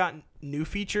 and we've got new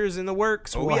features in the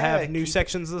works. We'll have new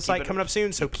sections of the site coming up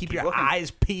soon, so keep your eyes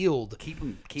peeled. Keep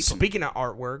them. Speaking of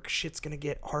artwork, shit's gonna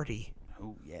get arty.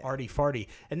 Oh yeah, arty farty.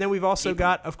 And then we've also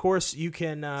got, of course, you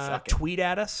can tweet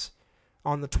at us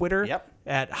on the Twitter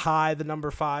at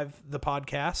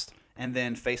high5thepodcast. And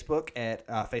then Facebook at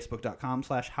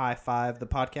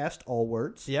facebook.com/high5thepodcast, all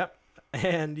words. Yep.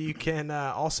 And you can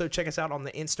also check us out on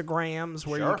the Instagrams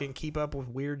where you can keep up with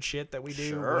weird shit that we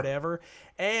do, whatever.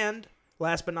 And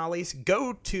last but not least,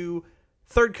 go to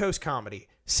Third Coast Comedy.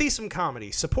 See some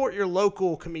comedy. Support your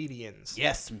local comedians.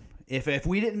 Yes. If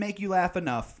we didn't make you laugh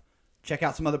enough, check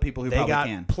out some other people who probably can.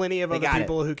 They got plenty of other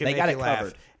people who can make you laugh.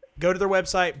 Covered. Go to their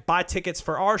website, buy tickets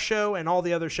for our show and all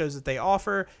the other shows that they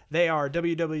offer. They are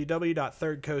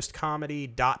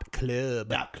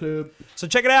www.thirdcoastcomedy.club. So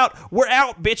check it out. We're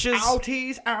out, bitches.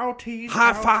 Outies.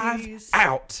 High five,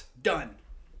 out. Done.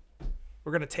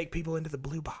 We're going to take people into the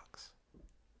blue box.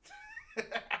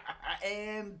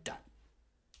 And done.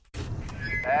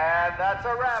 And that's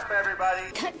a wrap, everybody.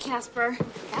 Cut, Casper.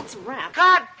 That's a wrap.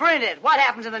 Cut, print it. What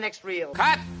happens in the next reel?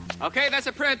 Cut. Okay, that's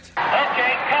a print. Okay,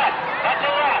 cut. That's a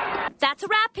wrap. That's a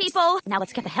wrap, people. Now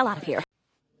let's get the hell out of here.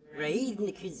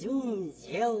 Raiden Kazum's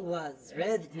yell was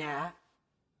red now.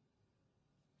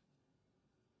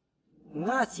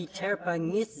 Nasi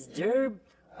terpang is derb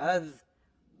of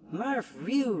Marf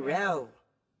Riu Rao.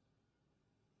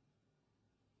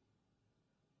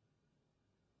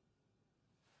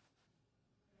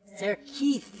 Der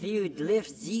Keith feud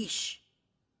lift Zish.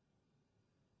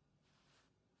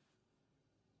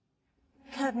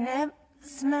 Kabneb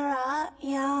Smara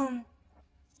Yam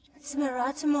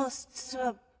Smaratimos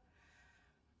Sub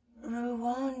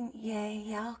Ruwan Ye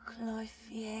Yakloif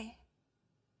Ye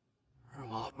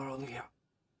Ramat Marolia.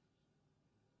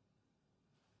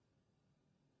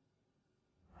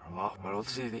 Ramat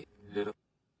Marolsidi little.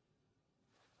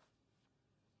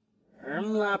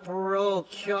 Ermla parol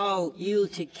kjol il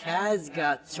to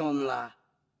Kazgat Somla.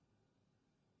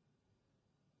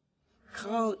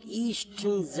 Call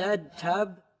Easton Zed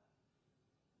Tub.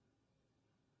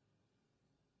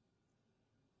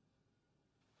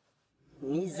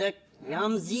 Nizak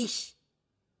Yamzish.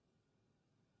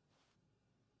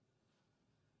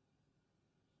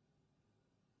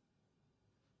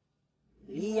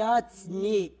 Liats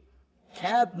ni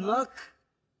Tab Muck.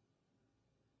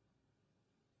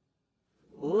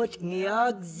 Ot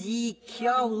miag zi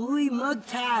kia hui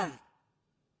mugtav.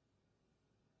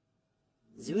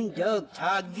 Zundog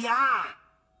tag via.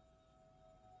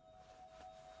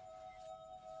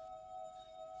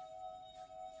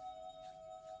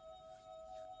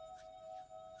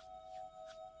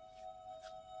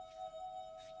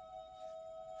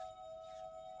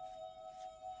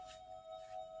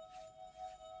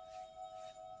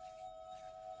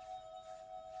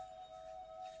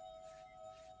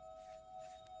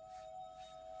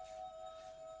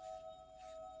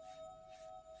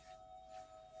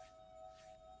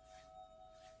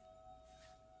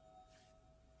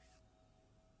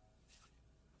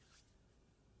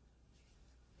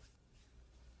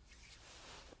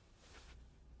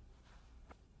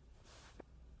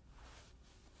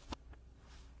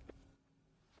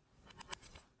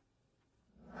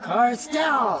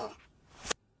 Carstel!